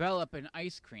to develop an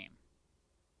ice cream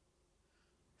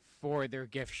for their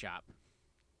gift shop.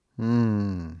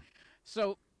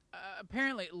 So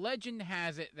apparently, legend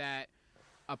has it that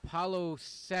Apollo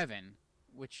 7,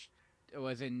 which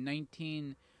was in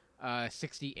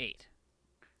 1968.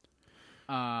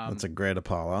 That's a great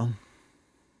Apollo.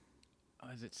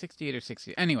 Was it 68 or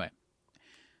 60? Anyway,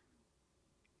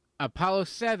 Apollo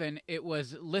 7, it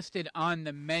was listed on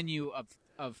the menu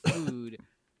of food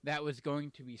that was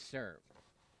going to be served.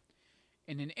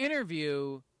 In an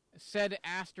interview, said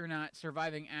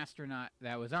surviving astronaut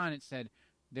that was on it said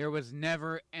there was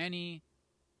never any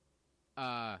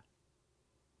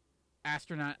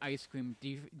astronaut ice cream,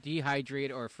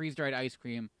 dehydrated or freeze-dried ice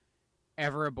cream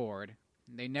ever aboard.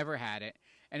 They never had it.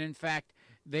 And in fact,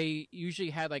 they usually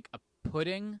had like a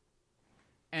pudding,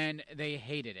 and they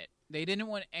hated it. They didn't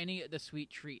want any of the sweet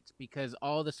treats because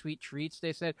all the sweet treats,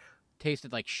 they said,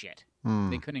 tasted like shit.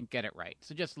 They couldn't get it right.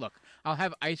 So just look, I'll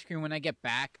have ice cream when I get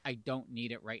back. I don't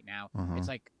need it right now. It's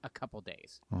like a couple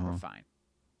days. We're fine.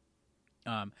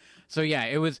 So yeah,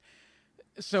 it was.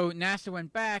 So NASA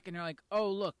went back and they're like,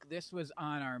 "Oh, look, this was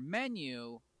on our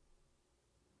menu.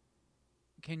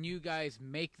 Can you guys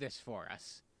make this for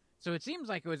us?" So it seems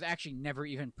like it was actually never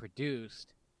even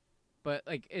produced, but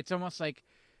like it's almost like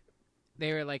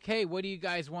they were like, "Hey, what do you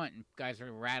guys want?" And guys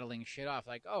are rattling shit off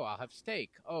like, "Oh, I'll have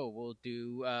steak. Oh, we'll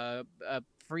do a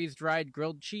freeze-dried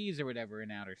grilled cheese or whatever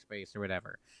in outer space or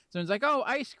whatever." So it's like, "Oh,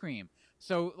 ice cream."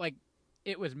 So like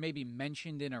it was maybe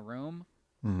mentioned in a room,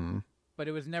 but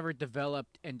it was never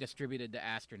developed and distributed to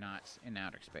astronauts in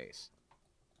outer space.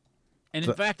 And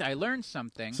in fact, I learned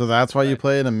something. So that's why you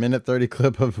played a minute 30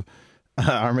 clip of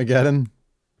Armageddon?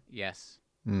 Yes.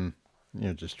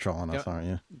 You're just trolling us, aren't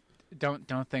you?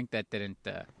 Don't think that didn't.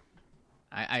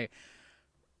 I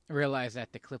realized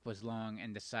that the clip was long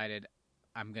and decided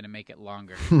I'm gonna make it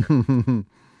longer.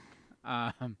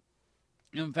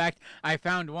 In fact, I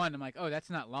found one. I'm like, oh, that's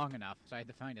not long enough, so I had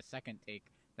to find a second take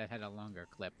that had a longer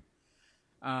clip.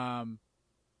 And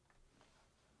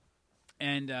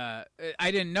I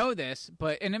didn't know this,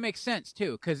 and it makes sense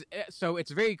too, because so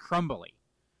it's very crumbly.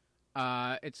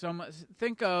 It's almost,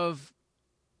 think of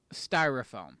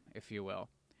styrofoam, if you will.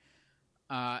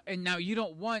 And now you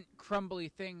don't want crumbly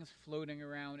things floating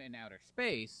around in outer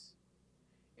space.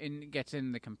 And it gets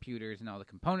in the computers and all the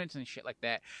components and shit like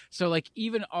that. So, like,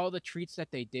 even all the treats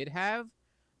that they did have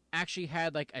actually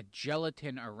had, like, a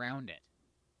gelatin around it.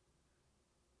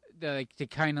 To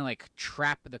kind of, like,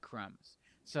 trap the crumbs.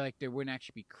 So, like, there wouldn't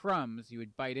actually be crumbs. You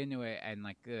would bite into it, and,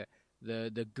 like, the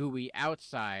gooey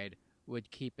outside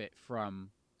would keep it from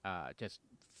just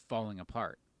falling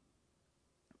apart.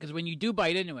 Because when you do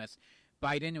bite into it,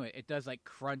 it does, like,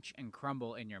 crunch and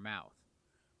crumble in your mouth.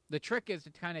 The trick is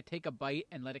to kind of take a bite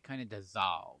and let it kind of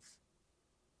dissolve.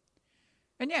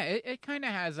 And yeah, it kind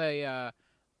of has a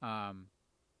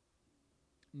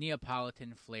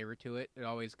Neapolitan flavor to it. It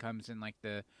always comes in like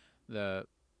the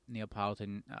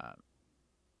Neapolitan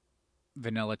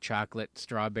vanilla chocolate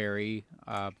strawberry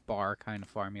bar kind of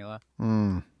formula.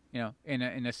 Mm. You know, in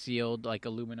a sealed like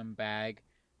aluminum bag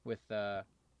with an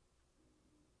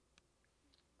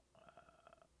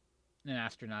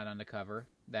astronaut on the cover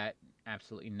that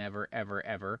absolutely never, ever,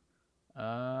 ever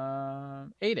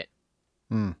ate it.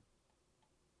 Mm.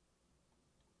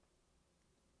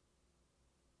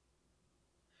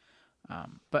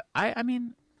 But I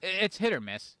mean, it's hit or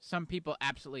miss. Some people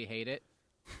absolutely hate it.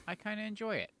 I kind of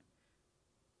enjoy it.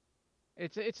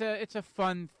 It's a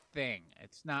fun thing.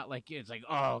 It's not like it's like,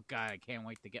 oh god, I can't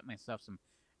wait to get myself some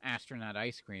astronaut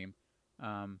ice cream.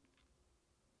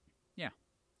 Yeah.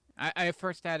 I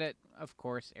first had it, of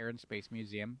course, Air and Space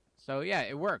Museum. So, yeah,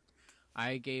 it worked.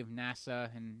 I gave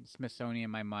NASA and Smithsonian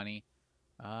my money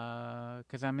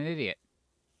because I'm an idiot.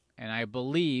 And I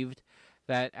believed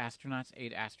that astronauts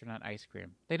ate astronaut ice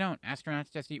cream. They don't.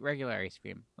 Astronauts just eat regular ice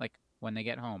cream, like when they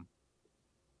get home.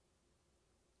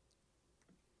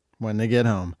 When they get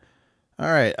home.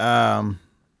 All right. I'm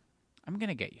going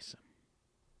to get you some.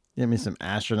 Get me some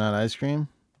astronaut ice cream?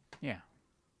 Yeah.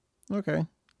 Okay.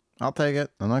 I'll take it.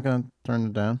 I'm not going to turn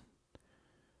it down.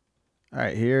 All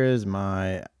right, here is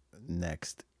my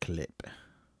next clip.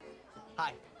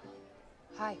 Hi,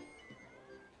 Hi,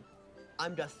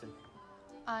 I'm Dustin.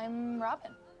 I'm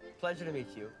Robin. Pleasure to meet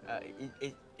you.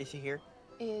 Is she here?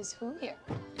 Is who here?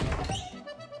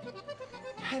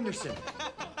 Henderson.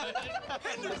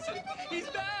 Henderson, he's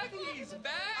back! He's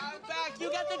back! I'm back!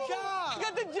 You got the job! You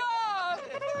got the job!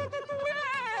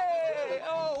 Yay!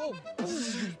 Oh!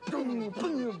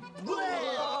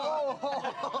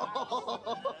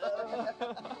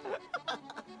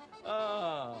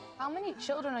 How many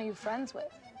children are you friends with?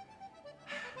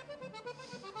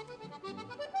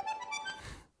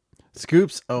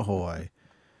 Scoops Ahoy.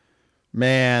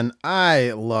 Man,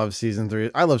 I love season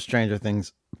 3. I love Stranger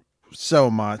Things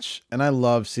so much, and I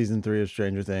love season 3 of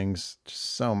Stranger Things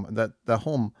just so much. The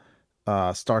whole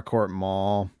Starcourt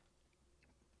Mall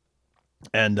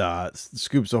and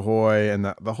Scoops Ahoy and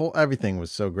the whole everything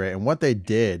was so great. And what they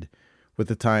did with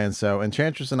the tie-in. So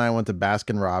Enchantress and I went to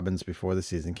Baskin Robbins before the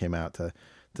season came out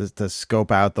to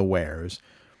scope out the wares.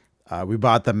 We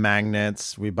bought the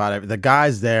magnets. We bought the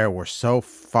guys there were so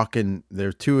fucking.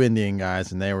 They're 2 Indian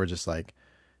guys, and they were just like,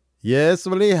 "Yes,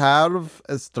 we have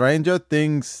a Stranger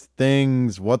Things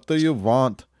things. What do you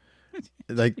want?"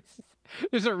 Like,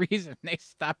 there's a reason they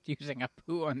stopped using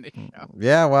Apu on the show.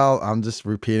 Yeah, well, I'm just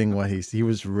repeating what he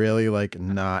was really like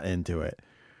not into it.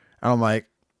 And I'm like,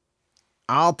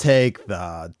 I'll take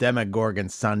the Demogorgon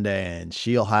sundae, and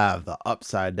she'll have the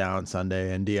upside down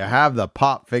sundae. And do you have the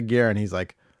pop figure? And he's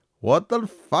like, what the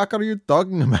fuck are you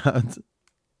talking about?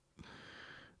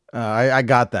 I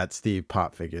got that Steve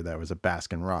Pop figure that was a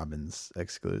Baskin Robbins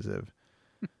exclusive.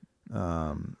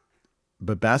 But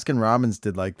Baskin Robbins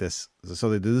did like this. So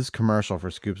they did this commercial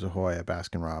for Scoops Ahoy at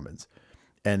Baskin Robbins.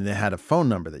 And they had a phone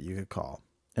number that you could call.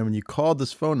 And when you called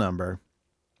this phone number,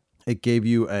 it gave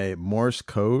you a Morse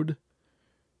code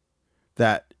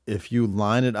that if you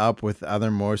line it up with other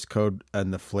Morse code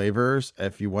and the flavors,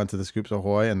 if you went to the Scoops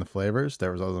Ahoy and the flavors,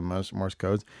 there was all the Morse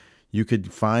codes, you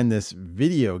could find this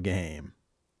video game.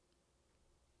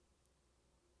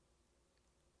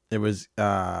 It was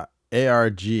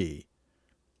ARG.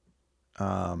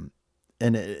 And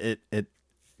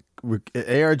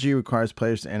ARG requires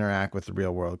players to interact with the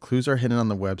real world. Clues are hidden on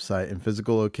the website in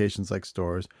physical locations like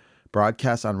stores,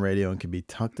 broadcast on radio and can be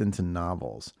tucked into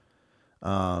novels.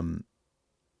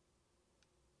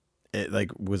 It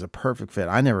like was a perfect fit.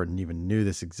 I never even knew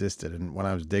this existed, and when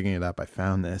I was digging it up, I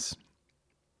found this.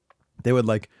 They would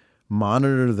like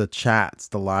monitor the chats,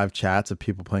 the live chats of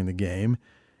people playing the game,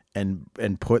 and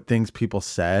put things people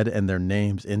said and their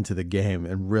names into the game,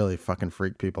 and really fucking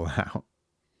freak people out.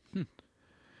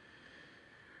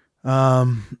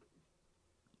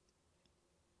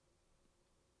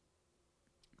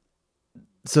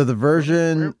 So the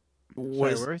version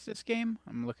was Sorry, where is this game?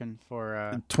 I'm looking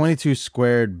for 22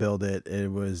 Squared build it.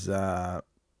 It was on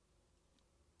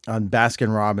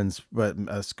Baskin Robbins, but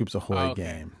a Scoops Ahoy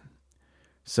game.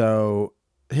 So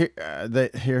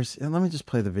here's and let me just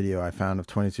play the video I found of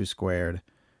 22 Squared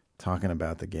talking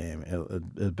about the game.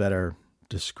 It better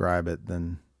describe it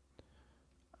than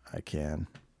I can.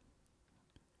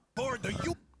 For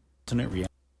the alternate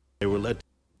reality, they were led.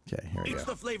 Okay, here we It's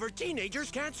go. the flavor teenagers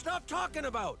can't stop talking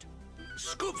about.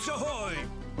 Scoops Ahoy!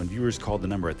 When viewers called the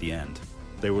number at the end,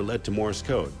 they were led to Morse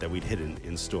code that we'd hidden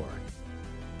in store.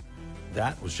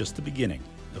 That was just the beginning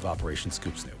of Operation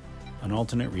Scoop Snoop, an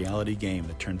alternate reality game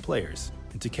that turned players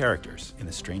into characters in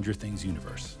the Stranger Things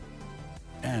universe.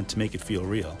 And to make it feel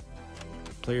real,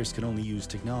 players could only use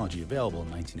technology available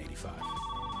in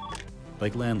 1985,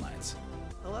 like landlines,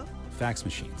 Hello? fax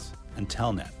machines, and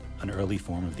Telnet, an early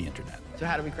form of the internet. So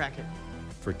how do we crack it?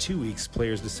 For 2 weeks,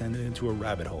 players descended into a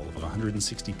rabbit hole of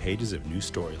 160 pages of new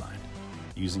storyline,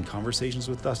 using conversations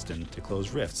with Dustin to close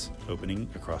rifts opening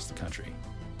across the country.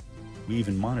 We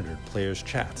even monitored players'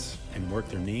 chats and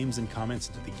worked their names and comments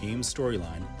into the game's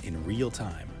storyline in real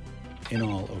time. In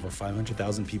all, over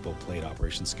 500,000 people played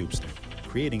Operation Scoop Snoop,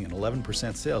 creating an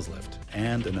 11% sales lift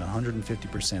and an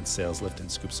 150% sales lift in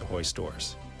Scoops Ahoy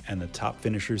stores. And the top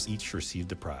finishers each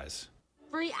received a prize.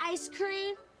 Free ice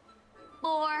cream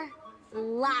for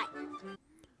life.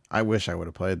 I wish I would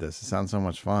have played this. It sounds so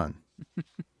much fun.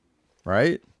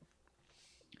 Right?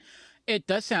 It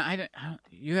does sound. I don't,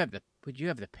 you have the. Would you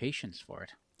have the patience for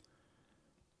it?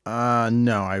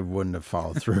 No, I wouldn't have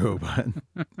followed through, but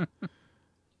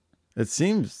it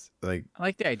seems like I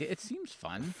like the idea. It seems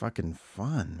fun. fucking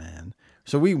fun, man.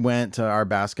 So we went to our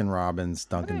Baskin Robbins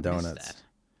Dunkin' How did I miss Donuts.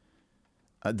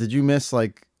 Did you miss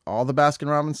like all the Baskin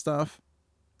Robbins stuff?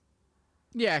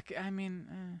 Yeah, I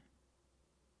mean,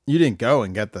 You didn't go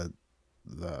and get the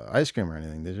ice cream or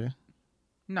anything, did you?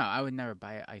 no, I would never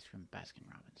buy ice cream at Baskin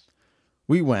Robbins.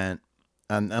 We went,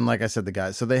 and like I said, the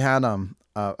guys. So they had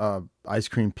a ice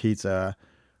cream pizza,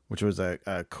 which was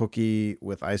a cookie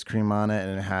with ice cream on it,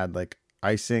 and it had like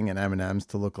icing and M&Ms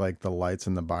to look like the lights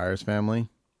in the Byers family.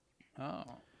 Oh.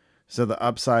 So the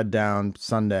upside down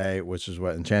sundae, which is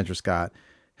what Enchantress got,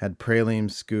 had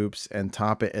praline scoops and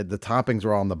the toppings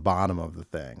were all on the bottom of the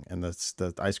thing, and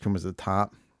the ice cream was at the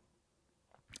top.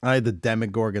 I had the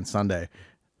Demogorgon sundae,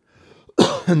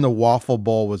 and the waffle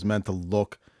bowl was meant to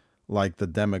look like the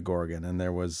Demogorgon, and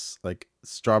there was like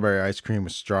strawberry ice cream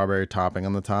with strawberry topping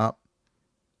on the top.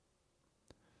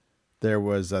 There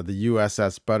was the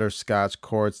USS Butterscotch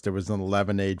Quartz. There was a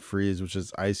lemonade freeze, which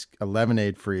is ice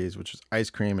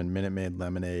cream and Minute Maid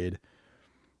lemonade.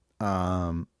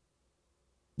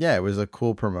 Yeah, it was a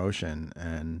cool promotion,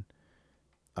 and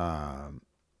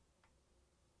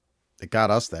it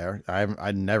got us there.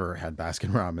 I never had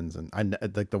Baskin Robbins, and I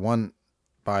like the one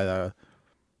by the,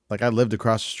 like I lived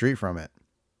across the street from it,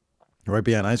 right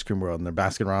behind Ice Cream World, and their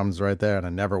Baskin Robbins right there, and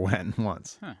I never went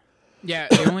once. Huh. Yeah,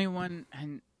 the only one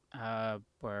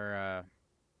where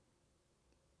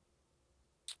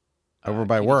Over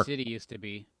by Kitty work. City used to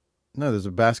be. No, there's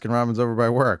a Baskin Robbins over by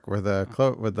work where the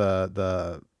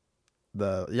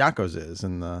the Yakos is,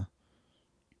 and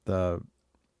the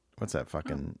what's that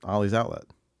fucking Ollie's Outlet.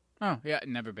 Oh yeah,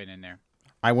 never been in there.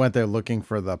 I went there looking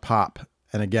for the pop,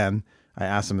 and again, I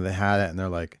asked them if they had it, and they're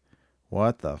like,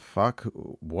 "What the fuck?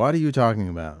 What are you talking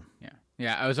about?"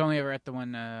 Yeah. I was only ever at the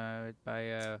one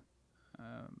by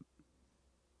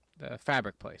the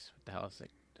fabric place. What the hell is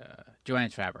it?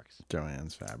 Joanne's Fabrics.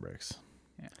 Joanne's Fabrics.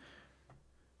 Yeah.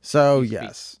 So Used to be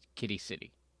yes, Kitty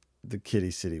City. the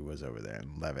Kitty City was over there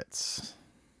in Levitz.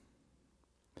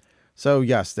 So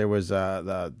yes, there was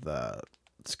the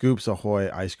Scoops Ahoy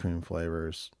ice cream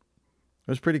flavors.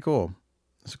 It was pretty cool.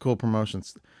 It's a cool promotion.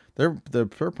 The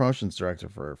promotions director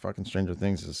for fucking Stranger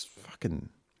Things is fucking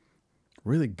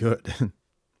really good.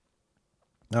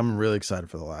 I'm really excited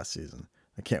for the last season.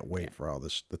 I can't wait for all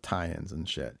the tie-ins and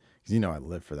shit, because I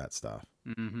live for that stuff.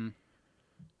 Mm-hmm.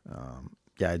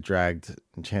 Yeah, I dragged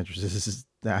Enchantress's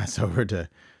ass over to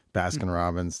Baskin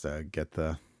Robbins to get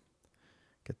the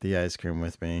ice cream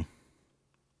with me.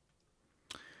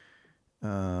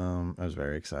 I was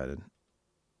very excited.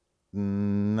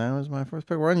 That was my first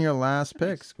pick. We're on your last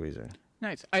pick, Squeezer.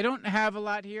 Nice. I don't have a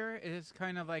lot here. It's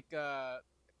kind of like, I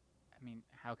mean,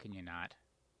 how can you not?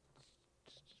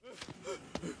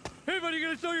 Hey, buddy, you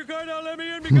gonna slow your car down? Let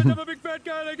me in because I'm a big fat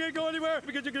guy and I can't go anywhere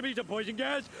because there's gonna be some poison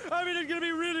gas. I mean, it's gonna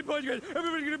be really poison gas.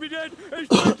 Everybody's gonna be dead,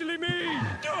 especially me.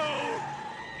 No!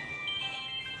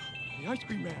 The ice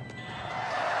cream man.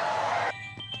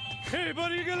 Hey,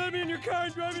 buddy, you gonna let me in your car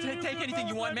and drive me? Take anything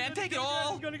you want, man. Take it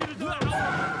all. I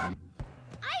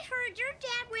heard your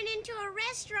dad went into a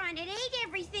restaurant and ate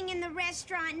everything in the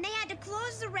restaurant, and they had to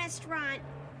close the restaurant.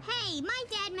 Hey, my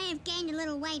dad may have gained a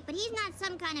little weight, but he's not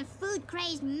some kind of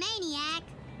food-crazed maniac.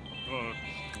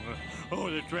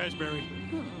 Oh, the raspberry.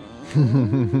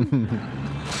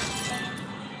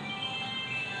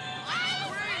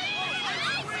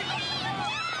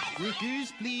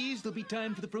 Workers, please. There'll be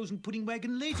time for the frozen pudding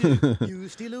wagon later. You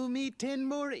still owe me 10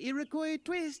 more Iroquois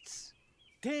twists.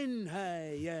 10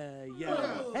 high, yeah,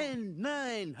 and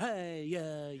 9 high,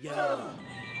 yeah.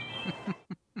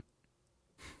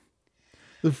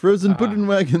 The frozen pudding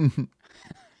wagon.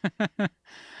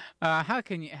 How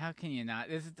can you not?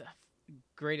 This is the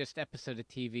greatest episode of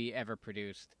TV ever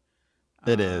produced.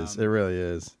 It is. It really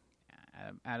is.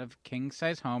 Out of king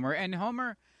size Homer, and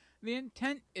Homer, the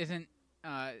intent isn't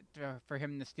for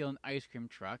him to steal an ice cream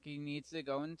truck. He needs to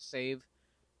go and save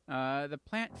the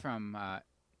plant from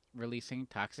releasing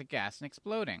toxic gas and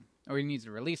exploding, or he needs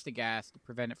to release the gas to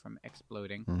prevent it from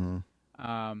exploding.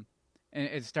 Mm-hmm. And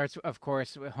it starts, of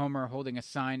course, with Homer holding a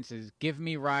sign that says, "Give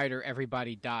me ride or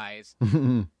everybody dies."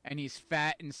 And he's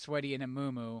fat and sweaty in a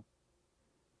muumuu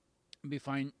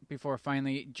before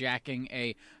finally jacking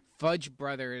a Fudge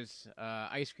Brothers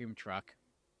ice cream truck.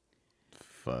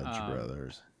 Fudge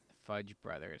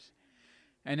Brothers.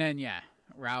 And then, yeah,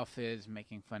 Ralph is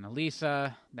making fun of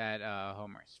Lisa, that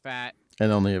Homer's fat.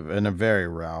 And only in a very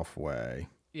Ralph way.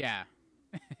 Yeah.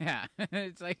 Yeah.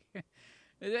 It's like...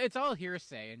 It's all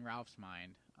hearsay in Ralph's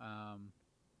mind.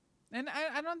 And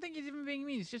I don't think he's even being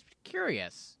mean. He's just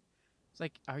curious. It's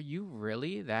like, are you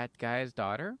really that guy's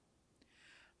daughter?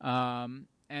 And,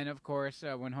 of course,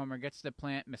 when Homer gets to the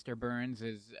plant, Mr. Burns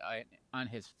is on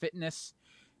his fitness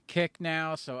kick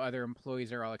now, so other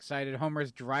employees are all excited.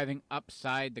 Homer's driving up the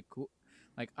side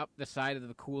of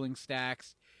the cooling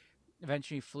stacks.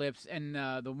 Eventually flips, and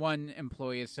the one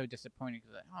employee is so disappointed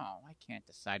because, I can't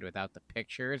decide without the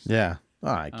pictures. Yeah. Oh,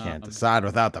 I can't decide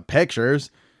without the pictures.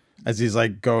 As he's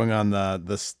like going on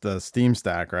the steam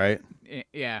stack, right?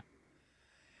 Yeah.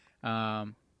 Yeah.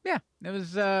 It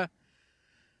was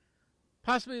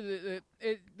possibly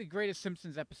the greatest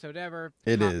Simpsons episode ever.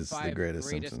 It Top is the 5 greatest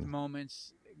greatest Simpsons.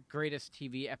 moments, greatest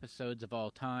TV episodes of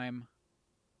all time.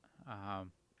 Yeah,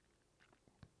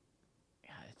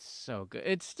 it's so good.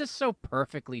 It's just so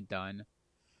perfectly done.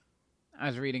 I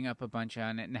was reading up a bunch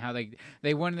on it and how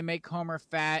they wanted to make Homer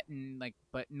fat and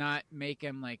but not make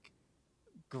him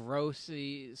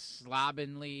grossly,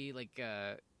 slovenly,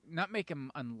 not make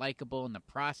him unlikable in the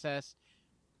process.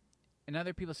 And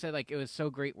other people said it was so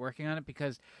great working on it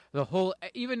because the whole,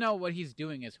 even though what he's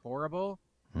doing is horrible,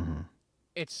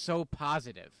 it's so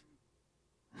positive.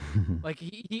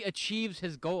 He achieves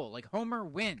his goal. Homer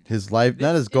wins. His life,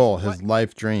 not his goal, his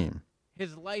life dream.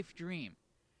 His life dream.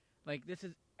 This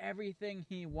is everything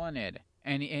he wanted,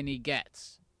 and he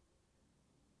gets.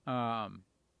 Yeah,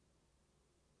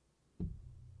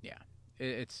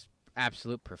 it's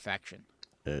absolute perfection.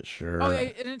 It sure. Oh,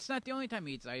 and it's not the only time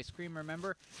he eats ice cream.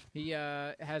 Remember, he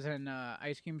has an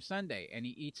ice cream sundae, and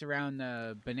he eats around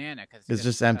the banana because it's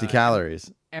just empty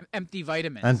calories. Empty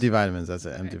vitamins. Empty vitamins. That's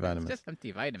it. Empty vitamins. Just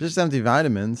empty vitamins. Just empty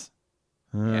vitamins.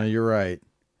 You're right.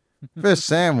 Fish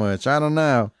sandwich. I don't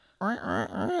know.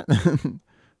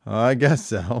 I guess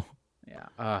so.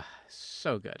 Yeah.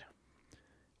 So good.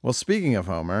 Well, speaking of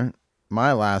Homer,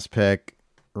 my last pick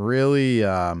really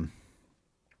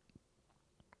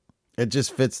it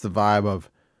just fits the vibe of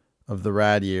the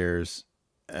Rad Years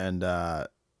and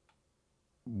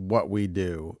what we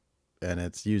do, and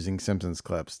it's using Simpsons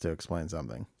clips to explain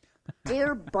something.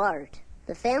 Dear Bart,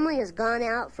 the family has gone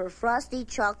out for frosty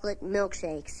chocolate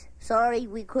milkshakes. Sorry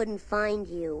we couldn't find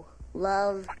you.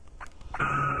 Love,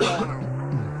 Dad.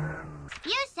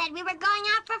 You said we were going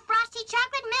out for frosty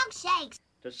chocolate milkshakes.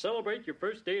 To celebrate your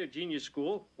first day of Genius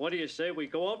School, what do you say we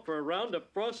go out for a round of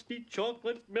frosty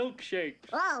chocolate milkshakes?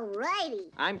 Alrighty.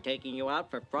 I'm taking you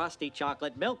out for frosty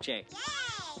chocolate milkshakes.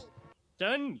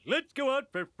 Son, let's go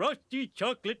out for frosty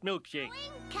chocolate milkshakes.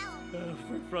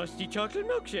 For frosty chocolate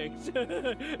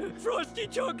milkshakes. Frosty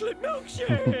chocolate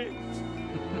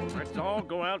milkshakes. Let's all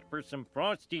go out for some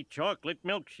frosty chocolate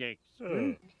milkshakes.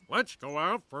 Let's go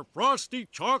out for frosty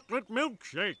chocolate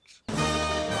milkshakes.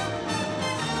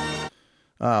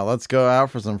 Let's go out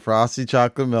for some frosty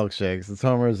chocolate milkshakes. It's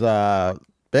Homer's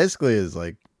basically his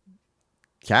like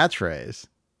catchphrase.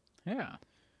 Yeah.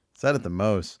 Said it the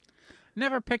most.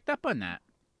 Never picked up on that.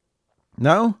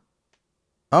 No?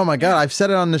 Oh my God, I've said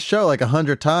it on the show like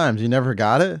 100 times. You never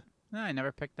got it? No, I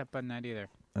never picked up on that either.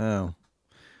 Oh.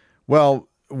 Well,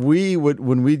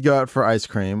 when we'd go out for ice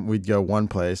cream, we'd go one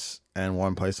place and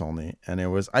one place only, and it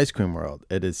was Ice Cream World.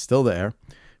 It is still there.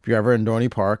 If you're ever in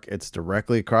Dorney Park, it's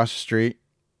directly across the street.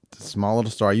 It's a small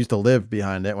little store. I used to live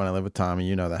behind it when I lived with Tommy.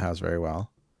 You know the house very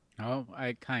well. Oh,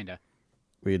 I kinda.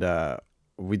 We'd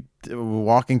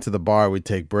walking to the bar, we'd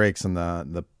take breaks on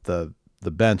the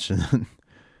bench and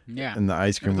Yeah. in the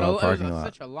Ice Cream World parking It was lot.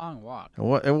 such a long walk.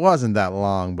 It wasn't that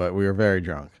long, but we were very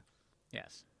drunk.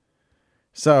 Yes.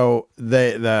 So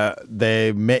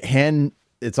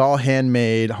it's all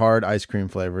handmade hard ice cream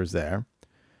flavors there.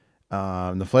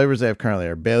 The flavors they have currently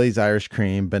are Bailey's Irish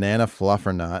Cream, banana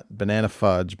fluffernuts, banana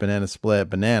fudge, banana split,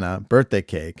 banana, birthday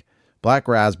cake, black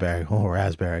raspberry,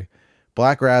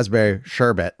 black raspberry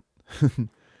sherbet,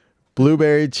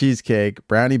 blueberry cheesecake,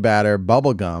 brownie batter,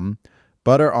 bubble gum,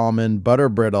 butter almond, butter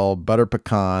brittle, butter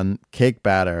pecan, cake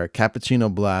batter,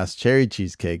 cappuccino blast, cherry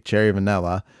cheesecake, cherry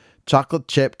vanilla, chocolate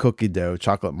chip cookie dough,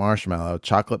 chocolate marshmallow,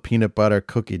 chocolate peanut butter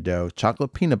cookie dough,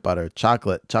 chocolate peanut butter,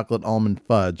 chocolate almond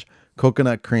fudge,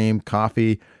 coconut cream,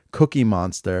 coffee, cookie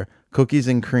monster, cookies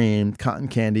and cream, cotton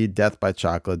candy, death by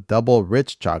chocolate, double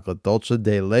rich chocolate, dulce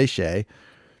de leche,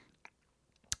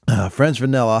 French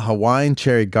vanilla, Hawaiian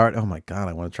cherry garden. Oh my God,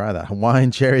 I want to try that.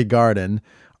 Hawaiian cherry garden,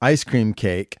 ice cream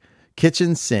cake,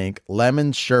 kitchen sink,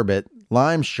 lemon sherbet,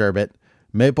 lime sherbet,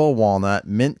 maple walnut,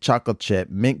 mint chocolate chip,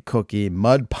 mint cookie,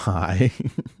 mud pie,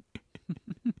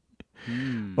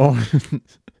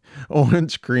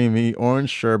 orange creamy, orange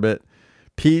sherbet,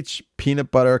 peach,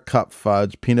 peanut butter cup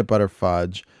fudge, peanut butter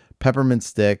fudge, peppermint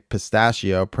stick,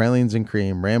 pistachio, pralines and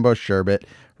cream, rainbow sherbet,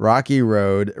 rocky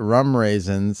road, rum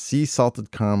raisins, sea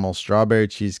salted caramel, strawberry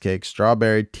cheesecake,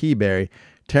 strawberry tea berry,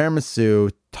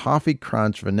 tiramisu, toffee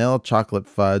crunch, vanilla chocolate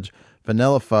fudge,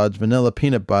 vanilla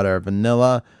peanut butter,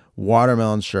 vanilla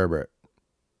watermelon sherbet.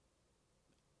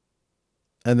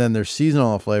 And then their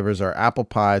seasonal flavors are apple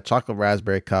pie, chocolate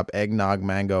raspberry cup, eggnog,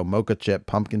 mango, mocha chip,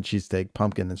 pumpkin cheesesteak,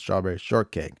 pumpkin, and strawberry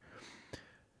shortcake.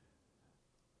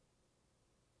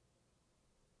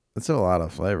 That's a lot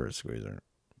of flavors, Squeezer.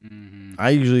 Mm-hmm.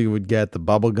 I usually would get the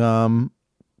bubble gum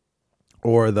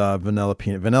or the vanilla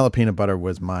peanut. Vanilla peanut butter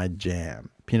was my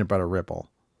jam. Peanut butter ripple.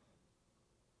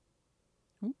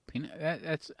 Ooh,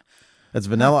 that's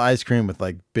vanilla ice cream with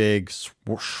like big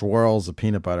swirls of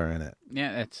peanut butter in it.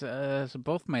 Yeah, that's so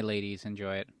both my ladies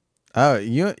enjoy it. Oh,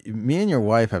 me and your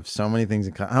wife have so many things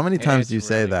in common. How many times do you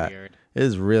say really that? weird. It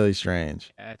is really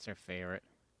strange. That's her favorite.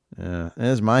 Yeah, it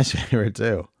is my favorite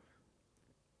too.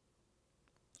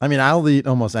 I mean, I'll eat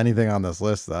almost anything on this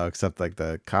list though, except like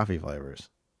the coffee flavors.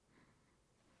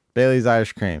 Bailey's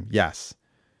Irish Cream, yes.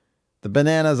 The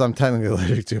bananas I'm technically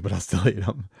allergic to, but I'll still eat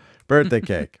them. Birthday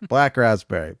cake, black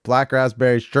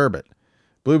raspberry sherbet,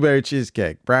 blueberry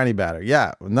cheesecake, brownie batter.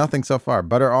 Yeah, nothing so far.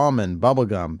 Butter almond,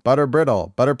 bubblegum, butter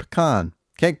brittle, butter pecan,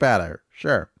 cake batter.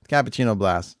 Sure. Cappuccino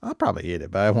blast. I'll probably eat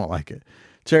it, but I won't like it.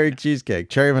 Cherry cheesecake,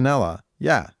 cherry vanilla.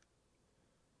 Yeah.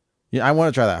 Yeah, I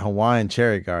want to try that Hawaiian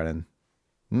cherry garden.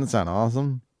 Doesn't that sound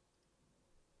awesome?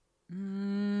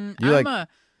 I'm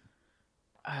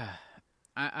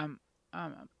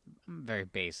very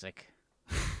basic.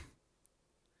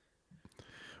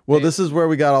 Well, this is where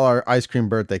we got all our ice cream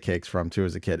birthday cakes from too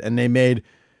as a kid, and they made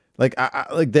like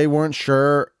they weren't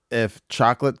sure if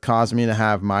chocolate caused me to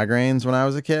have migraines when I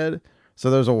was a kid, so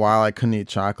there was a while I couldn't eat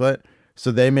chocolate.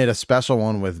 So they made a special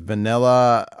one with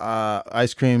vanilla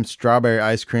ice cream, strawberry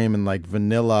ice cream, and like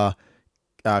vanilla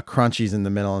crunchies in the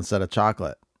middle instead of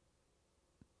chocolate.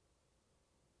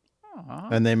 Aww,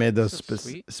 and they made those so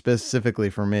sweet. specifically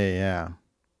for me. Yeah.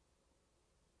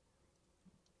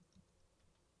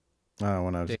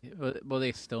 When I was, will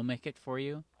they still make it for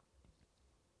you?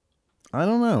 I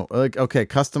don't know. Like, okay,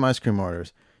 custom ice cream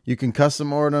orders. You can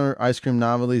custom order ice cream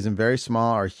novelties in very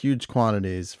small or huge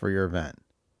quantities for your event.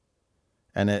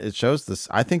 And it shows this.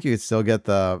 I think you could still get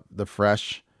the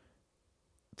fresh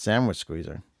sandwich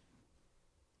squeezer.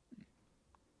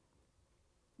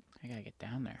 I gotta get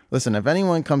down there. Listen, if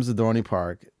anyone comes to Dorney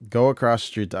Park, go across the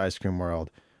street to Ice Cream World.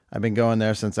 I've been going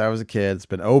there since I was a kid. It's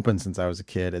been open since I was a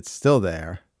kid. It's still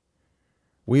there.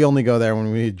 We only go there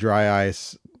when we need dry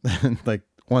ice, like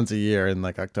once a year in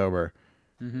like October.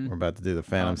 Mm-hmm. We're about to do the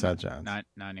Phantom Sunshine. Not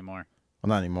anymore. Well,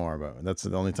 not anymore, but that's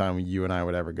the only time you and I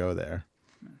would ever go there.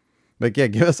 But yeah,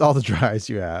 give us all the dry ice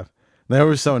you have. They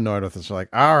were so annoyed with us. We're like,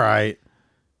 all right.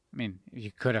 I mean,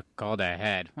 you could have called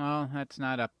ahead. Well, that's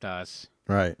not up to us.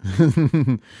 Right.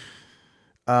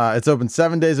 It's open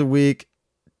 7 days a week,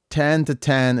 10 to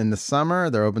 10 in the summer.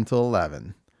 They're open till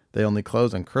 11. They only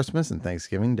close on Christmas and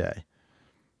Thanksgiving Day.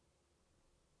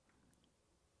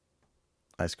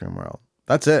 Ice Cream World.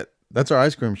 That's it. That's our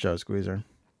ice cream show, Squeezer.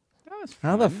 That was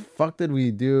How the fuck did we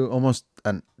do almost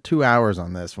 2 hours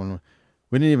on this when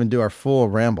we didn't even do our full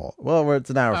ramble? Well, it's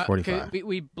an hour 45.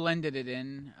 We blended it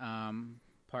in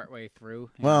partway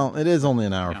through. Well, it is only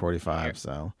an hour 45,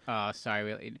 so. Oh,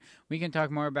 sorry. We can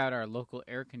talk more about our local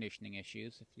air conditioning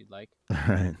issues if you'd like.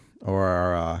 Right. Or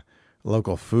our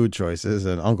local food choices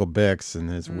and Uncle Bix and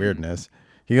his weirdness.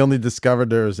 He only discovered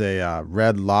there was a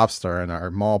Red Lobster in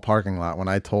our mall parking lot when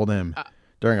I told him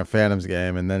during a Phantoms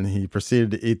game, and then he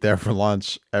proceeded to eat there for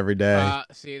lunch every day.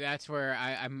 See, that's where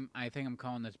I think I'm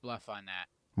calling this bluff on that.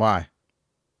 Why?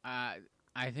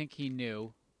 I think he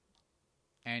knew,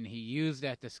 and he used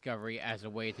that discovery as a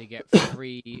way to get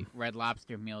free Red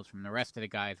Lobster meals from the rest of the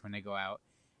guys when they go out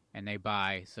and they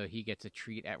buy, so he gets a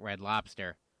treat at Red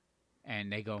Lobster, and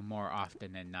they go more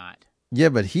often than not. Yeah,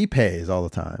 but he pays all the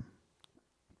time.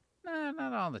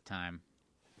 Not all the time.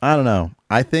 I don't know.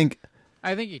 I think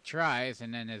he tries,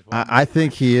 and then his. I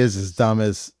think he is as dumb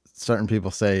as certain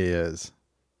people say he is.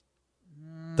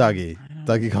 Dougie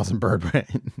calls him Bird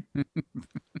Brain.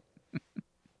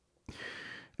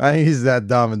 I think he's that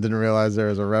dumb and didn't realize there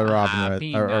was a Red Robin If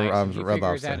he Red figures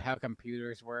Lobster. out how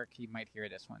computers work, he might hear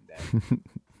this one day.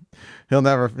 He'll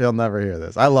never hear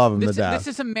this. I love him to death.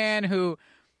 This is a man who.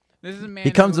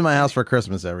 He comes to my house for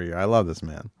Christmas every year. I love this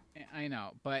man. I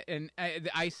know, but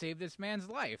I saved this man's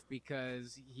life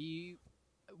because he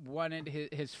wanted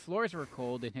his floors were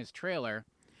cold in his trailer,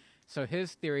 so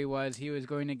his theory was he was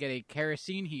going to get a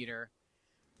kerosene heater,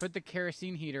 put the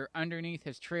kerosene heater underneath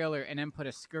his trailer, and then put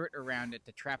a skirt around it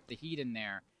to trap the heat in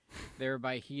there,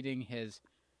 thereby heating his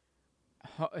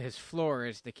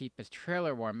floors to keep his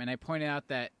trailer warm. And I pointed out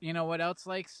that you know what else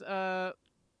likes the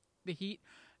heat?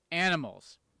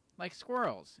 Animals. Like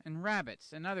squirrels and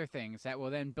rabbits and other things that will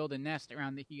then build a nest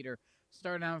around the heater,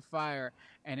 start on fire,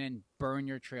 and then burn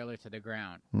your trailer to the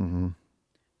ground. Mm-hmm.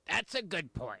 That's a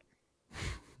good point.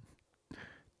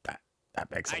 That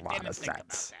makes a lot of think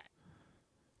sense.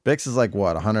 Bix is like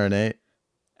what, 108?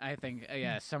 I think,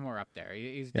 somewhere up there.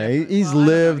 He's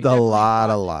lived a lot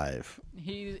of life.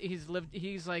 He's lived.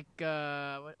 He's like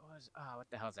what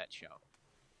the hell's that show?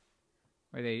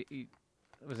 Where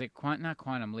was it not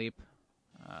Quantum Leap?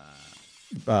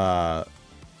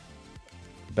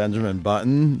 Benjamin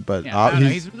Button, but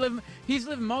he's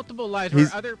lived multiple lives where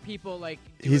other people like.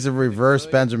 He's a reverse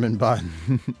Benjamin Button.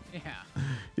 Yeah.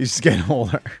 He's just getting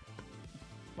older.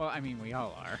 Well, I mean, we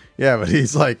all are. Yeah, but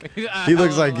he's like, he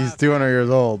looks like he's 200 years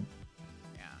old.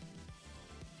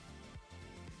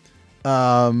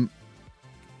 Yeah.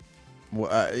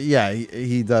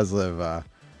 He does live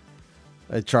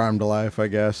a charmed life, I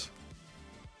guess.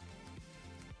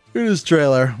 In his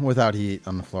trailer without heat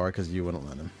on the floor because you wouldn't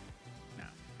let him. No,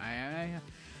 I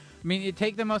mean, you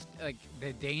take the most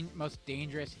most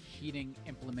dangerous heating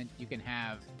implement you can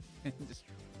have, and just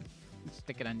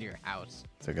stick it under your house.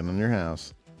 Stick it under your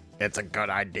house. It's a good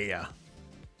idea.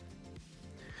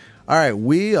 All right,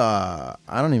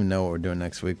 I don't even know what we're doing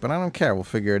next week, but I don't care. We'll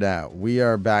figure it out. We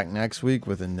are back next week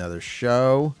with another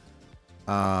show.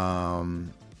 I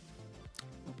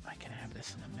can have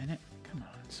this in a minute. Come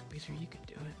on, Squeezer, you can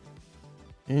do it.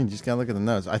 You just gotta look at the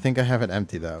notes. I think I have it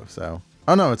empty though. So,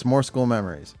 oh no, it's more school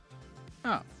memories.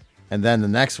 Oh. And then the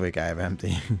next week I have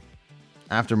empty.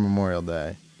 After Memorial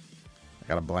Day, I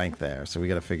got a blank there, so we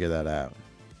got to figure that out.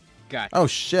 Gotcha. Oh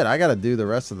shit! I got to do the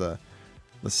rest of the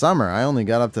summer. I only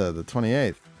got up to the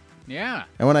 28th. Yeah.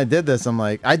 And when I did this, I'm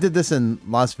like, I did this in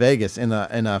Las Vegas in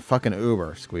a fucking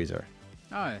Uber, Squeezer.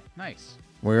 Oh, nice.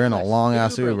 We were in a long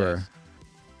ass Uber Uber. list.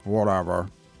 Whatever.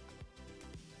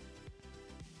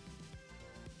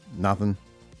 Nothing.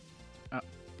 No,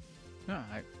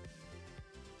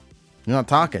 You're not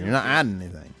talking. You're not adding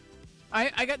anything.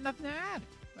 I got nothing to add.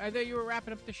 I thought you were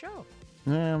wrapping up the show.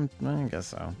 Yeah, I guess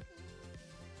so.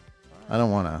 I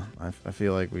don't want to. I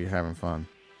feel like we're having fun.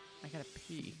 I gotta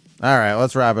pee. All right,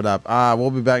 let's wrap it up.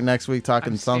 We'll be back next week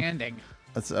talking standing.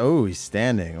 He's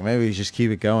standing. Maybe we just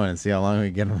keep it going and see how long we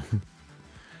get him.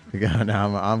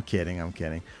 No, I'm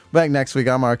kidding. Back next week.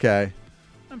 I'm RK.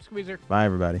 I'm Squeezer. Bye,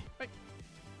 everybody. Bye.